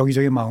이제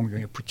여기저기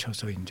망원경에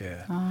붙여서 이제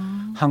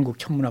한국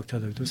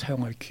천문학자들도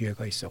사용할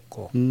기회가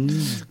있었고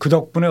그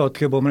덕분에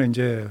어떻게 보면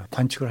이제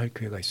관측을 할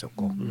기회가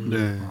있었고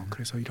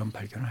그래서 이런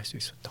발견을 할 수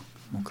있었던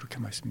뭐 그렇게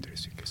말씀드릴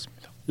수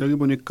있겠습니다. 여기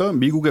보니까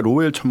미국의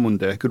로웰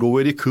천문대 그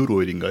로웰이 그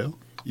로웰인가요?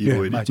 이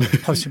로웰이 맞아요.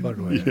 퍼시벌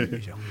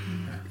로웰이죠.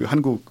 그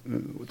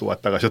한국도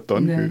왔다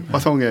가셨던 그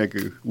화성의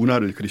그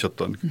운하를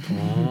그리셨던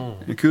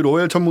그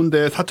로열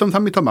천문대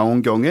 4.3m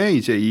망원경에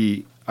이제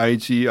이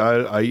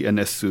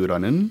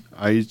IGR-INS라는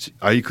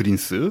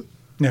아이그린스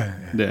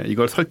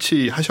이걸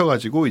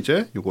설치하셔가지고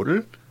이제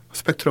이거를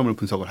스펙트럼을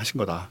분석을 하신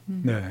거다.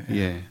 네.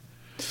 예.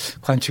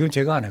 관측은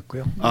제가 안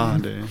했고요.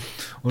 네.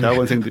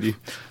 대학원생들이.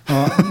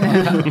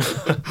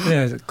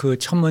 네, 그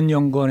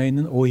천문연구원에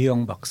있는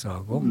오희영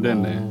박사하고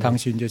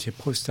당시 이제 제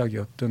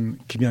포스닥이었던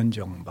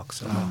김현정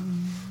박사가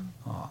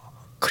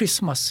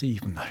크리스마스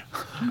이브날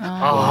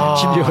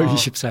 12월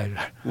 24일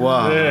날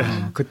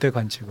그때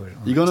관측을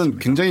이거는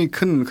했습니다. 굉장히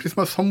큰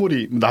크리스마스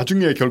선물이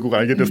나중에 결국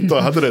알게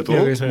됐다 하더라도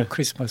여기서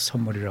크리스마스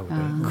선물이라고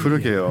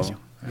그러게요.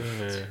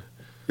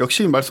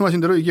 역시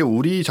말씀하신 대로 이게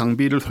우리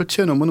장비를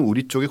설치해 놓으면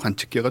우리 쪽에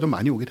관측기가 좀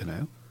많이 오게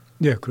되나요?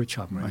 네,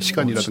 그렇죠. 아무래도.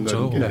 시간이라든가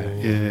이런 게.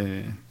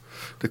 예.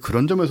 근데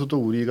그런 점에서도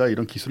우리가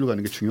이런 기술을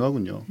가는 게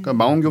중요하군요. 그러니까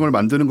망원경을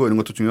만드는 거 이런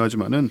것도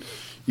중요하지만은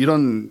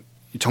이런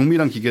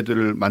정밀한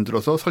기계들을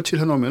만들어서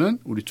설치를 해놓으면은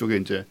우리 쪽에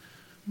이제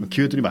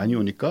기회들이 많이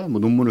오니까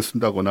뭐 논문을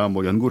쓴다거나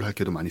뭐 연구를 할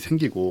게도 많이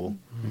생기고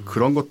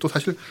그런 것도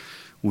사실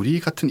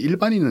우리 같은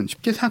일반인은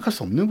쉽게 생각할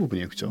수 없는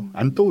부분이에요. 그죠?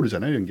 안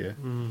떠오르잖아요. 이런 게.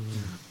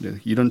 네,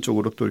 이런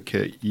쪽으로 또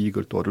이렇게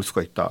이익을 또 얻을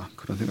수가 있다.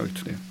 그런 생각이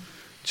드네요.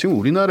 지금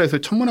우리나라에서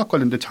천문학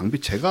관련된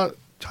장비 제가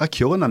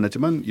기억은 안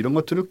나지만 이런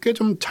것들을 꽤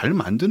좀 잘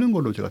만드는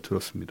걸로 제가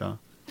들었습니다.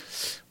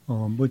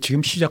 뭐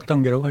지금 시작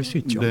단계라고 할 수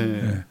있죠.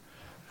 네.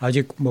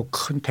 아직 뭐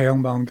큰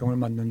대형 망원경을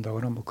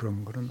만든다거나 뭐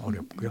그런 거는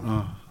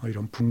어렵고요.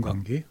 이런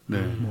분광기,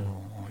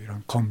 뭐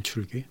이런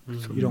검출기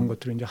이런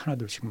것들을 이제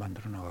하나둘씩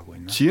만들어 나가고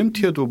있는.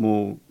 GMT에도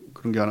뭐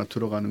그런 게 하나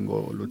들어가는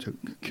걸로 제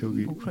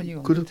기억이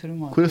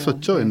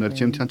그랬었죠. 옛날에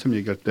GMT 한참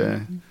얘기할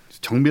때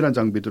정밀한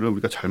장비들을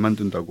우리가 잘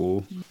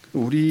만든다고.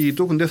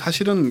 우리도 근데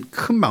사실은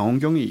큰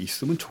망원경이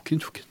있으면 좋긴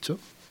좋겠죠.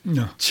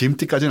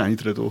 GMT까지는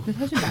아니더라도.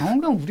 사실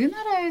망원경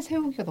우리나라에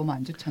세우기가 너무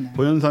안 좋잖아요.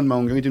 보현산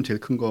망원경이 지금 제일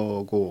큰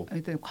거고.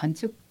 일단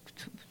관측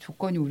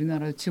조건이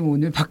우리나라 지금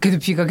오늘 밖에도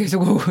비가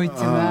계속 오고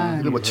있지만.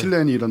 근데 뭐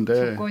칠레니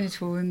이런데 조건이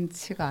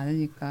좋지가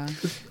않으니까.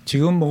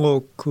 지금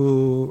뭐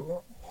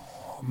그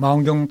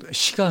망원경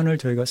시간을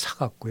저희가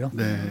사갔고요.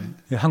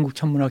 한국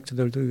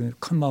천문학자들도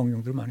큰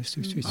망원경들 많이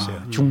쓸 수 있어요.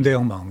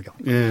 중대형 망원경.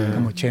 그러니까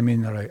뭐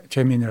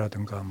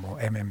제민이라든가 뭐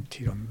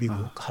MMT 이런 미국,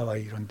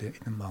 하와이 이런 데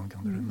있는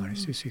망원경들을 많이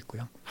쓸 수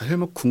있고요. 사실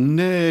뭐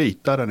국내에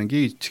있다라는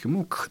게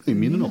지금은 큰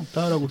의미는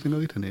없다라고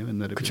생각이 드네요.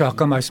 옛날에. 그렇죠.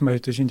 아까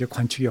말씀하셨듯이 이제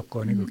관측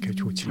여건이 그렇게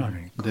좋지는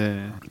않으니까.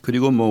 네.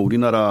 그리고 뭐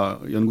우리나라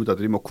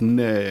연구자들이 뭐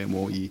국내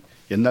뭐 이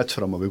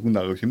옛날처럼 뭐 외국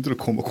나가기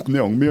힘들고 뭐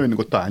국내에 얽매여 있는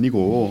것도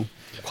아니고.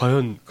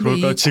 과연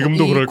그럴까요?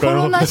 지금도 그럴까요?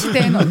 코로나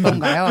시대에는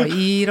어떤가요?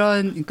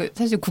 이런 그러니까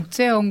사실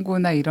국제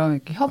연구나 이런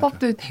이렇게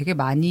협업들 되게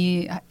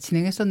많이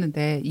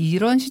진행했었는데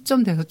이런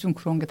시점 돼서 좀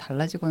그런 게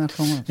달라지거나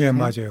그런 건 없어요? 예,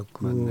 맞아요.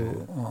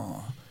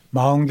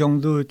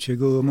 망원경도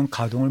지금은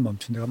가동을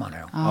멈춘 데가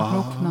많아요.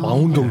 그렇구나.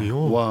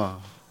 망원경이요? 와.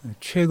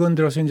 최근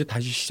들어서 이제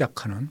다시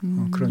시작하는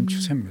그런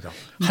추세입니다.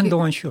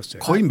 한동안 쉬었어요.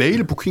 거의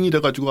매일 부킹이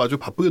돼가지고 아주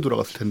바쁘게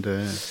돌아갔을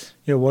텐데.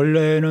 예,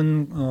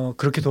 원래는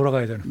그렇게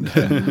돌아가야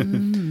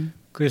되는데.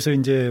 그래서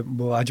이제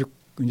뭐 아주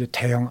이제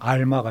대형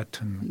알마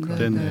같은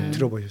그런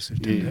들어보셨을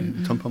텐데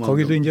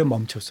거기도 이제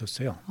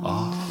멈췄었어요.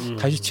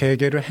 다시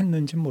재개를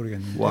했는지는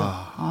모르겠는데.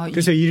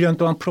 그래서 1년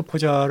동안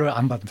프로포저를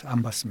안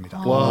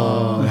받습니다.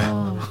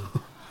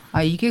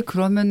 이게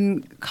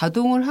그러면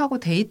가동을 하고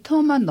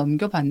데이터만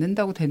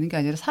넘겨받는다고 되는 게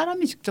아니라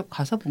사람이 직접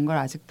가서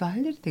뭔가를 아직도 할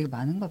일이 되게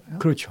많은가 봐요.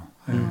 그렇죠.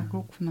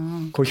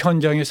 그렇구나. 그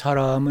현장에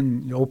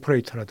사람은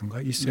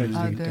오퍼레이터라든가 있어야지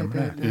되기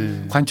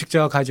때문에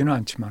관측자가 가지는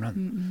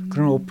않지만은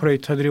그런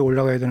오퍼레이터들이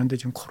올라가야 되는데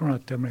지금 코로나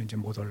때문에 이제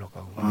못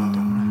올라가고 있기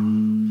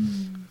때문에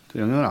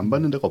영향을 안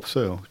받는 데가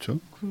없어요.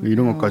 그렇죠?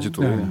 이런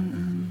것까지도.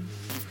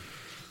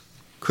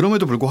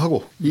 그럼에도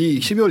불구하고 이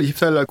 12월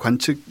 24일 날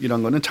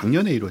관측이란 거는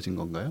작년에 이루어진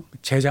건가요?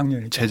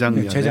 재작년이죠.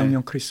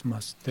 재작년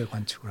크리스마스 때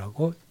관측을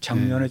하고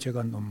작년에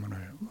제가 논문을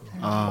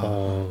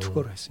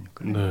투고를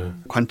했으니까요.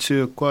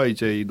 관측과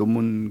이제 이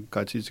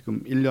논문까지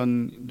지금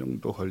 1년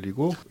정도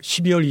걸리고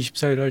 12월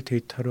 24일 날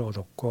데이터를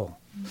얻었고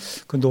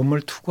그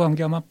논문을 투고한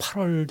게 아마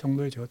 8월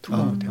정도에 제가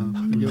투고한 것 같아요.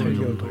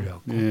 8개월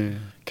돌려갖고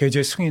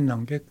계제 승인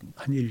난 게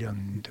한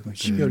 1년 되고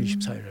 12월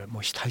 24일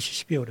뭐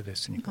다시 12월에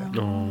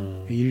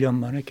됐으니까요. 1년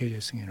만에 계제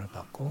승인을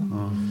받고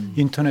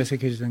인터넷에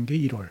게재된 게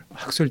 1월,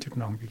 학술지로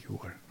나온 게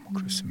 6월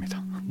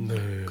그렇습니다.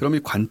 네. 그럼 이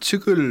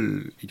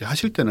관측을 이제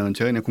하실 때는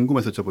제가 그냥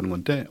궁금해서 여쭤보는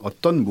건데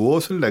어떤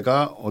무엇을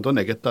내가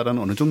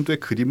얻어내겠다라는 어느 정도의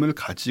그림을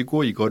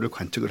가지고 이거를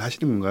관측을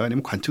하시는 건가요?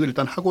 아니면 관측을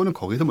일단 하고는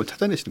거기서 뭐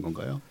찾아내시는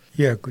건가요?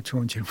 예, 그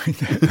좋은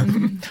질문인데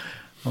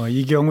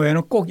이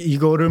경우에는 꼭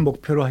이거를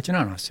목표로 하지는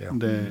않았어요.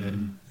 네.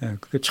 예,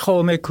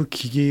 처음에 그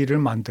기기를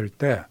만들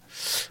때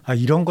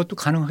이런 것도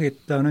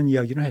가능하겠다는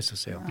이야기를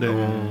했었어요. 네.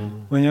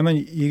 왜냐하면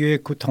이게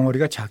그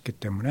덩어리가 작기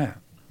때문에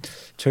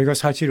저희가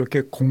사실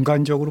이렇게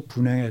공간적으로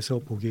분해해서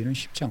보기에는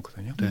쉽지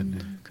않거든요.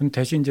 그럼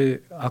대신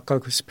이제 아까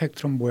그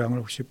스펙트럼 모양을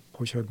혹시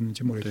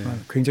보셨는지 모르겠지만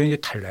네. 굉장히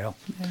달라요.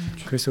 네.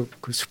 그래서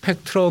그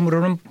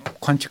스펙트럼으로는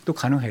관측도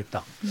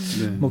가능했다.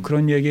 네. 뭐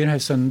그런 얘기를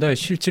했었는데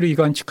실제로 이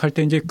관측할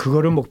때 이제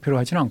그거를 목표로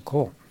하지는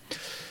않고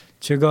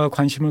제가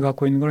관심을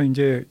갖고 있는 건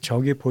이제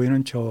저기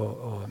보이는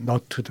저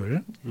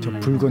너트들, 저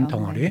붉은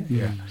덩어리,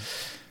 예.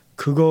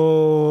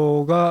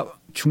 그거가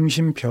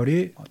중심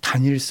별이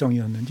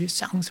단일성이었는지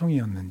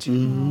쌍성이었는지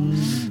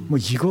뭐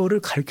이거를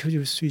가르쳐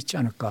줄 수 있지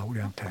않을까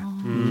우리한테.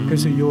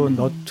 그래서 이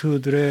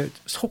너트들의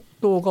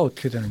속도가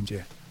어떻게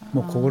되는지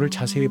뭐 그거를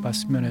자세히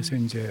봤으면 해서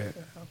이제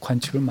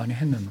관측을 많이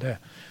했는데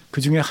그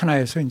중에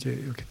하나에서 이제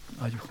이렇게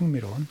아주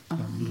흥미로운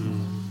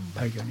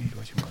발견이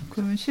이루어진 겁니다.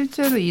 그러면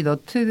실제로 이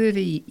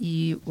너트들이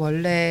이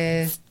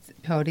원래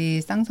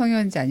별이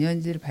쌍성이었는지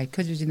아니었는지를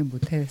밝혀주지는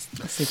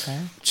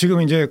못했을까요?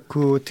 지금 이제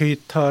그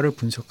데이터를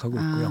분석하고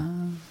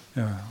있고요.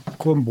 예,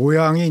 그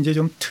모양이 이제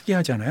좀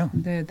특이하잖아요.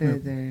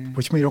 네네네.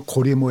 보시면 이런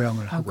고리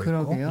모양을 하고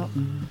그러게요.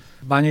 있고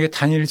만약에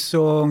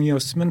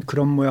단일성이었으면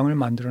그런 모양을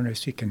만들어낼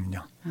수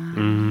있겠느냐.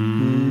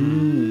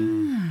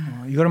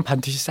 이거는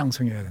반드시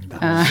쌍성이어야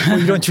된다. 뭐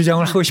이런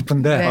주장을 하고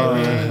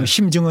싶은데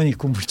심증은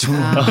있고 물증은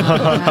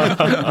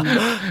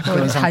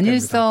그런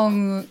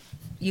단일성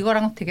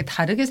이거랑 되게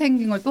다르게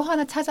생긴 걸 또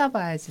하나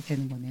찾아봐야지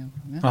되는 거네요.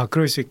 그러면.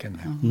 그럴 수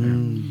있겠네요.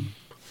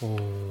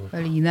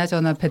 빨리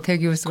이나저나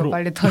베텔기우스가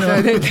빨리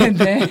터져야 될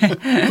텐데.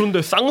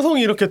 그런데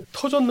쌍성이 이렇게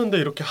터졌는데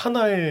이렇게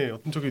하나의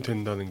흔적이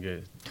된다는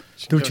게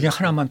둘 중에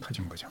하나만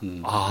터진 거죠.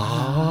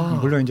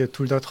 물론 이제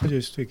둘 다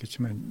터질 수도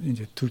있겠지만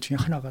이제 둘 중에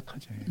하나가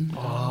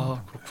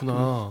터져요.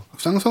 그렇구나.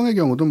 쌍성의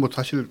경우도 뭐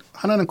사실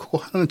하나는 크고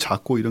하나는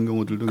작고 이런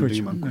경우들도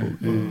굉장히 그렇죠.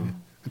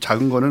 많고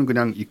작은 거는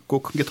그냥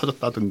있고 큰 게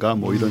터졌다든가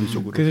뭐 이런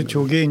쪽으로. 그래서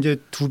저게 이제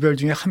두 별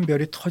중에 한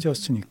별이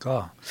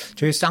터졌으니까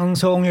저희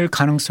쌍성일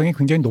가능성이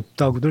굉장히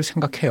높다고들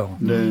생각해요.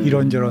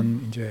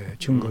 이런저런 이제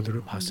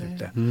증거들을 봤을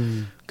때.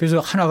 그래서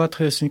하나가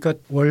터졌으니까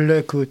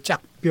원래 그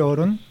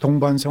짝별은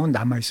동반성은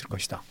남아 있을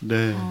것이다.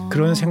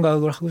 그런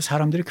생각을 하고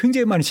사람들이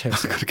굉장히 많이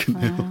찾았어요.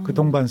 그렇겠네요. 그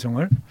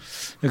동반성을.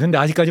 그런데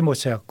아직까지 못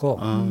찾았고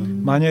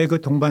만약에 그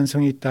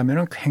동반성이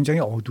있다면 굉장히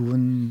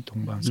어두운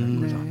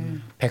동반성이다.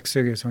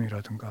 백색의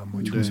성이라든가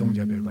뭐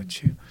중성자별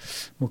같이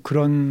뭐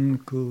그런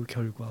그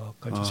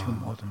결과까지 지금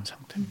얻은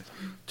상태입니다.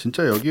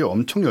 진짜 여기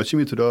엄청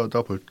열심히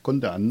들여다볼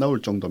건데 안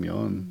나올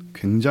정도면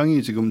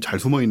굉장히 지금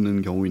잘 숨어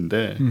있는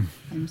경우인데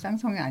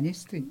쌍성이 아닐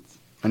수도 있지.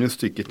 아닐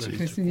수도 있겠지.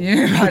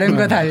 교수님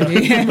발음과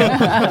달리.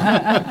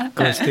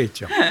 그럴 수도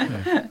있죠.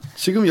 네.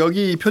 지금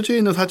여기 표지에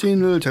있는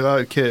사진을 제가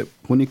이렇게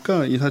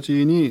보니까 이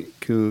사진이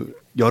그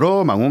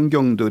여러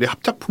망원경들의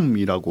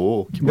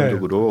합작품이라고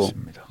기본적으로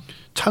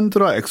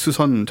찬드라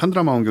X선,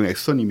 찬드라 망원경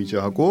X선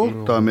이미지하고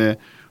그다음에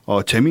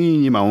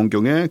제미니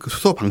망원경의 그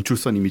수소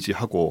방출선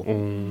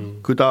이미지하고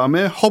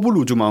그다음에 허블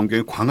우주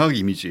망원경의 광학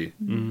이미지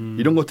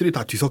이런 것들이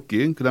다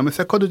뒤섞인 그다음에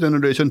세컨드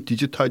제너레이션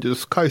디지타이즈드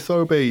스카이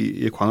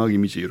서베이의 광학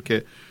이미지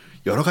이렇게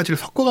여러 가지를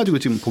섞어가지고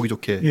지금 보기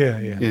좋게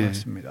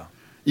맞습니다.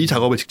 이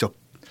작업을 직접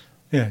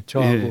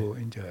저하고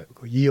이제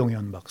그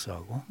이용현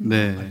박사하고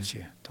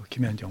같이 또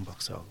김현정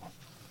박사하고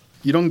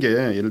이런 게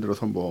예를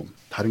들어서 뭐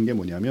다른 게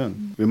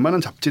뭐냐면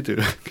웬만한 잡지들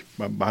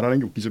말하는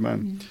게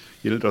웃기지만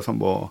예를 들어서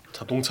뭐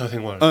자동차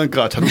생활,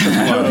 그러니까 자동차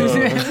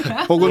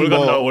생활, 혹은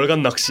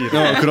월간 낚시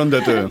그런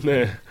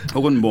데들,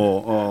 혹은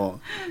뭐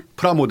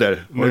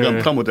프라모델, 월간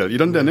프라모델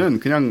이런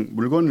데는 그냥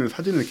물건을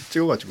사진을 이렇게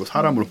찍어가지고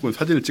사람 물건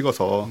사진을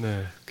찍어서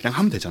그냥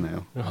하면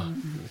되잖아요.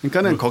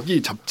 그러니까는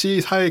거기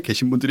잡지사에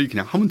계신 분들이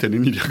그냥 하면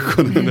되는 일이야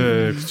그거는.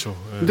 네, 그렇죠.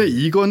 근데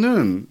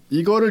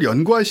이거를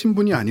연구하신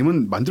분이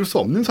아니면 만들 수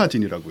없는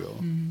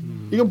사진이라고요.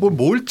 이건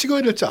뭘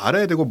찍어야 될지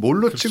알아야 되고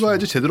뭘로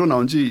찍어야지 제대로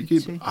나온지 이게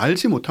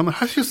알지 못하면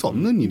하실 수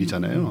없는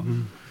일이잖아요.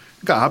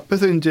 그러니까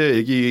앞에서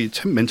이제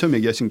맨 처음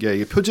얘기하신 게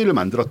이게 표지를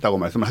만들었다고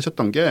말씀을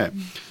하셨던 게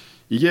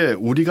이게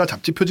우리가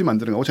잡지 표지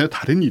만드는 거하고 전혀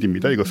다른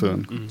일입니다.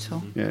 이것은.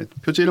 그렇죠.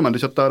 표지를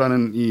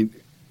만드셨다라는 이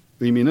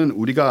의미는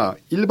우리가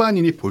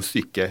일반인이 볼 수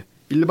있게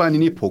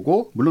일반인이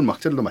보고 물론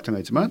막자들도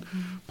마찬가지지만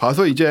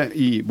봐서 이제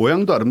이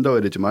모양도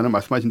아름다워야 되지만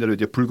말씀하신 대로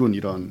이제 붉은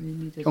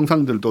이런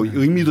형상들도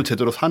의미도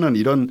제대로 사는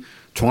이런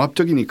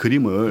종합적인 이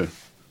그림을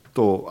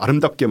또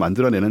아름답게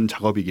만들어내는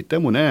작업이기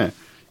때문에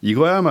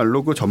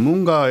이거야말로 그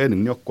전문가의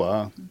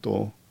능력과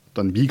또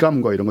어떤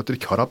미감과 이런 것들이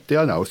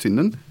결합돼야 나올 수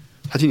있는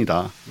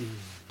사진이다.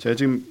 제가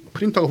지금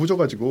프린터가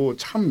후져가지고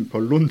참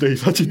별론데 이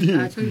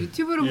사진이. 저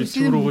유튜브로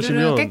보시는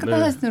분들은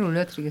깨끗한 사진을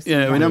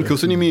올려드리겠습니다. 왜냐하면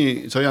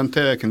교수님이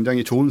저희한테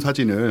굉장히 좋은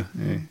사진을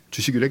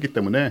주시기로 했기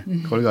때문에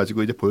그걸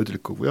가지고 이제 보여드릴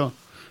거고요.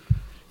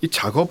 이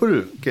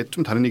작업을 이게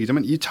좀 다른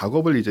얘기지만 이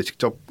작업을 이제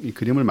직접 이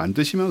그림을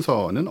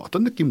만드시면서는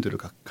어떤 느낌들을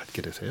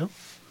갖게 되세요?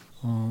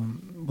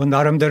 뭐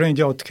나름대로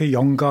이제 어떻게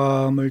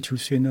영감을 줄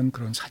수 있는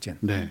그런 사진,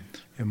 네.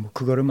 뭐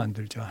그거를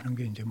만들자 하는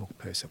게 이제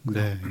목표였었고요.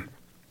 네.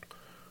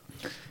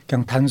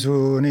 그냥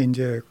단순히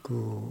이제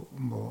그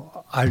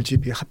뭐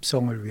RGB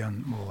합성을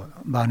위한 뭐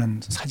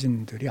많은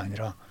사진들이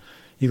아니라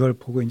이걸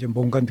보고 이제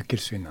뭔가 느낄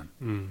수 있는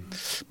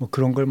뭐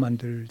그런 걸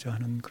만들자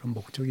하는 그런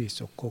목적이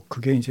있었고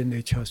그게 이제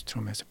네이처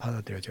아스트로노미에서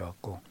받아들여져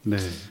갖고. 네.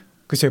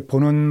 글쎄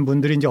보는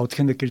분들이 이제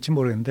어떻게 느낄지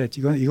모르겠는데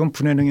이건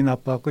분해능이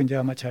나빠갖고 이제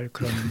아마 잘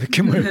그런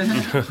느낌을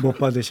못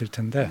받으실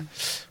텐데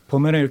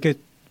보면은 이렇게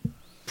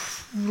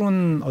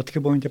푸른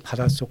어떻게 보면 이제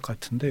바닷속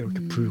같은데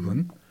이렇게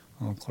붉은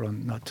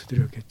그런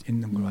나트들이 이렇게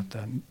있는 것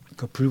같다.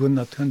 그 붉은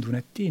나트가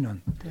눈에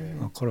띄는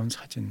그런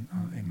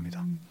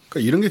사진입니다. 그러니까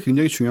이런 게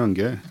굉장히 중요한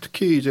게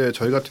특히 이제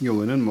저희 같은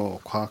경우에는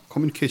뭐 과학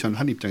커뮤니케이션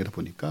하는 입장이다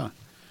보니까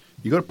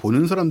이걸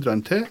보는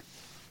사람들한테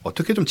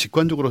어떻게 좀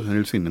직관적으로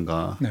전할 수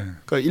있는가. 네.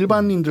 그러니까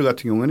일반인들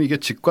같은 경우에는 이게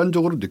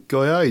직관적으로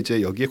느껴야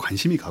이제 여기에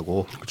관심이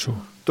가고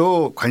그렇죠.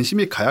 또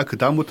관심이 가야 그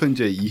다음부터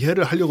이제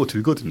이해를 하려고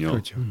들거든요.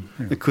 그렇죠.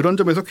 그런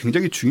점에서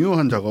굉장히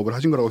중요한 작업을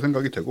하신 거라고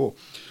생각이 되고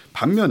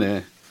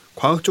반면에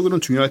과학적으로는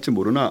중요할지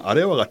모르나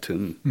아래와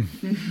같은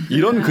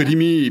이런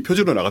그림이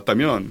표지로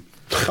나갔다면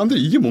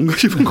사람들이 이게 뭔가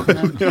싶은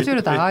거예요.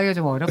 표지로 나가기가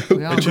좀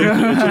어렵고요.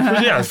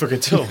 표지에 안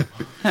썼겠죠.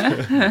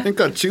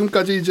 그러니까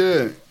지금까지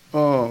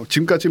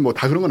뭐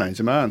다 그런 건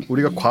아니지만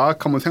우리가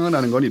과학하면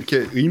생각나는 건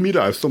이렇게 의미를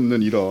알 수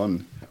없는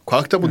이런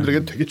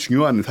과학자분들에게 되게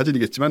중요한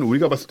사진이겠지만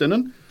우리가 봤을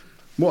때는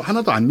뭐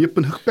하나도 안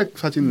예쁜 흑백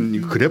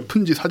사진,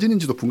 그래프인지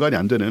사진인지도 분간이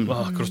안 되는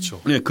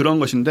그렇죠. 네, 그런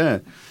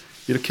것인데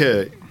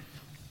이렇게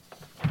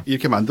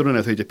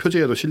만들어내서 이제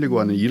표지에도 실리고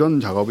하는 이런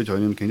작업이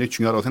저희는 굉장히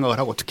중요하다고 생각을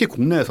하고 특히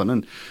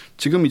국내에서는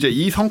지금 이제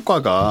이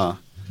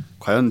성과가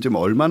과연 지금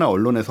얼마나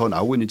언론에서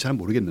나오고 있는지 잘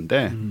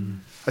모르겠는데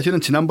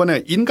사실은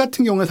지난번에 인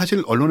같은 경우에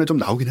사실 언론에 좀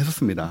나오긴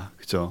했었습니다.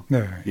 그렇죠?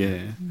 네.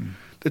 예.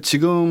 근데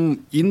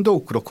지금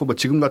인도 그렇고 뭐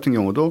지금 같은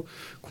경우도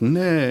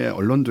국내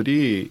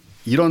언론들이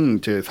이런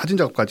이제 사진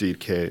작업까지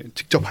이렇게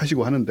직접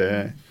하시고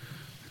하는데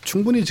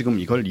충분히 지금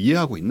이걸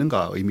이해하고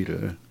있는가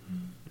의미를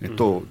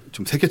또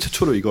좀 세계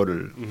최초로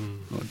이거를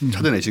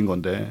찾아내신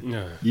건데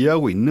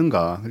이해하고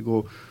있는가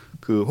그리고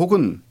그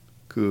혹은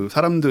그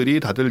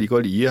사람들이 다들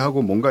이걸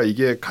이해하고 뭔가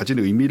이게 가진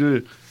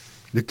의미를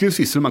느낄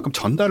수 있을 만큼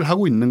전달을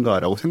하고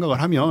있는가라고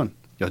생각을 하면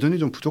여전히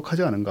좀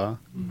부족하지 않은가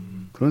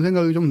그런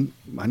생각이 좀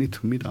많이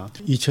듭니다.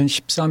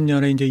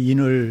 2013년에 이제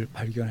인을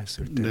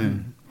발견했을 때는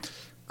네.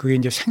 그게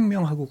이제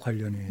생명하고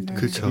관련이 돼요.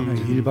 그렇죠.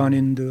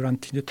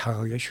 일반인들한테 이제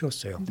다가가기가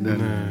쉬웠어요. 네.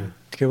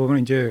 어떻게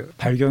보면 이제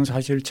발견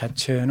사실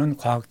자체는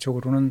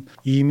과학적으로는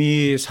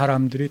이미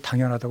사람들이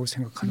당연하다고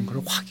생각하는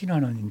걸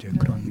확인하는 이제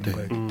그런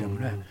거였기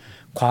때문에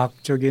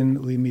과학적인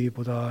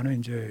의미보다는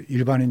이제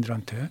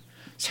일반인들한테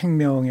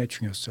생명의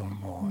중요성,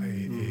 뭐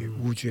이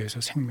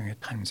우주에서 생명의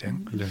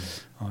탄생,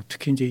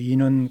 특히 이제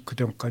인은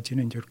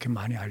그전까지는 이제 이렇게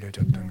많이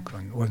알려졌던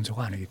그런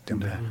원소가 아니기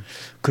때문에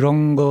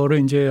그런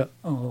거를 이제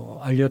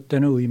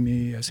알렸다는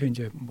의미에서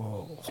이제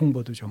뭐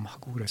홍보도 좀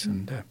하고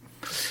그랬었는데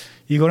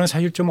이거는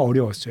사실 좀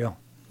어려웠어요.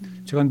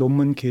 제가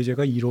논문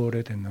게재가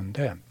 1월에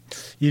됐는데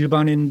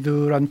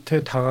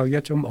일반인들한테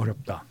다가가기가 좀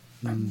어렵다.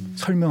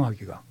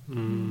 설명하기가.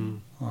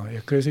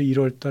 그래서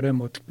 1월 달에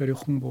뭐 특별히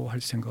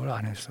홍보할 생각을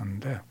안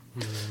했었는데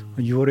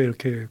 6월에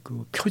이렇게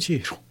그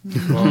표지로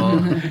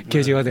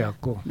게재가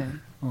돼갖고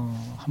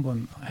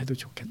한번 해도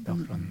좋겠다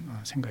그런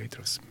생각이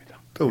들었습니다.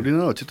 그러니까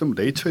우리는 어쨌든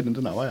네이처 이런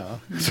데 나와야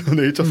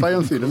네이처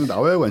사이언스 이런 데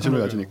나와야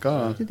관심을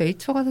가지니까.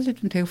 네이처가 사실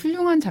좀 되게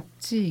훌륭한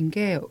잡지인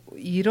게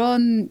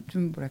이런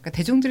좀 뭐랄까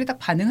대중들이 딱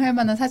반응할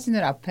만한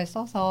사진을 앞에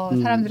써서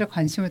사람들의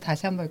관심을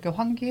다시 한번 이렇게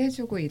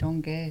환기해주고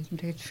이런 게 좀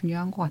되게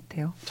중요한 것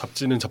같아요.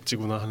 잡지는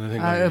잡지구나 하는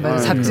생각이. 맞아요.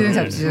 잡지는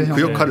잡지죠.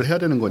 그 역할을 해야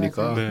되는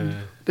거니까. 네.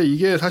 근데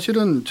이게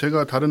사실은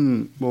제가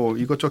다른 뭐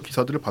이것저것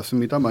기사들을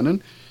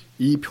봤습니다만은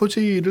이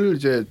표지를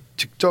이제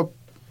직접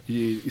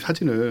이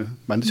사진을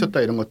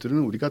만드셨다 이런 것들은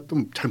우리가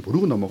좀 잘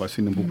모르고 넘어갈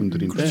수 있는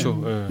부분들인데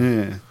그렇죠.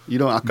 네.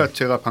 이런 아까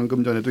제가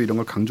방금 전에도 이런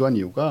걸 강조한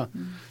이유가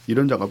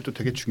이런 작업이 또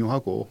되게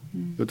중요하고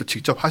이것도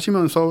직접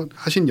하시면서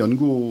하신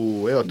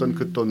연구의 어떤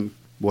그 어떤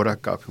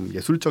뭐랄까 좀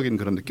예술적인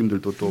그런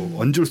느낌들도 또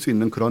얹을 수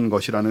있는 그런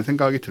것이라는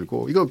생각이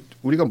들고 이거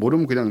우리가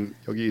모르면 그냥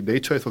여기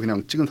네이처에서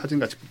그냥 찍은 사진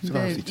같이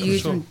생각할 수 있죠. 이게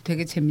좀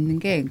되게 재밌는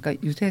게 그러니까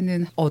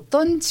요새는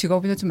어떤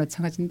직업이나 좀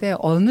마찬가지인데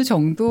어느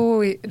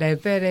정도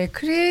레벨의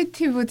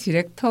크리에이티브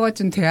디렉터가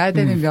좀 돼야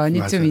되는 면이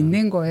맞아요. 좀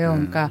있는 거예요.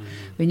 그러니까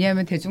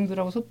왜냐하면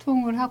대중들하고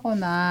소통을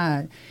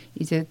하거나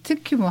이제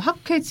특히 뭐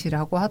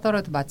학회지라고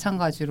하더라도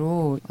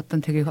마찬가지로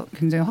어떤 되게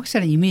굉장히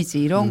확실한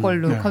이미지 이런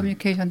걸로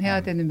커뮤니케이션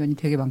해야 되는 면이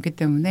되게 많기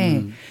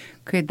때문에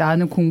그게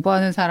나는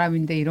공부하는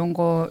사람인데 이런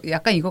거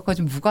약간 이것과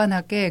좀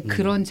무관하게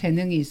그런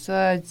재능이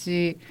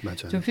있어야지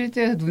맞아요. 좀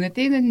필드에서 눈에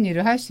띄는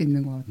일을 할 수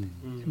있는 것 같아요.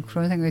 좀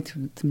그런 생각이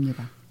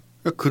듭니다.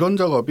 그러니까 그런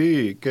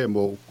작업이 이게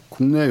뭐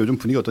국내 요즘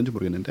분위기 어떤지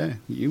모르겠는데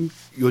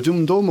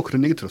요즘도 뭐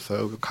그런 얘기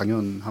들었어요.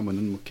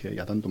 강연하면은 뭐 이렇게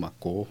야단도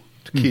맞고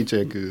특히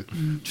이제 그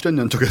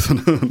출연연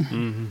쪽에서는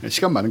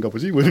시간 많은가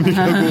보지 뭐 이런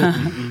얘기하고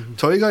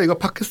저희가 이거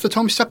팟캐스트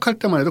처음 시작할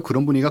때만 해도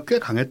그런 분위기가 꽤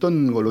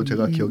강했던 걸로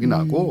제가 기억이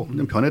나고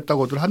좀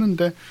변했다고들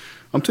하는데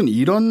아무튼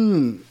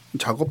이런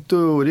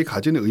작업들이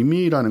가지는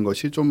의미라는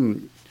것이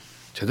좀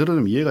제대로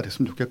좀 이해가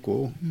됐으면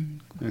좋겠고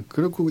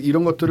그리고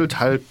이런 것들을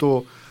잘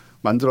또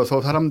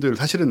만들어서 사람들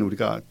사실은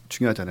우리가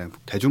중요하잖아요.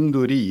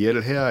 대중들이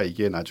이해를 해야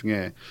이게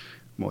나중에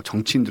뭐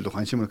정치인들도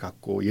관심을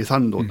갖고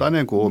예산도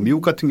따내고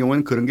미국 같은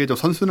경우는 그런 게 좀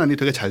선순환이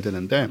되게 잘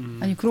되는데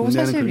아니 그리고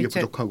사실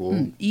이제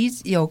부족하고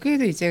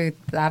여기에도 이제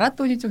나라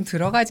돈이 좀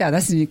들어가지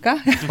않았습니까?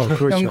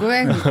 그렇죠.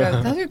 연구에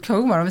그러니까 사실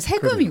결국 말하면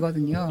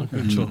세금이거든요.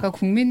 그렇죠. 그러니까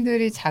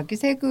국민들이 자기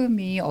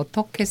세금이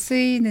어떻게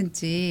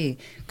쓰이는지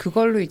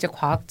그걸로 이제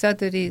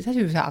과학자들이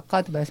사실 요새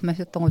아까도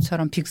말씀하셨던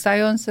것처럼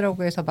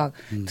빅사이언스라고 해서 막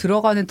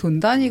들어가는 돈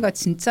단위가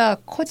진짜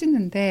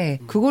커지는데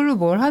그걸로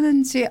뭘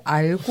하는지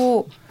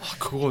알고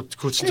그거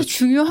진짜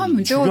중요한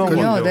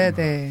문제거든요.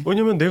 네네.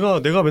 왜냐면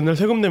내가 맨날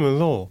세금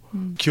내면서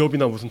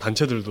기업이나 무슨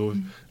단체들도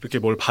이렇게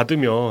뭘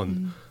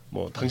받으면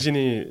뭐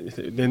당신이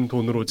낸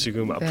돈으로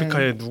지금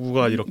아프리카에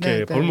누구가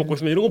이렇게 벌 먹고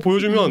있으면 이런 거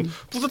보여주면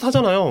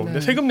뿌듯하잖아요.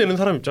 근데 세금 내는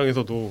사람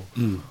입장에서도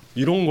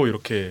이런 거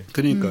이렇게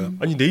그러니까요.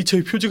 아니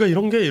네이처의 표지가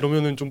이런 게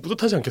이러면은 좀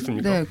뿌듯하지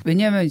않겠습니까? 네,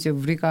 왜냐하면 이제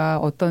우리가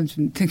어떤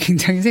좀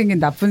굉장히 생긴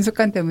나쁜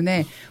습관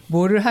때문에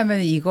뭐를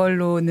하면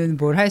이걸로는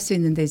뭘 할 수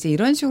있는데 이제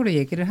이런 식으로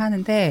얘기를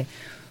하는데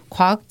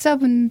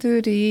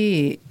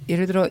과학자분들이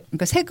예를 들어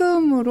그러니까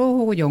세금으로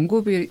혹은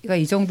연구비가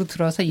이 정도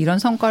들어서 이런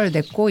성과를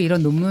냈고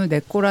이런 논문을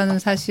냈고라는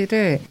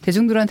사실을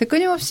대중들한테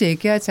끊임없이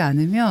얘기하지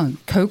않으면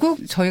결국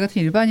저희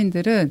같은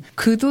일반인들은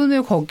그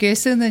돈을 거기에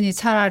쓰느니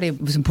차라리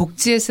무슨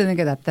복지에 쓰는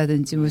게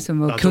낫다든지 무슨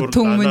뭐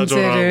교통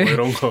문제를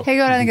뭐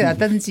해결하는 게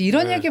낫다든지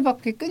이런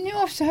얘기밖에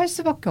끊임없이 할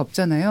수밖에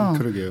없잖아요.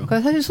 그러게요.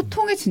 그러니까 사실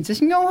소통에 진짜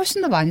신경을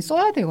훨씬 더 많이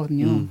써야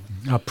되거든요.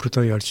 앞으로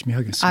더 열심히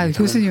하겠습니다. 아,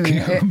 교수님.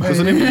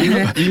 교수님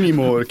이미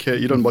뭐 이렇게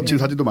이런 멋진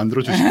사진도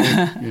만들어 주시고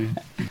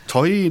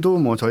저희도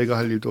뭐 저희가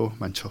할 일도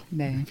많죠.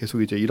 네.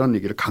 계속 이제 이런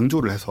얘기를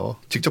강조를 해서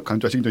직접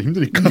강조하시기 좀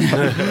힘드니까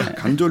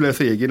강조를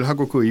해서 얘기를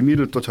하고 그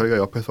의미를 또 저희가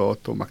옆에서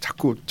또 막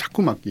자꾸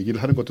막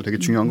얘기를 하는 것도 되게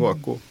중요한 것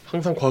같고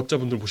항상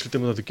과학자분들 모실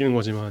때마다 느끼는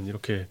거지만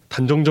이렇게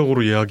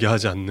단정적으로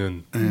이야기하지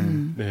않는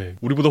네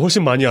우리보다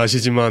훨씬 많이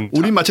아시지만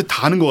우린 마치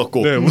다 아는 것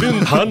같고 네 우리는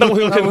다 안다고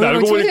생각했는데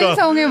알고 보니까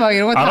초신성에 막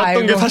이런 거 다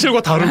알았던 알고 게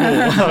사실과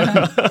다르고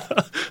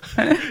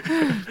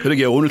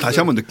그러게 오늘 다시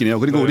한번 느끼네요.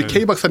 그리고 우리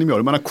K 박사님이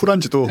얼마나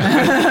쿨한지도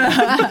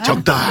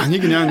적당히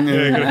그냥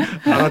그래.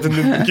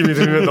 알아듣는 느낌이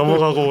들면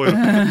넘어가고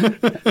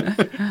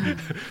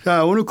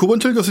자 오늘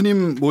구본철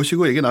교수님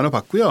모시고 얘기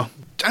나눠봤고요.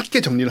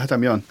 짧게 정리를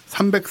하자면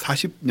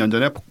 340년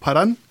전에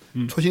폭발한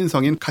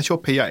초신성인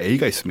카시오페이아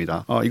A가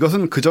있습니다.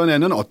 이것은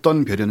그전에는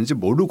어떤 별이었는지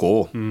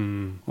모르고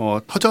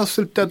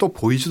터졌을 때도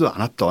보이지도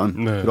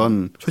않았던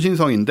그런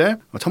초신성인데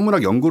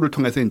천문학 연구를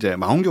통해서 이제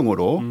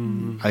망원경으로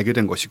알게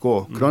된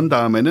것이고 그런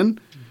다음에는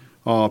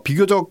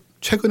비교적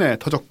최근에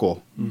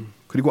터졌고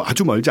그리고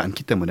아주 멀지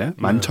않기 때문에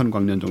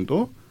 11,000광년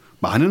정도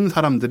많은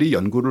사람들이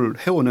연구를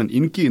해오는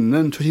인기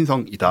있는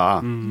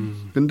초신성이다.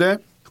 그런데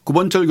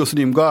구본철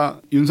교수님과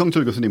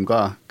윤성철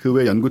교수님과 그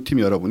외 연구팀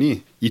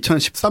여러분이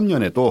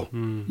 2013년에도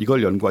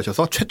이걸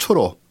연구하셔서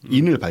최초로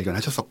인을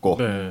발견하셨었고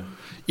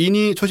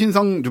인이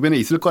초신성 주변에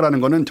있을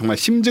거라는 거는 정말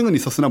심증은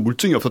있었으나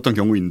물증이 없었던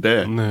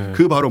경우인데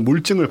그 바로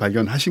물증을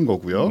발견하신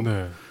거고요.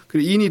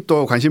 그리고 인이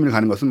또 관심을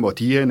가는 것은 뭐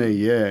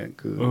DNA의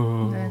그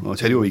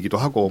재료이기도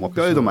하고 뭐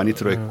뼈에도 많이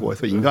들어있고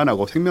해서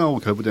인간하고 생명하고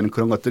결부되는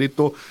그런 것들이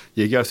또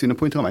얘기할 수 있는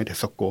포인트가 많이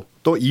됐었고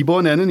또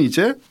이번에는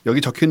이제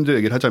여기 적혀있는 대로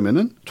얘기를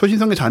하자면은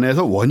초신성의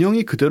잔해에서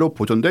원형이 그대로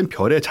보존된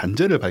별의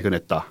잔재를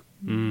발견했다.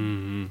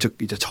 즉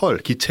이제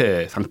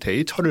기체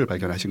상태의 철을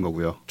발견하신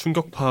거고요.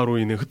 충격파로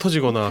인해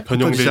흩어지거나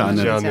변형되지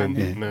않은.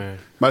 네.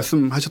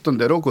 말씀하셨던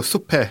대로 그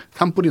숲에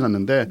산불이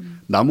났는데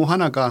나무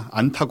하나가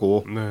안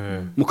타고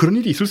뭐 그런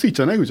일이 있을 수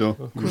있잖아요, 그죠?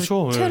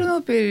 그렇죠.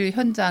 체르노빌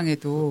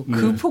현장에도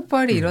그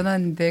폭발이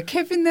일어났는데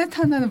캐비넷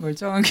하나는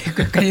멀쩡한 게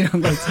약간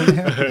이런 거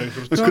있잖아요.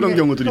 그렇죠. 그런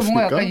경우들이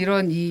뭔가 있으니까. 약간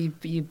이런 이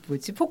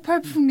뭐지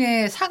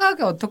폭발풍에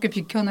사각이 어떻게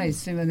비켜나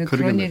있으면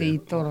그런 일이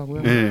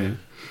있더라고요. 네.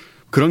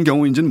 그런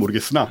경우인지는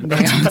모르겠으나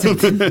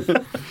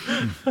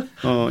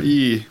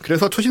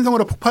그래서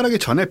초신성으로 폭발하기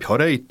전에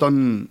별에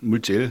있던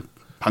물질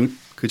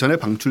그 전에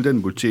방출된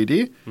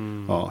물질이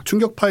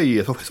충격파에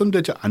의해서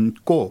훼손되지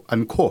않고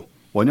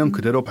원형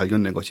그대로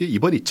발견된 것이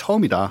이번이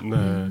처음이다.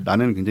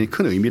 라는 굉장히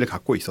큰 의미를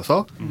갖고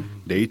있어서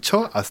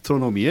네이처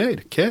아스트로노미에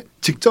이렇게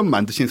직접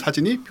만드신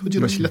사진이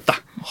표지로 실렸다.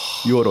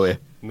 6월호에.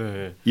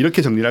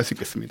 이렇게 정리를 할 수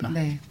있겠습니다.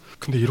 네.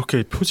 근데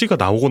이렇게 표지가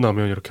나오고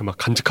나면 이렇게 막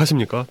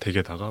간직하십니까?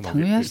 댁에다가 막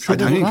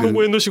당연히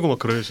표구에 넣으시고 막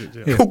그러야지.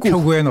 예,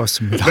 표구에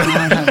넣습니다.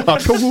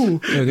 표구.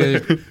 여기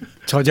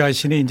저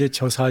자신이 이제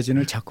저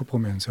사진을 자꾸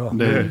보면서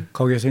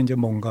거기에서 이제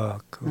뭔가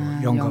그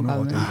영감을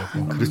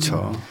얻으려고.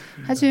 그렇죠.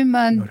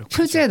 하지만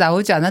표지에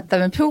나오지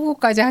않았다면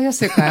표구까지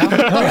하셨을까요?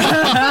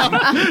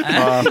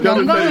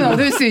 영감은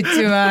얻을 수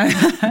있지만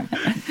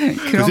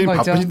그런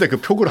거죠. 바쁘신데 그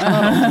표를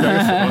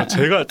하나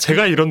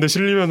제가 이런데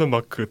실리면은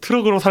막 그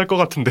트럭으로 살 것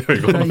같은데요,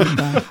 이거.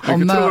 그러니까.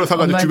 트럭으로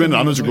사가지고 주변에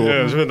나눠주고.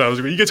 네, 주변에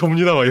나눠주고 이게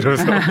전문이다 막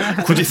이러면서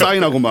굳이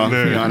사인하고 막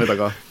네.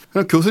 안에다가.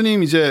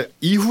 교수님 이제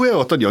이후에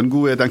어떤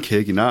연구에 대한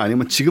계획이나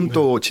아니면 지금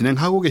또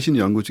진행하고 계시는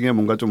연구 중에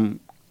뭔가 좀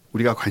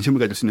우리가 관심을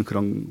가질 수 있는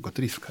그런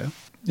것들이 있을까요?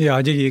 예,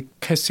 아직 이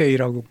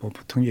캐스A라고 뭐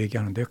보통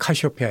얘기하는데요.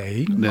 카시오페아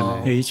A,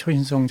 이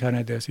초신성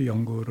잔해에 대해서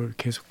연구를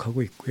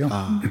계속하고 있고요.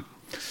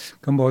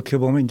 그럼 뭐 어떻게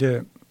보면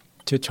이제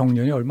제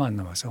정년이 얼마 안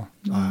남아서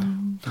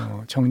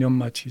정년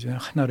마치기 전에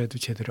하나라도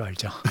제대로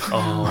알자.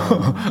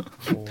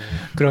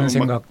 그런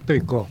생각도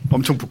있고.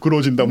 엄청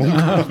부끄러워진다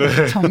뭔가.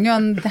 네.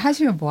 정년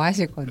하시면 뭐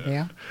하실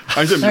건데요?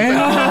 아니,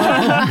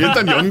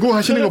 일단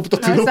연구하시는 것부터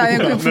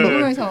들어보고.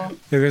 궁금해서.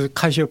 네, 그래서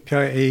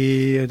카시오페아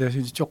A에 대해서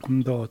이제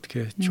조금 더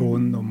어떻게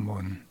좋은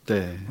논문,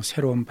 네. 뭐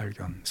새로운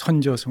발견,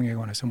 선조성에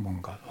관해서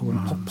뭔가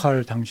혹은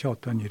폭발 당시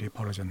어떤 일이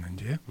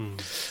벌어졌는지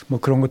뭐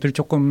그런 것들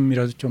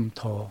조금이라도 좀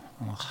더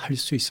할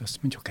수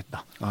있었으면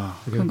좋겠다.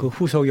 그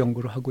후속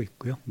연구를 하고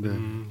있고요. 네.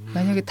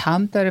 만약에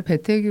다음 달에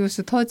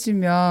베텔기우스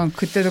터지면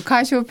그때도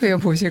카시오페아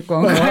보실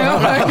건가요?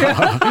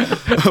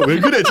 왜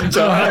그래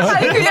진짜.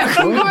 아니 그냥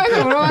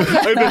궁금해서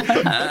물어봤어요.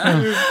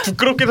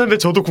 부끄럽긴 한데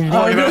저도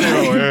궁금하긴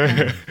하네요.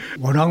 예.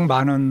 워낙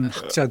많은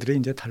학자들이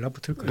이제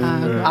달라붙을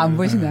거예요. 안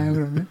보시나요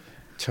그러면?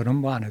 저는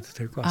뭐 안 해도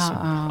될 것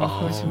같습니다.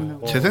 그러시구나.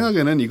 제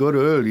생각에는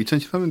이거를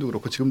 2013년도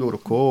그렇고 지금도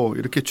그렇고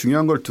이렇게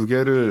중요한 걸 두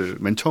개를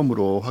맨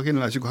처음으로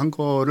확인을 하시고 한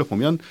거를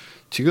보면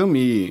지금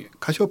이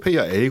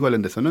카시오페아 A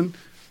관련돼서는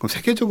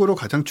세계적으로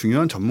가장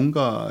중요한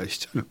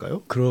전문가시지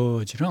않을까요?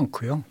 그러지는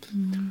않고요.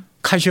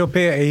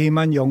 카시오페아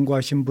A만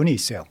연구하신 분이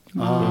있어요.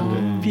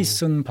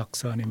 피슨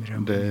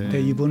박사님이라는 분인데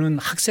이분은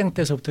학생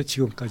때서부터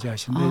지금까지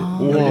하시는데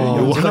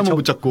이거 하나만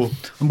붙잡고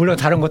물론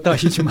다른 것도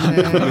하시지만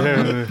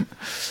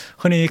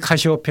흔히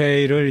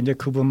카시오페아를 이제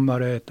그분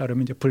말에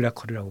따르면 이제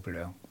블랙홀이라고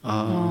불러요.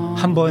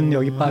 한번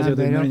여기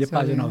빠져들면 이제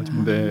빠져나오죠.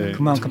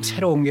 그만큼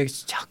새로운 게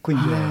자꾸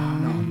이제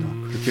나온다.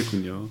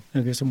 그렇겠군요.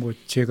 그래서 뭐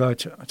제가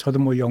저도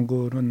뭐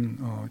연구는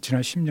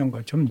지난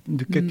 10년간 좀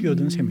늦게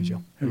뛰어든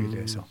셈이죠. 여기에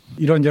대해서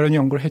이런저런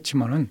연구를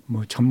했지만은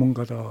뭐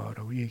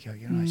전문가다라고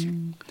얘기하기는 아직.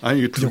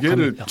 아니 두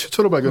개를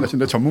최초로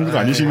발견하신데 전문가가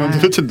아니시면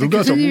도대체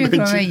누가 전문가인지.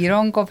 그러면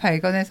이런 거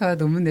발견해서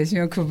논문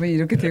내시면 그분이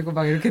이렇게 되고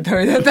막 이렇게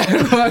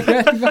덜덜덜고 막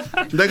이러는 거.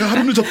 내가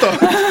하루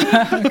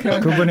늦었다.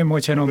 그분이 뭐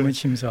제 논문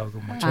심사하고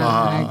뭐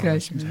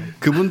그러십니다.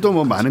 그분도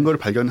뭐 많은 걸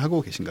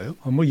발견하고 계신가요?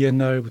 뭐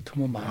옛날부터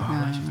뭐 많이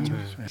하시죠.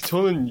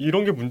 저는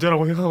이런 게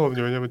문제라고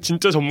생각하거든요. 왜냐하면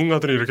진짜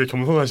전문가들이 이렇게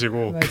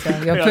겸손하시고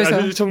맞아.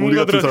 옆에서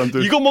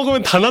전문가들은 이거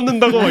먹으면 다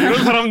낫는다고 막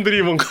이런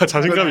사람들이 뭔가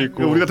자신감이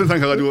있고 우리 같은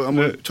사람 가가지고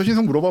한번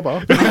초신성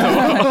물어봐봐.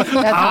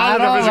 다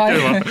알아.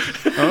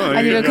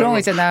 아니 왜 그런 거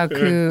있잖아.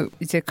 그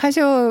이제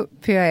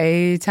카시오페아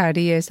A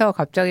자리에서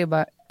갑자기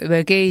막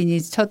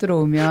외계인이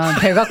쳐들어오면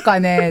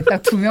백악관에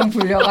딱 2명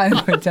불려가는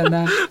거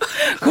있잖아.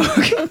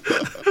 거기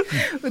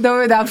너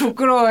왜 나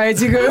부끄러워해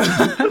지금?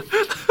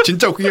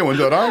 진짜 웃긴 게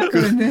뭔지 알아?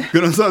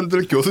 그런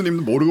사람들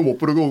교수님도 모르고 못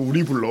부르고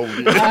우리 불러.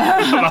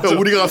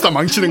 우리가 가서 다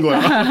망치는 거야.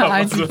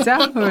 아 진짜?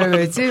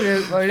 왜지? 왜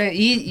원래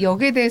이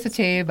여기에 대해서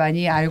제일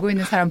많이 알고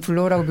있는 사람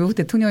불러오라고 미국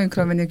대통령이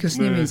그러면은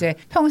교수님이 이제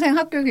평생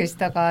학교에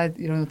계시다가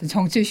이런 어떤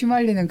정치에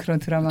휘말리는 그런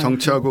드라마.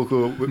 정치하고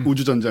그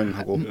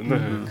우주전쟁하고.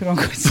 그런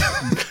거지.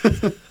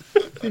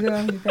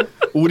 죄송합니다.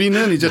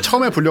 우리는 이제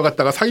처음에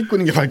불려갔다가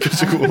사기꾼인 게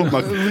밝혀지고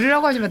막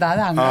우리라고 하지만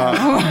나는 안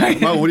가요.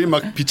 막 우리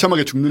막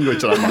비참하게 죽는 거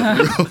있잖아.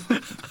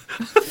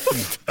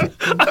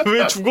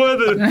 왜 죽어야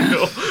되는데요?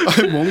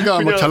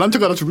 뭔가 막 잘난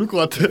척하다 죽을 것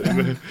같아.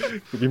 네.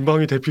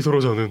 민방위 대피소로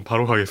저는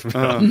바로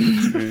가겠습니다.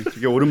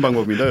 그게 옳은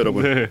방법입니다,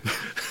 여러분. 네.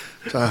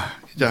 자,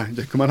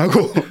 이제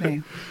그만하고.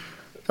 네.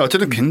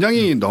 어쨌든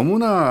굉장히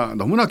너무나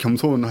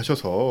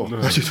겸손하셔서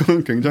사실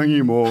저는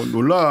굉장히 뭐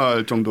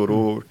놀랄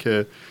정도로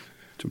이렇게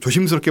좀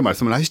조심스럽게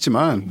말씀을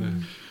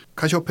하시지만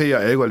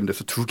카시오페아 A에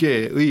관련돼서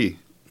 2개의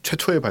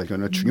최초의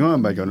발견을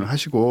중요한 발견을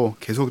하시고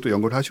계속 또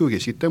연구를 하시고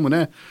계시기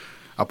때문에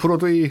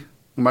앞으로도 이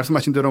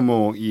말씀하신 대로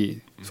뭐 이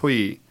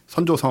소위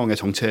선조성의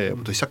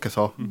정체부터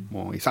시작해서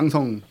뭐 이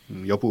쌍성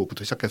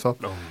여부부터 시작해서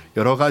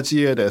여러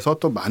가지에 대해서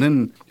또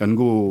많은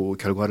연구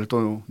결과를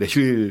또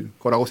내실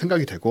거라고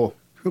생각이 되고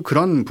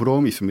그런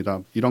부러움이 있습니다.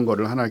 이런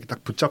거를 하나 이렇게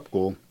딱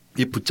붙잡고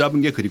이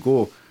붙잡은 게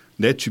그리고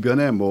내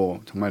주변에 뭐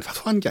정말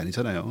사소한 게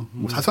아니잖아요.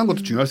 뭐 사소한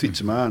것도 중요할 수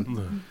있지만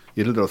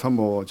예를 들어서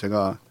뭐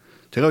제가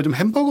요즘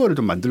햄버거를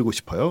좀 만들고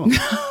싶어요.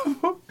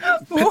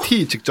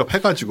 패티 직접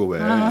해가지고 왜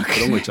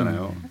그런 거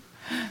있잖아요.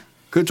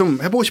 그 좀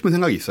해보고 싶은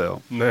생각이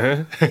있어요.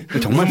 네.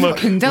 정말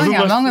굉장히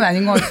야망은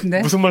아닌 것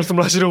같은데. 무슨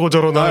말씀을 하시려고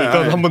저러나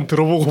일단 한번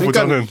들어보고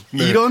그러니까 보자는.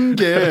 네. 이런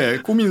게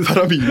꾸민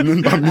사람이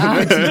있는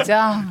반면에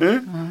진짜?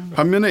 네?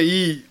 반면에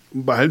이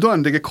말도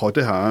안 되게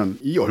거대한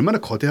이 얼마나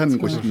거대한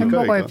곳입니까?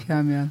 햄버거에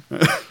비하면.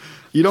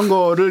 이런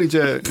거를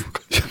이제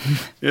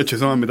예,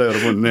 죄송합니다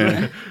여러분.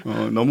 네.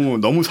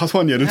 너무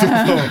사소한 예를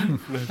들어서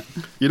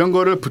이런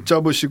거를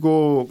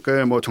붙잡으시고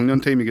뭐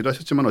정년퇴임이기도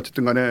하셨지만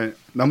어쨌든 간에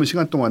남은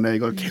시간 동안에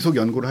이걸 계속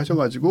연구를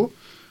하셔가지고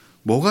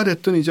뭐가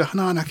됐든 이제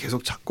하나하나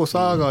계속 찾고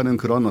쌓아가는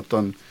그런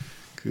어떤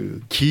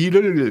그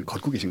길을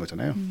걷고 계신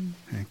거잖아요.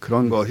 네,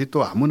 그런 것이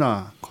또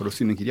아무나 걸을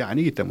수 있는 길이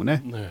아니기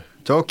때문에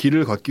저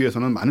길을 걷기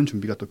위해서는 많은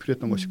준비가 또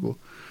필요했던 것이고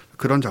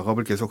그런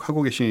작업을 계속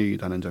하고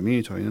계시다는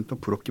점이 저희는 또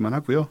부럽기만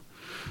하고요.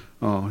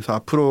 그래서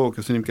앞으로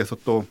교수님께서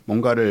또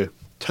뭔가를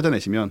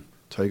찾아내시면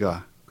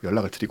저희가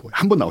연락을 드리고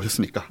한 번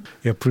나오셨으니까.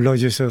 예,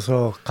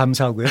 불러주셔서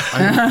감사하고요.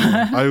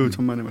 아유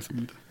천만의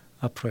말씀입니다.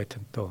 앞으로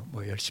하여튼 또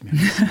뭐 열심히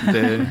하겠습니다.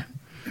 네.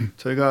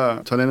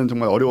 저희가 전에는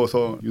정말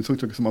어려워서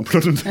윤성철 교수만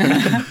불렀는데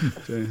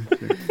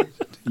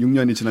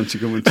 6년이 지난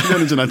지금은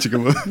 7년이 지난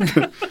지금은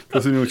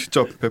교수님을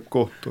직접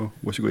뵙고 또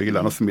모시고 얘기를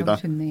나눴습니다.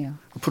 좋네요.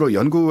 앞으로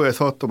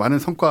연구에서 또 많은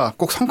성과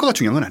꼭 성과가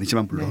중요한 건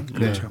아니지만 물론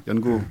그렇죠.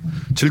 연구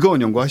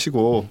즐거운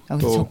연구하시고 또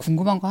저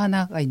궁금한 거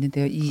하나가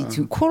있는데요. 이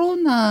지금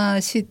코로나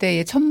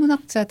시대의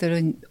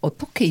천문학자들은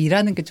어떻게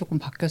일하는 게 조금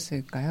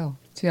바뀌었을까요?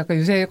 제가 약간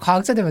요새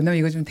과학자들 만나면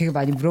이거 좀 되게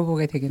많이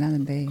물어보게 되긴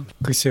하는데.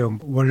 글쎄요.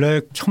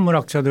 원래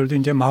천문학자들도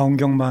이제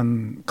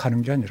망원경만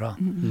가는 게 아니라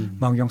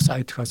망원경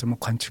사이트 가서 뭐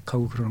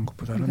관측하고 그러는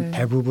것보다는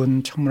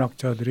대부분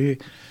천문학자들이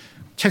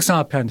책상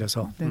앞에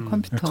앉아서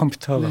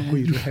컴퓨터 갖고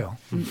일을 해요.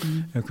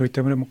 그렇기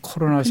때문에 뭐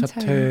코로나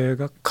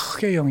사태가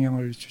크게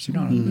영향을 주지는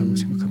않는다고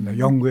생각합니다.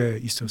 연구에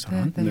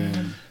있어서는.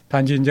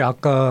 단지 이제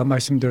아까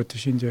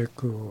말씀드렸듯이 이제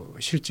그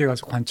실제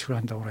가서 관측을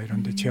한다거나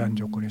이런데 제한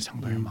조건이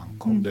상당히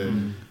많고.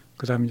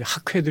 그다음에 이제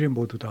학회들이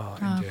모두 다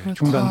이제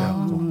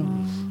중단되었고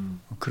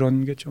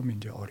그런 게 좀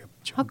이제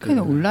어렵죠.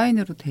 학회는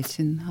온라인으로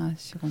대신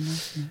하시거나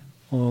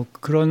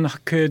그런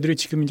학회들이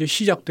지금 이제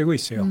시작되고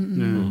있어요.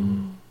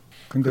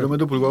 근데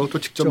그럼에도 불구하고 또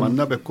직접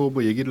만나 뵙고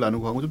뭐 얘기를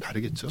나누고 하고 좀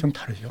다르겠죠. 좀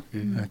다르죠.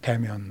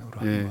 대면으로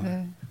하는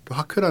거. 또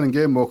학회라는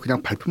게 뭐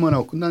그냥 발표만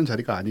하고 끝나는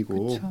자리가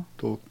아니고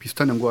또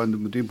비슷한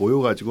연구하는 분들이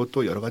모여가지고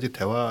또 여러 가지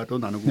대화도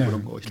나누고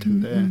그런 것일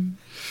텐데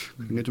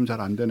그런 게 좀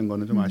잘 안 되는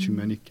거는 좀 아쉬운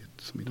면이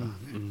있겠습니다.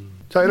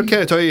 자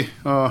이렇게 저희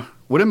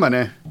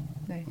오랜만에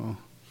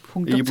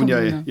이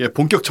분야의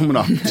본격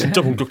천문학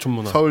진짜 본격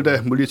천문학 서울대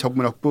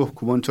물리천문학부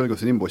구본철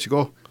교수님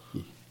모시고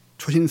이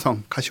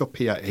초신성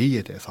카시오페이아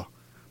A에 대해서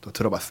또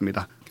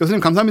들어봤습니다. 교수님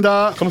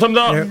감사합니다.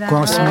 감사합니다. 네,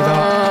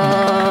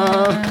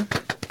 고맙습니다.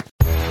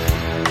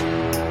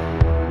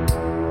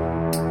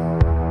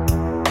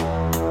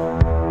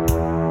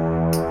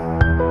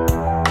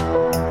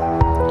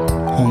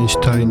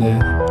 아인슈타인의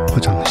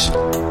화장실.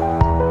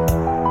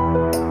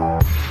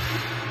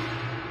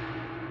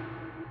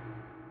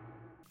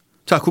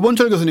 자,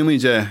 구본철 교수님은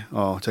이제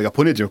저희가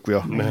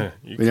보내드렸고요. 네,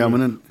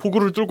 왜냐하면은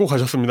폭우를 뚫고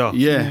가셨습니다.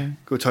 예,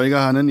 그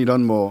저희가 하는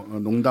이런 뭐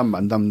농담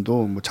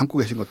만담도 뭐 참고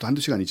계신 것도 한두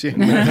시간이지.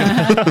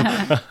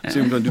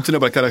 지금 뉴턴의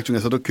발가락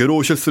중에서도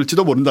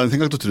괴로우셨을지도 모른다는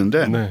생각도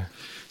드는데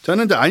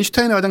저는 이제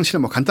아인슈타인의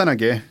화장실을 뭐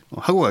간단하게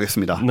하고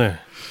가겠습니다.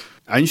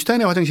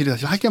 아인슈타인의 화장실이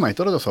사실 할 게 많이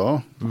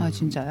떨어져서. 아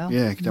진짜요?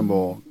 예, 그냥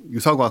뭐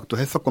유사과학도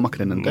했었고 막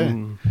그랬는데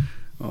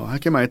할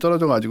게 많이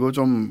떨어져가지고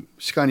좀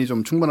시간이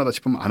좀 충분하다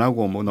싶으면 안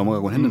하고 뭐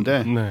넘어가곤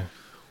했는데.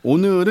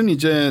 오늘은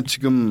이제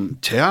지금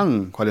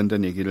재앙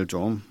관련된 얘기를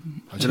좀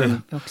사실은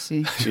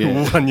역시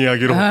우한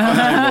이야기로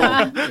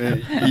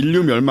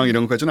인류 멸망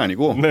이런 것까지는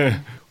아니고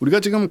우리가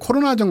지금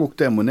코로나 전국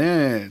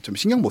때문에 좀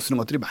신경 못 쓰는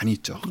것들이 많이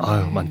있죠.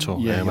 아유, 많죠.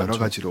 여러 많죠.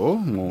 가지로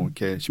뭐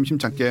이렇게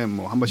심심찮게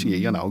뭐 한 번씩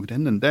얘기가 나오기도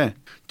했는데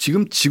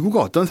지금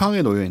지구가 어떤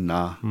상황에 놓여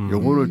있나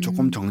요거를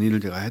조금 정리를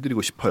제가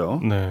해드리고 싶어요.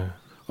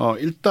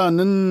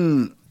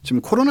 일단은 지금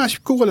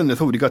코로나19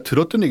 관련해서 우리가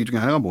들었던 얘기 중에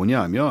하나가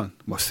뭐냐 하면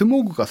뭐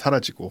스모그가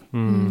사라지고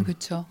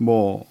그렇죠.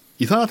 뭐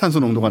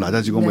이산화탄소 농도가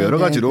낮아지고 뭐 여러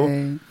가지로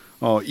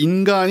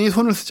인간이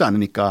손을 쓰지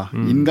않으니까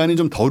인간이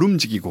좀 덜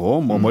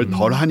움직이고 뭐 뭘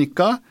덜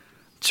하니까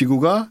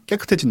지구가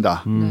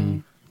깨끗해진다.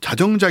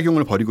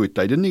 자정작용을 벌이고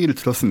있다. 이런 얘기를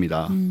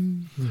들었습니다.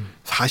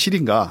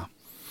 사실인가?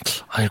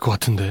 아닐 것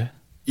같은데.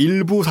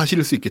 일부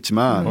사실일 수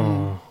있겠지만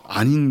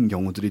아닌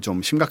경우들이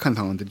좀 심각한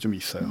상황들이 좀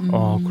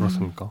있어요.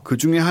 그렇습니까? 그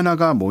중에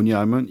하나가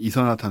뭐냐면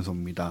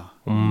이산화탄소입니다.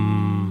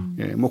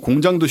 뭐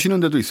공장도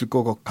쉬는 데도 있을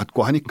것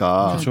같고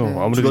하니까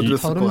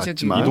줄어들었을 것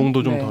같지만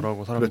이동도 좀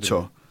덜하고 사람들이.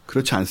 그렇죠.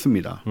 그렇지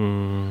않습니다.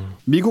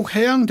 미국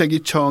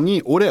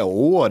해양대기청이 올해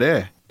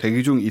 5월에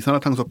대기 중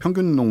이산화탄소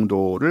평균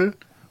농도를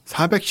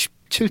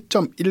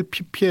 417.1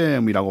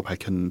 ppm이라고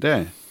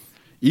밝혔는데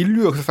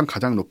인류 역사상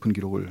가장 높은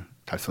기록을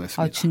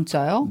달성했습니다. 아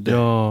진짜요? 네.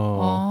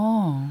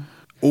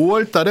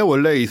 5월 달에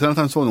원래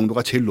이산화탄소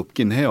농도가 제일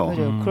높긴 해요.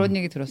 맞아요. 그런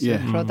얘기 들었어요.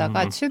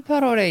 그러다가 7,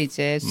 8월에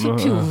이제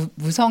숲이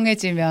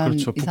무성해지면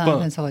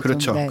이산화탄소가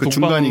그렇죠. 그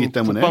중간이기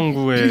때문에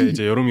북반구에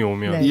이제 여름이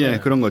오면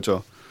그런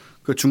거죠.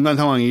 그 중간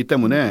상황이기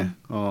때문에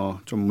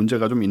좀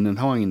문제가 좀 있는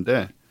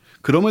상황인데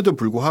그럼에도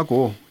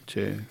불구하고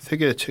이제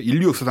세계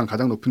인류 역사상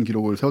가장 높은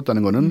기록을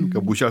세웠다는 거는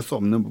무시할 수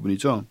없는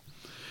부분이죠.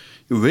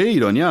 왜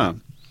이러냐?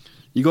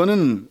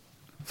 이거는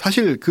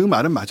사실 그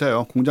말은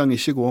맞아요. 공장이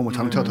쉬고 뭐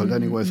자동차가 덜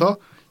다니고 해서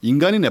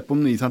인간이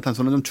내뿜는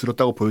이산화탄소는 좀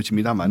줄었다고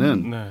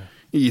보여집니다만은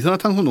이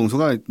이산화탄소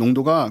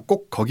농도가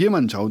꼭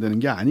거기에만 좌우되는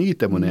게 아니기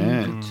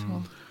때문에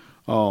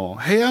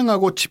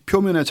해양하고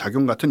지표면의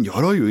작용 같은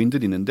여러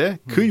요인들이 있는데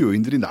그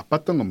요인들이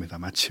나빴던 겁니다.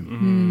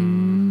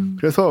 마침.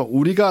 그래서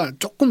우리가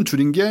조금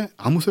줄인 게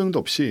아무 소용도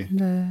없이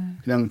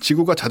그냥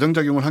지구가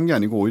자정작용을 한 게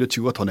아니고 오히려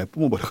지구가 더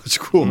내뿜어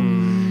버려가지고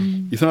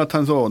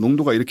이산화탄소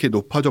농도가 이렇게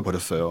높아져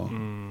버렸어요.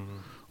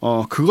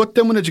 그것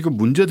때문에 지금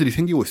문제들이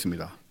생기고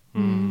있습니다.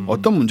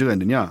 어떤 문제가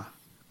있느냐?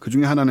 그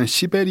중에 하나는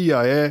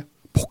시베리아의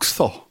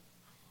폭서.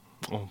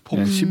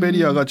 네,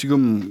 시베리아가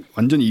지금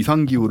완전히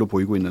이상기후로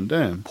보이고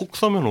있는데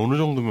폭서면 어느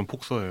정도면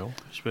폭서예요?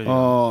 시베리아.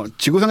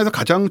 지구상에서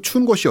가장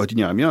추운 곳이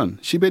어디냐면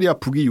시베리아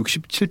북위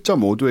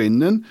 67.5도에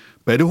있는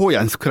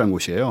베르호얀스크라는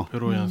곳이에요.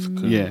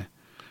 베르호얀스크. 예,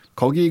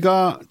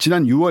 거기가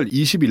지난 6월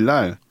 20일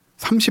날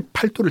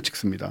 38도를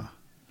찍습니다.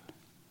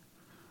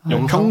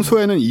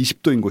 평소에는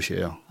 20도인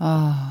곳이에요.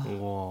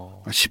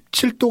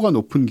 17도가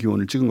높은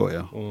기온을 찍은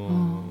거예요.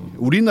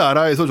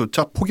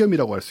 우리나라에서조차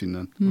폭염이라고 할 수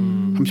있는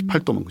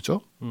 38도면 그죠?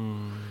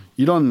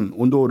 이런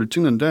온도를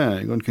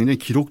찍는데 이건 굉장히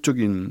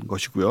기록적인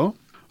것이고요.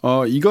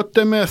 이것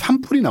때문에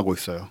산불이 나고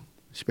있어요.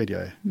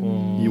 시베리아에.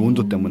 이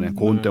온도 때문에,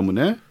 고온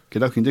때문에.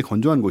 게다가 굉장히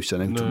건조한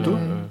곳이잖아요. 그쪽도.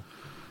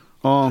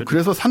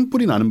 그래서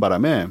산불이 나는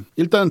바람에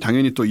일단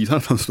당연히 또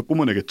이산화탄소도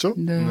뿜어내겠죠.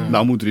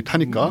 나무들이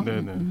타니까.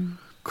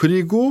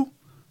 그리고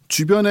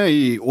주변에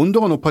이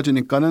온도가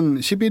높아지니까는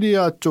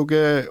시베리아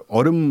쪽에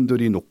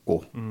얼음들이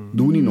녹고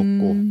눈이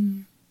녹고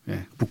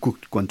예,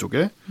 북극권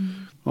쪽에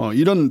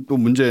이런 또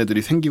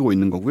문제들이 생기고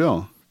있는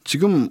거고요.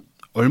 지금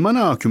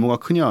얼마나 규모가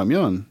크냐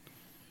하면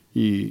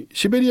이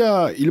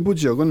시베리아 일부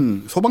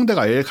지역은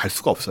소방대가 아예 갈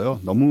수가 없어요.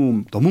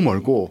 너무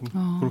멀고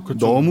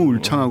너무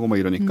울창하고 막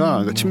이러니까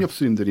그러니까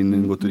침엽수림들이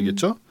있는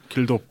곳들이겠죠.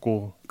 길도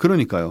없고.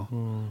 그러니까요.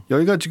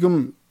 여기가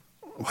지금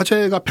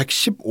화재가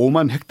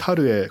 115만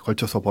헥타르에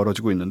걸쳐서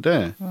벌어지고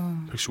있는데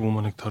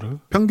 115만 헥타르?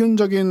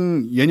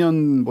 평균적인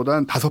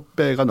예년보다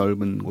 5배가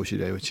넓은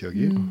곳이래요,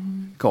 지역이.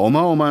 그러니까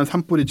어마어마한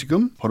산불이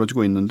지금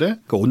벌어지고 있는데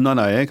그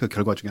온난화의 그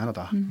결과 중에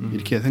하나다.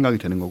 이렇게 생각이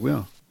되는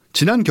거고요.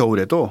 지난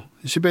겨울에도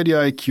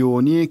시베리아의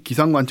기온이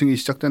기상관측이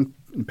시작된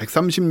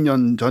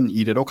 130년 전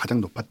이래로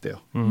가장 높았대요.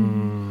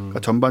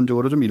 그러니까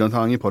전반적으로 좀 이런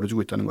상황이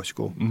벌어지고 있다는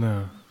것이고. 네.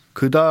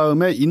 그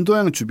다음에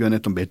인도양 주변에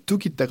또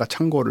메뚜기 떼가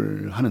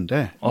창궐을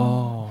하는데.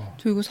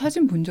 저 이거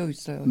사진 본 적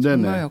있어요.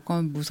 정말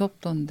약간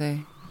무섭던데.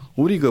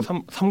 우리 그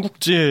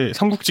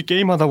삼국지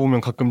게임하다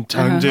보면 가끔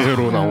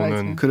자연재해로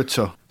나오는.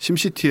 그렇죠.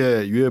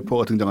 심시티에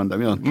UFO가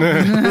등장한다면.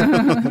 네.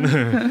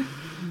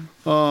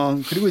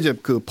 그리고 이제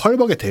그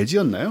펄벅의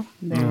대지였나요?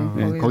 네.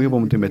 거기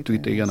보면 또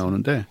메뚜기 떼기가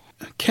나오는데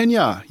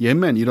케냐,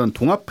 예멘 이런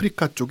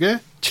동아프리카 쪽에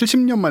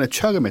 70년 만에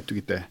최악의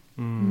메뚜기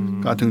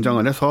떼가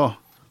등장을 해서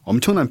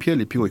엄청난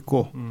피해를 입히고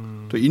있고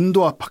또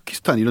인도와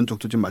파키스탄 이런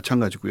쪽도 지금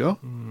마찬가지고요.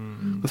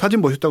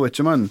 사진 보셨다고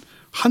했지만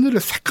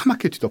하늘을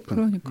새카맣게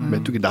뒤덮은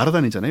메뚜기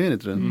날아다니잖아요.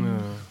 얘네들은.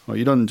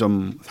 이런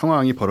좀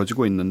상황이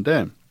벌어지고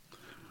있는데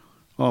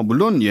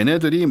물론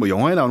얘네들이 뭐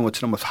영화에 나오는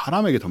것처럼 뭐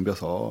사람에게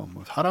덤벼서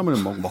뭐 사람을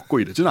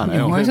먹고 이러진 않아요.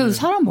 영화에서도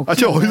사람 먹지.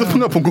 제가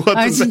어디서 본 것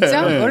같은데.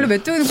 진짜? 네. 원래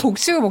메뚜기는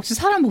복식을 먹지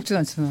사람 먹지는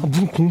않잖아.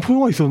 무슨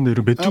공포영화 있었는데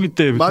이런 메뚜기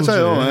때.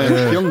 맞아요.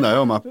 네.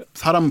 기억나요. 막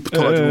사람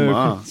붙어가지고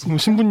막.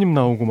 신부님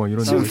나오고 막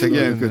이런.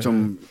 되게 그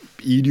좀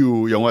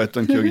이류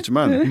영화였던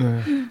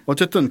기억이지만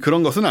어쨌든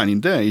그런 것은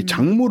아닌데 이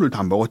작물을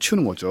다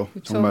먹어치우는 거죠.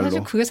 그쵸. 정말로.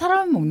 사실 그게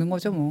사람이 먹는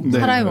거죠. 뭐.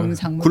 사람이 먹는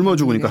작물. 굶어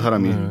죽으니까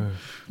사람이.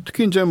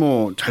 특히 이제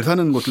뭐 잘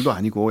사는 곳들도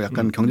아니고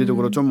약간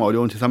경제적으로 좀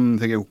어려운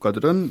제3세계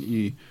국가들은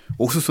이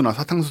옥수수나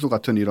사탕수수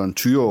같은 이런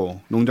주요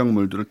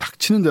농작물들을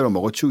닥치는 대로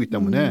먹어치우기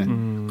때문에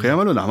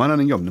그야말로 나만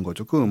하는 게 없는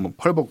거죠. 그 뭐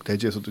펄벅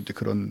대지에서도 이제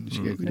그런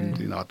식의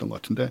그림들이 나왔던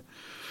것 같은데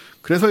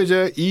그래서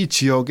이제 이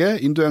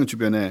지역의 인도양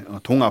주변의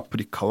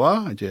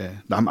동아프리카와 이제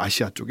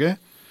남아시아 쪽에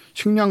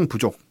식량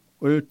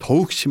부족을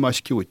더욱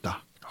심화시키고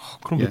있다.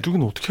 그럼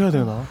메뚜기는 어떻게 해야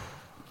되나?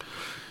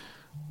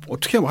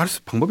 어떻게 할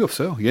방법이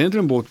없어요.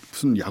 얘네들은 뭐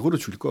무슨 약으로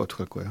줄일 거야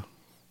어떻게 할 거예요.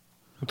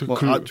 뭐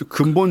아주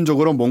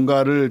근본적으로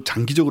뭔가를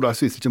장기적으로 할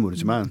수 있을지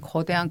모르지만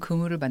거대한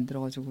그물을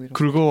만들어가지고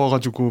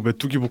긁어와가지고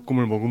메뚜기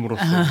볶음을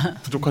먹음으로써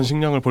부족한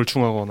식량을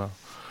벌충하거나.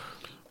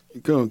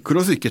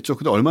 그럴 수 있겠죠.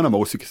 근데 얼마나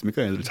먹을 수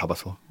있겠습니까? 얘네들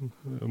잡아서.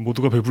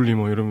 모두가 배불리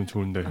뭐 이러면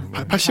좋은데.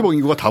 80억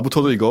인구가 다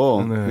붙어도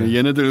이거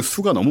얘네들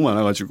수가 너무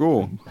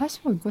많아가지고.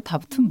 80억 인구가 다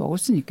붙으면 먹을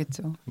수는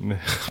있겠죠. 네.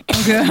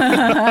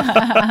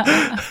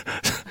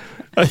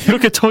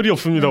 이렇게 철이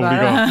없습니다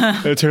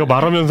우리가. 제가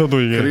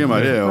말하면서도 이게. 그러게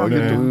말이에요.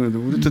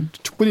 우리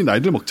충분히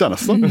나이들 먹지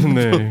않았어?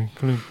 네.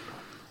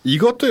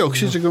 이것도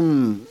역시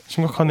지금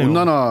심각하네요.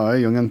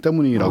 온난화의 영향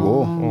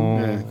때문이라고.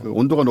 그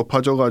온도가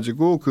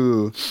높아져가지고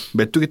그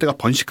메뚜기 떼가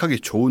번식하기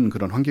좋은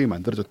그런 환경이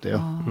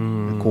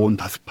만들어졌대요. 고온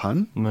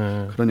다습한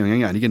그런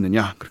영향이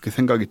아니겠느냐 그렇게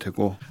생각이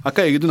되고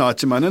아까 얘기도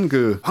나왔지만은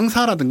그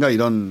황사라든가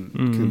이런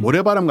그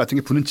모래바람 같은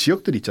게 부는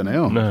지역들이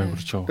있잖아요. 네,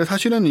 그렇죠.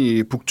 사실은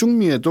이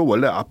북중미에도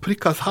원래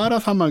아프리카 사하라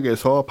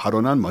사막에서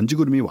발원한 먼지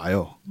구름이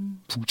와요.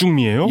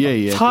 북중미예요?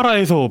 예.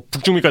 사하라에서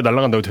북중미까지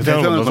날아간다고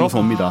대서양을 건너서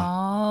옵니다.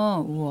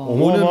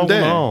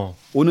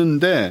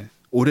 오는데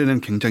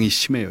올해는 굉장히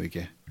심해요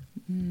이게.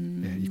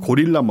 이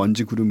고릴라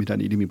먼지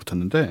구름이라는 이름이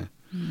붙었는데.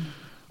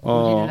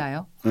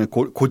 고릴라요? 네,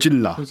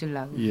 고질라.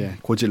 예,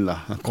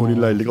 고질라.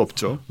 고릴라일 리가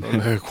없죠.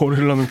 네,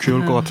 고릴라면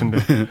귀여울 것 같은데.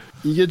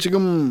 이게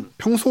지금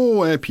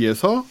평소에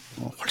비해서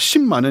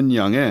훨씬 많은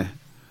양의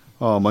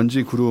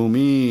먼지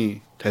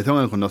구름이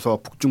대서양을 건너서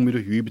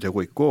북중미로 유입이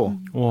되고 있고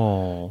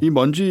이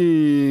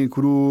먼지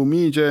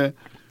구름이 이제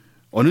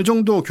어느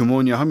정도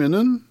규모냐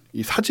하면은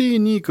이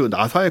사진이 그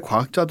나사의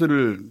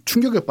과학자들을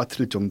충격에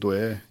빠뜨릴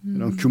정도의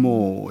이런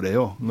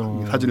규모래요.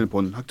 이 사진을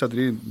본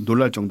학자들이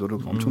놀랄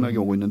정도로 엄청나게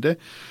오고 있는데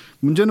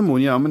문제는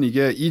뭐냐 하면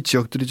이게 이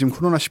지역들이 지금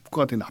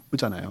코로나19가 되게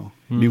나쁘잖아요.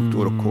 미국도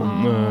그렇고.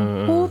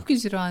 호흡기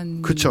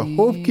질환. 그렇죠.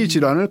 호흡기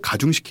질환을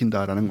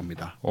가중시킨다라는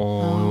겁니다.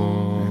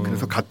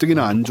 그래서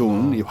가뜩이나 안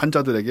좋은 이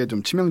환자들에게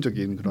좀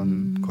치명적인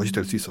그런 것이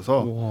될 수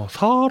있어서. 와,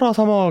 사하라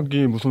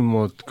사막이 무슨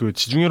뭐 그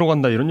지중해로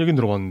간다 이런 얘기는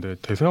들어봤는데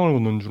대서양을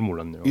건너는 줄은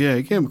몰랐네요. 예,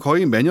 이게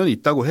거의 매년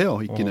있다고 해요.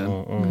 있기는.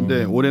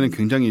 근데 올해는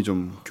굉장히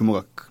좀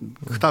규모가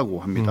크다고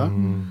합니다.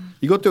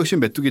 이것도 역시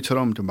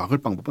메뚜기처럼 좀 막을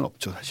방법은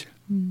없죠, 사실.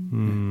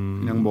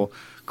 그냥 뭐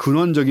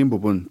근원적인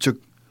부분,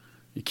 즉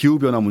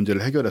기후변화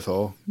문제를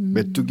해결해서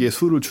메뚜기의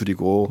수를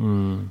줄이고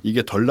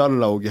이게 덜 날을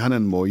나오게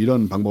하는 뭐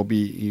이런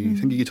방법이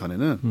생기기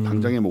전에는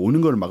당장에 뭐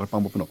오는 걸 막을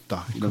방법은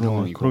없다. 이런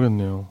상황이고.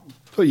 그러겠네요.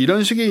 그래서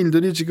이런 식의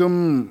일들이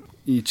지금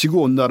이 지구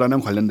온난화랑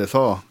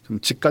관련돼서 좀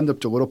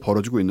직간접적으로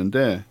벌어지고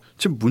있는데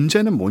지금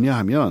문제는 뭐냐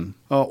하면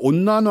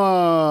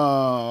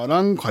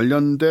온난화랑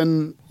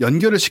관련된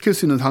연결을 시킬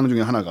수 있는 상황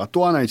중에 하나가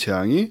또 하나의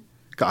재앙이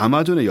그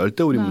아마존의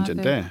열대우림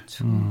문제인데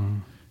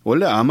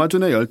원래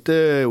아마존의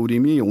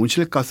열대우림이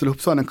온실가스를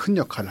흡수하는 큰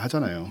역할을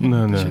하잖아요.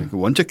 사실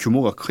원체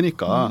규모가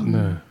크니까.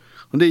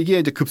 그런데 이게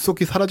이제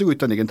급속히 사라지고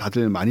있다는 얘기는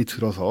다들 많이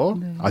들어서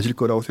아실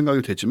거라고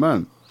생각이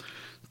되지만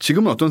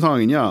지금은 어떤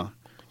상황이냐.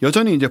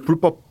 여전히 이제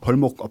불법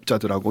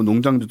벌목업자들하고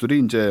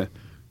농장주들이 이제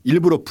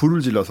일부러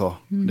불을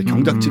질러서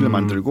경작지를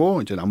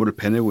만들고 이제 나무를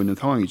베내고 있는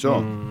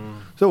상황이죠.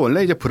 그래서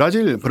원래 이제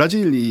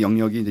브라질 이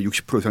영역이 이제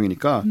 60%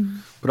 이상이니까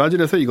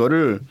브라질에서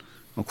이거를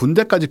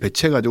군대까지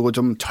배치해가지고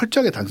좀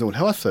철저하게 단속을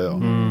해왔어요.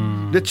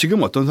 근데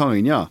지금 어떤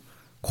상황이냐.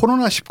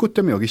 코로나19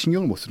 때문에 여기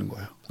신경을 못 쓰는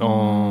거예요.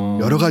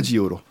 여러 가지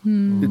이유로.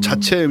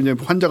 자체 이제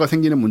환자가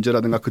생기는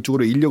문제라든가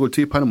그쪽으로 인력을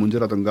투입하는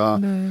문제라든가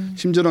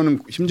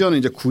심지어는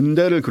이제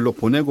군대를 글로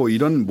보내고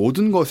이런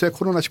모든 것에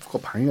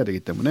코로나19가 방해가 되기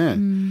때문에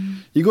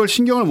이걸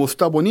신경을 못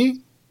쓰다 보니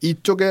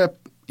이쪽에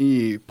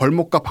이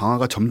벌목과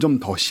방화가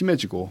점점 더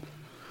심해지고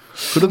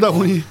그러다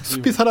보니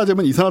숲이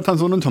사라지면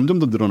이산화탄소는 점점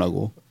더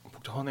늘어나고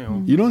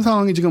복잡하네요. 이런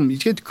상황이 지금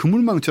이게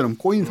그물망처럼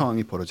꼬인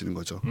상황이 벌어지는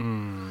거죠.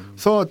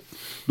 그래서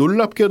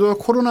놀랍게도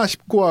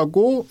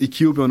코로나19하고 이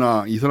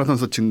기후변화,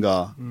 이산화탄소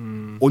증가,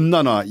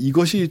 온난화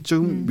이것이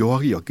좀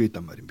묘하게 엮여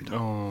있단 말입니다.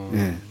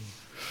 예.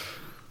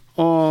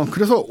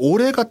 그래서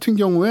올해 같은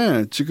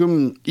경우에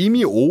지금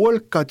이미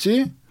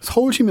 5월까지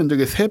서울시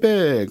면적의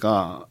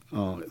 3배가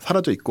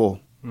사라져 있고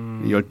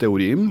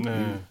열대우림,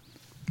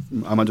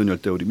 아마존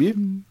열대우림이.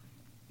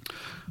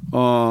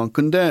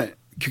 근데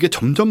그게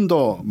점점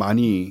더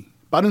많이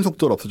빠른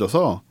속도로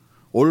없어져서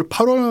올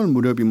 8월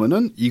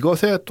무렵이면은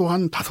이것에 또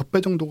한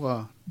 5배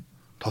정도가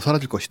더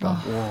사라질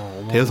것이다.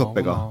 대여섯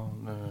배가.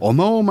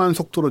 어마어마한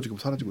속도로 지금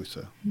사라지고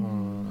있어요.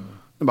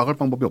 막을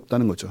방법이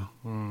없다는 거죠.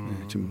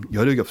 지금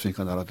여력이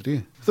없으니까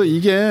나라들이. 그래서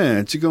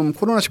이게 지금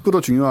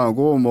코로나19도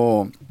중요하고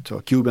뭐 저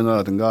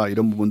기후변화라든가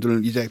이런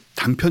부분들은 이제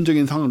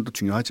단편적인 상황도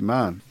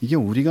중요하지만 이게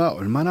우리가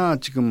얼마나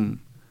지금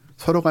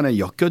서로 간에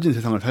엮여진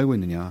세상을 살고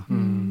있느냐.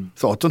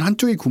 그래서 어떤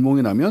한쪽이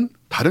구멍이 나면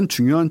다른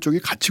중요한 쪽이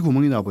같이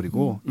구멍이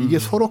나버리고 이게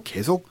서로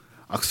계속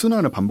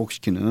악순환을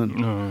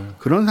반복시키는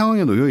그런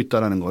상황에 놓여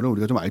있다는 거를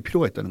우리가 좀 알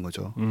필요가 있다는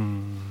거죠.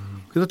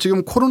 그래서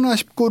지금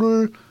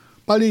코로나19를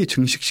빨리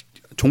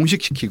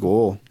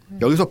종식시키고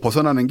여기서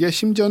벗어나는 게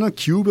심지어는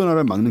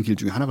기후변화를 막는 길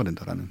중에 하나가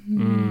된다라는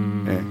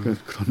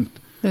그런.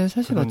 네,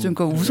 사실 맞죠.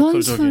 그러니까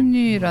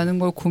우선순위라는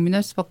걸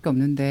고민할 수밖에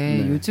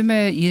없는데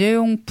요즘에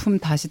일회용품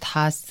다시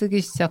다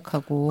쓰기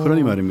시작하고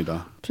그러니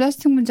말입니다.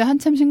 플라스틱 문제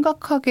한참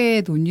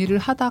심각하게 논의를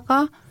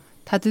하다가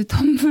다들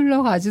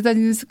텀블러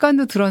가져다니는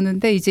습관도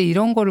들었는데 이제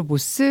이런 거를 못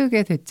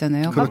쓰게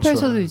됐잖아요. 그렇죠.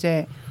 카페에서도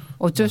이제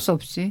어쩔 수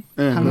없이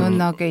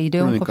당연하게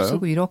일회용컵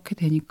쓰고 이렇게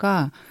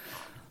되니까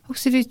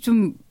확실히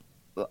좀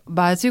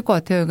맞을 것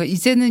같아요. 그러니까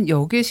이제는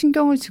여기에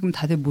신경을 지금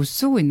다들 못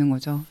쓰고 있는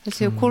거죠.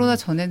 사실 코로나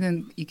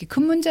전에는 이게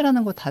큰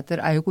문제라는 거 다들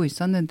알고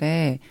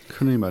있었는데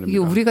이게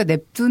우리가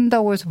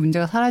냅둔다고 해서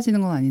문제가 사라지는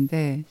건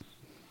아닌데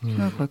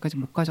생각을 거기까지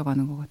못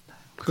가져가는 것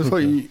같아요.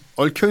 그래서 이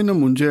얽혀있는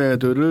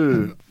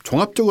문제들을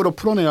종합적으로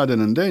풀어내야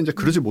되는데 이제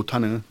그러지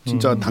못하는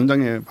진짜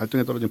당장에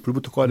발등에 떨어진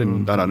불부터 꺼야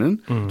된다라는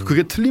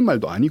그게 틀린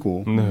말도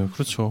아니고 네,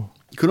 그렇죠.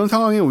 그런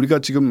상황에 우리가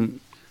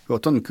지금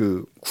어떤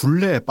그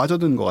굴레에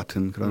빠져든 것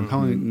같은 그런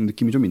상황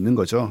느낌이 좀 있는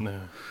거죠.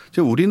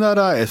 지금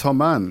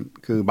우리나라에서만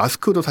그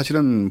마스크도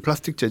사실은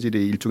플라스틱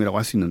재질의 일종이라고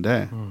할 수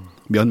있는데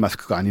면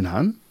마스크가 아닌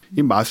한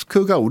이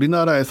마스크가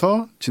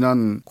우리나라에서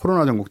지난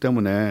코로나 전국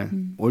때문에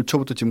올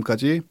초부터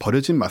지금까지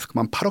버려진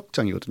마스크만 8억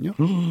장이거든요.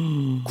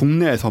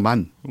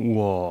 국내에서만.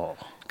 우와.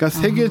 그러니까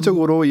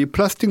세계적으로 이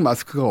플라스틱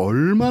마스크가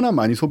얼마나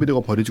많이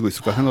소비되고 버려지고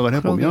있을까 생각을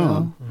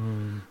해보면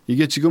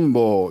이게 지금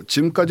뭐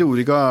지금까지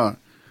우리가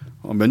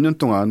몇 년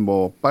동안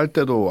뭐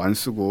빨대도 안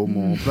쓰고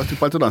뭐 플라스틱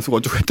빨대도 안 쓰고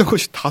어쩌고 했던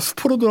것이 다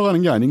수포로 들어가는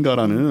게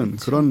아닌가라는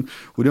그런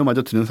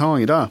우려마저 드는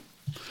상황이라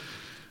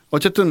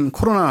어쨌든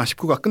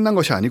코로나19가 끝난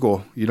것이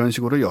아니고 이런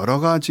식으로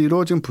여러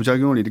가지로 지금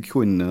부작용을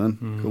일으키고 있는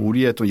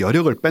우리의 또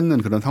여력을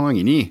뺏는 그런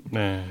상황이니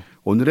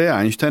오늘의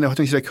아인슈타인의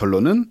화장실의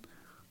결론은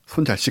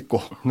손 잘 씻고,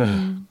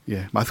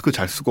 예, 마스크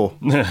잘 쓰고,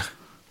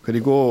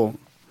 그리고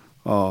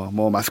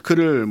뭐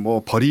마스크를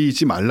뭐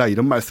버리지 말라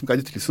이런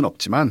말씀까지 드릴 수는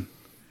없지만,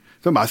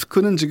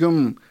 마스크는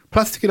지금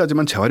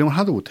플라스틱이라지만 재활용을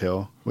하나도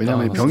못해요.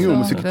 왜냐하면 병이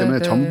옮을 수 있기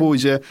때문에 전부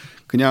이제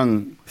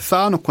그냥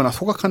쌓아놓거나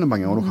소각하는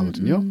방향으로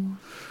가거든요.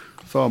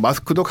 그래서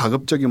마스크도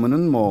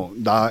가급적이면은 뭐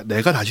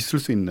내가 다시 쓸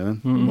수 있는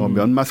뭐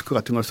면 마스크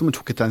같은 걸 쓰면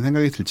좋겠다는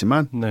생각이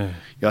들지만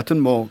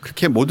여하튼 뭐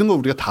그렇게 모든 걸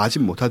우리가 다 하지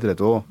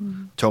못하더라도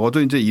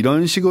적어도 이제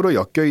이런 식으로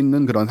엮여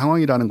있는 그런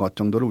상황이라는 것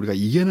정도를 우리가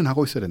이해는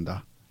하고 있어야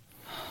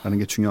된다라는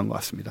게 중요한 것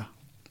같습니다.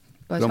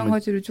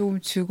 마찬가지로 조금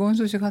즐거운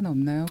소식 하나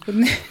없나요?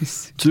 끝내.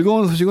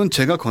 즐거운 소식은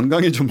제가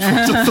건강이 좀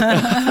좋아졌어.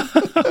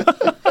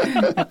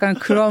 약간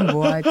그런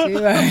뭐하지?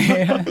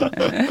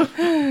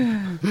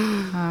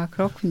 아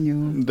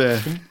그렇군요. 네.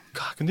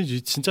 근데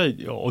진짜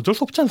어쩔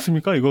수 없지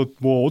않습니까? 이거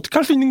뭐 어떻게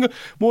할 수 있는 거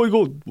뭐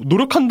이거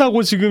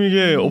노력한다고 지금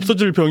이게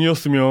없어질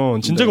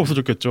병이었으면 진작에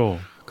없어졌겠죠.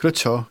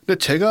 그렇죠. 근데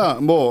제가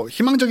뭐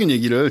희망적인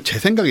얘기를 제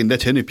생각인데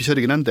제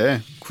뇌피셜이긴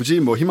한데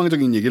굳이 뭐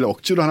희망적인 얘기를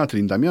억지로 하나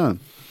드린다면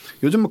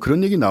요즘 뭐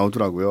그런 얘기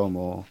나오더라고요.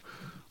 뭐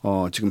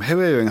지금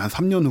해외여행 한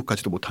 3년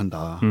후까지도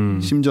못한다.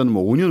 심지어는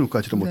뭐 5년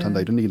후까지도 못한다.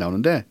 이런 얘기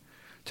나오는데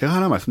제가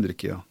하나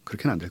말씀드릴게요.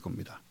 그렇게는 안 될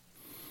겁니다.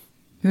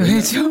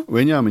 왜죠?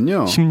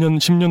 왜냐하면요.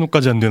 10년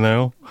후까지 안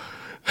되나요?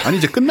 아니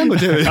이제 끝난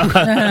거죠.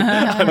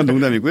 약간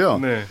농담이고요.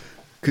 네.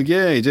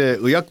 그게 이제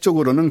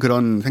의학적으로는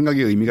그런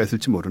생각이 의미가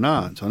있을지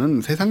모르나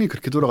저는 세상이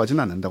그렇게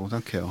돌아가지는 않는다고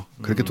생각해요.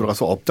 그렇게 돌아갈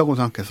수 없다고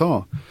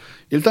생각해서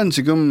일단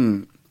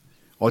지금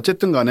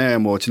어쨌든 간에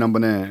뭐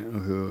지난번에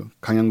그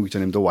강양구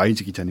기자님도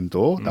YG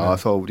기자님도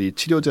나와서 우리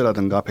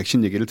치료제라든가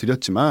백신 얘기를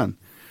드렸지만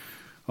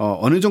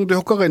어느 정도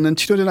효과가 있는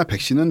치료제나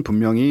백신은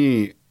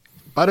분명히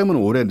빠르면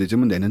올해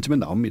늦으면 내년쯤에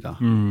나옵니다.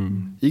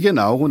 이게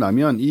나오고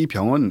나면 이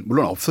병은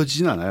물론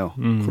없어지진 않아요.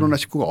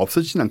 코로나19가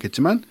없어지진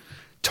않겠지만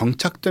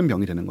정착된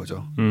병이 되는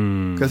거죠.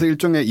 그래서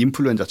일종의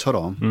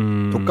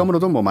인플루엔자처럼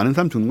독감으로도 뭐 많은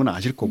사람 죽는 건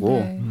아실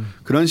거고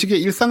그런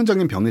식의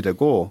일상적인 병이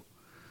되고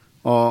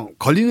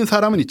걸리는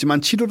사람은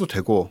있지만 치료도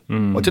되고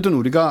어쨌든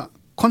우리가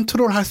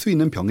컨트롤할 수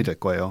있는 병이 될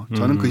거예요.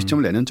 저는 그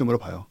시점을 내년쯤으로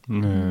봐요.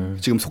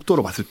 지금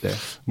속도로 봤을 때.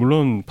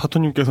 물론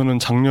파토님께서는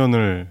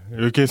작년을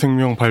외계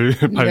생명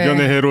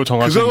발견의 해로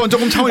정하신. 그건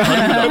조금 차원이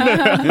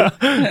다릅니다.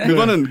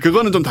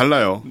 그거는 좀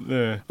달라요.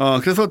 네.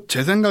 그래서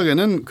제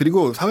생각에는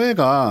그리고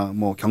사회가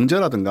뭐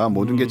경제라든가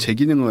모든 게 제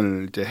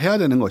기능을 이제 해야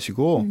되는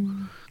것이고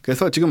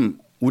그래서 지금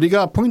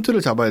우리가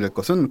포인트를 잡아야 될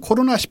것은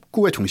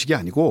코로나19의 종식이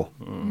아니고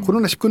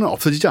코로나19는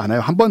없어지지 않아요.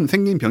 한번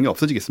생긴 병이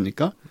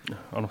없어지겠습니까?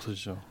 안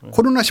없어지죠. 네.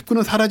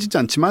 코로나19는 사라지지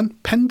않지만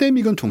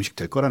팬데믹은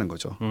종식될 거라는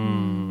거죠.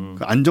 그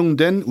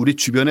안정된 우리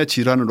주변의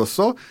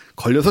질환으로서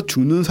걸려서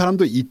죽는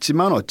사람도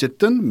있지만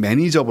어쨌든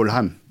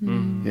매니저블한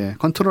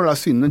컨트롤할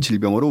수 있는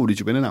질병으로 우리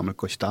주변에 남을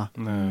것이다.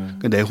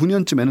 그러니까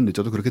내후년쯤에는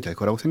늦어도 그렇게 될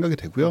거라고 생각이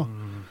되고요.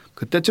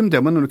 그때쯤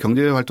되면 우리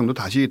경제활동도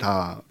다시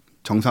다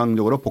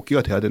정상적으로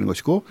복귀가 돼야 되는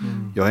것이고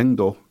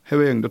여행도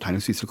해외여행도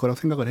다닐 수 있을 거라고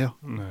생각을 해요.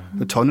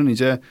 저는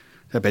이제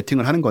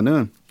베팅을 하는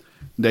거는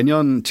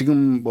내년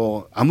지금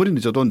뭐 아무리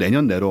늦어도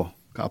내년 내로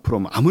그러니까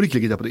앞으로 아무리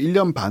길게 잡아도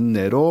 1년 반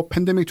내로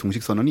팬데믹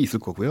종식 선언이 있을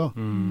거고요.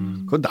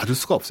 그건 놔둘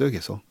수가 없어요.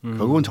 계속.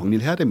 결국은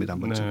정리를 해야 됩니다.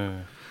 한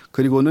번쯤.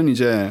 그리고는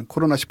이제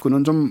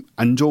코로나19는 좀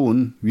안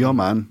좋은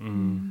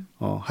위험한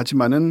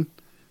하지만은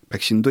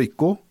백신도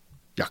있고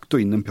약도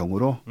있는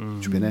병으로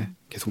주변에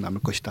계속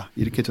남을 것이다.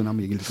 이렇게 저는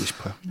한번 얘기를 드리고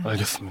싶어요.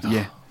 알겠습니다.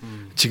 예.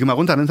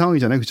 지금하고는 다른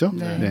상황이잖아요. 그렇죠?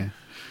 네.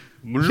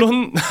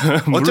 물론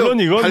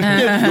이건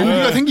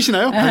용기가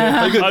생기시나요?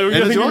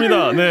 용기가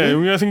생깁니다. 네,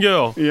 용기가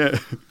생겨요. 예.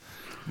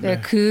 네,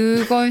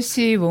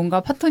 그것이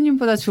뭔가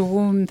파토님보다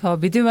조금 더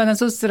믿을 만한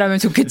소스라면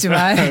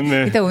좋겠지만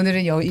일단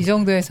오늘은 이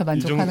정도에서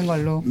만족하는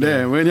걸로.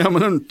 네,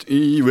 왜냐하면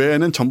이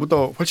외에는 전부 다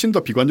훨씬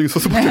더 비관적인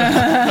소스밖에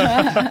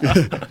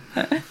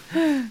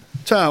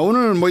자,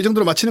 오늘 뭐 이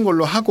정도로 마치는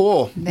걸로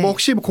하고 뭐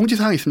혹시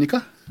공지사항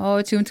있습니까?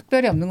 지금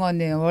특별히 없는 것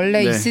같네요.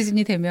 원래 이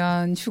시즌이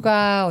되면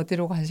휴가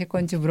어디로 가실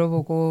건지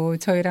물어보고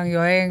저희랑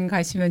여행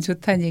가시면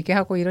좋다는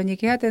얘기하고 이런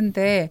얘기 해야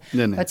되는데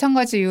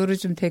마찬가지 이유로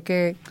좀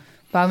되게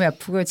마음이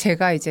아프고요.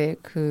 제가 이제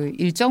그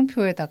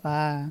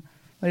일정표에다가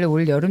원래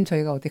올 여름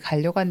저희가 어디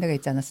가려고 한 데가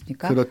있지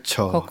않았습니까?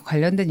 그렇죠. 그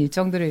관련된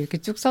일정들을 이렇게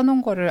쭉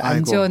써놓은 거를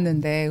안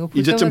지웠는데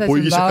이제쯤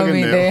보이기 마음이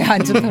시작하겠네요.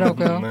 안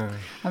좋더라고요.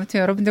 아무튼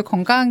여러분들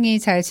건강히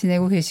잘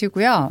지내고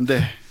계시고요.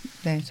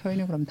 네,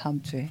 저희는 그럼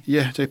다음 주에.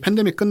 예, 저희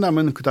팬데믹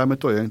끝나면 그 다음에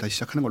또 여행 다시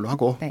시작하는 걸로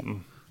하고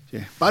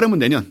예, 빠르면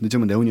내년,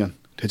 늦으면 내후년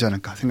되지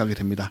않을까 생각이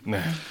됩니다.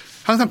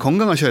 항상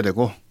건강하셔야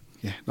되고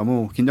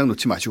너무 긴장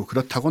놓지 마시고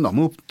그렇다고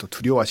너무 또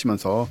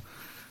두려워하시면서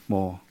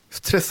뭐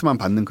스트레스만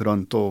받는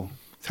그런 또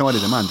생활이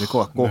되면 안 될 것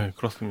같고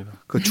그렇습니다.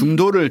 그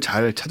중도를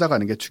잘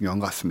찾아가는 게 중요한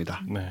것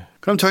같습니다. 네.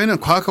 그럼 저희는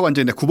과학하고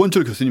앉아있네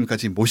구본철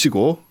교수님까지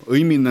모시고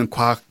의미 있는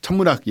과학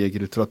천문학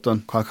얘기를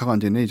들었던 과학하고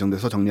앉아있네 이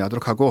정도에서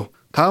정리하도록 하고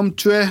다음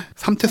주에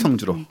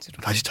삼태성주로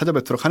다시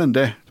찾아뵙도록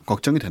하는데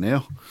걱정이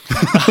되네요.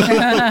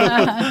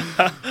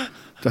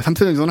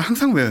 삼태성주는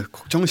항상 왜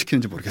걱정을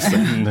시키는지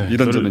모르겠어요.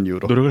 이런저런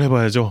이유로. 노력을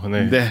해봐야죠.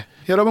 네.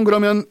 여러분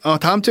그러면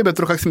다음 주에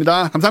뵙도록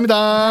하겠습니다. 감사합니다.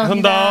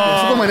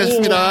 감사합니다. 수고 많이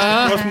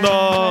하셨습니다. 고맙습니다.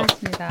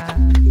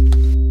 고맙습니다.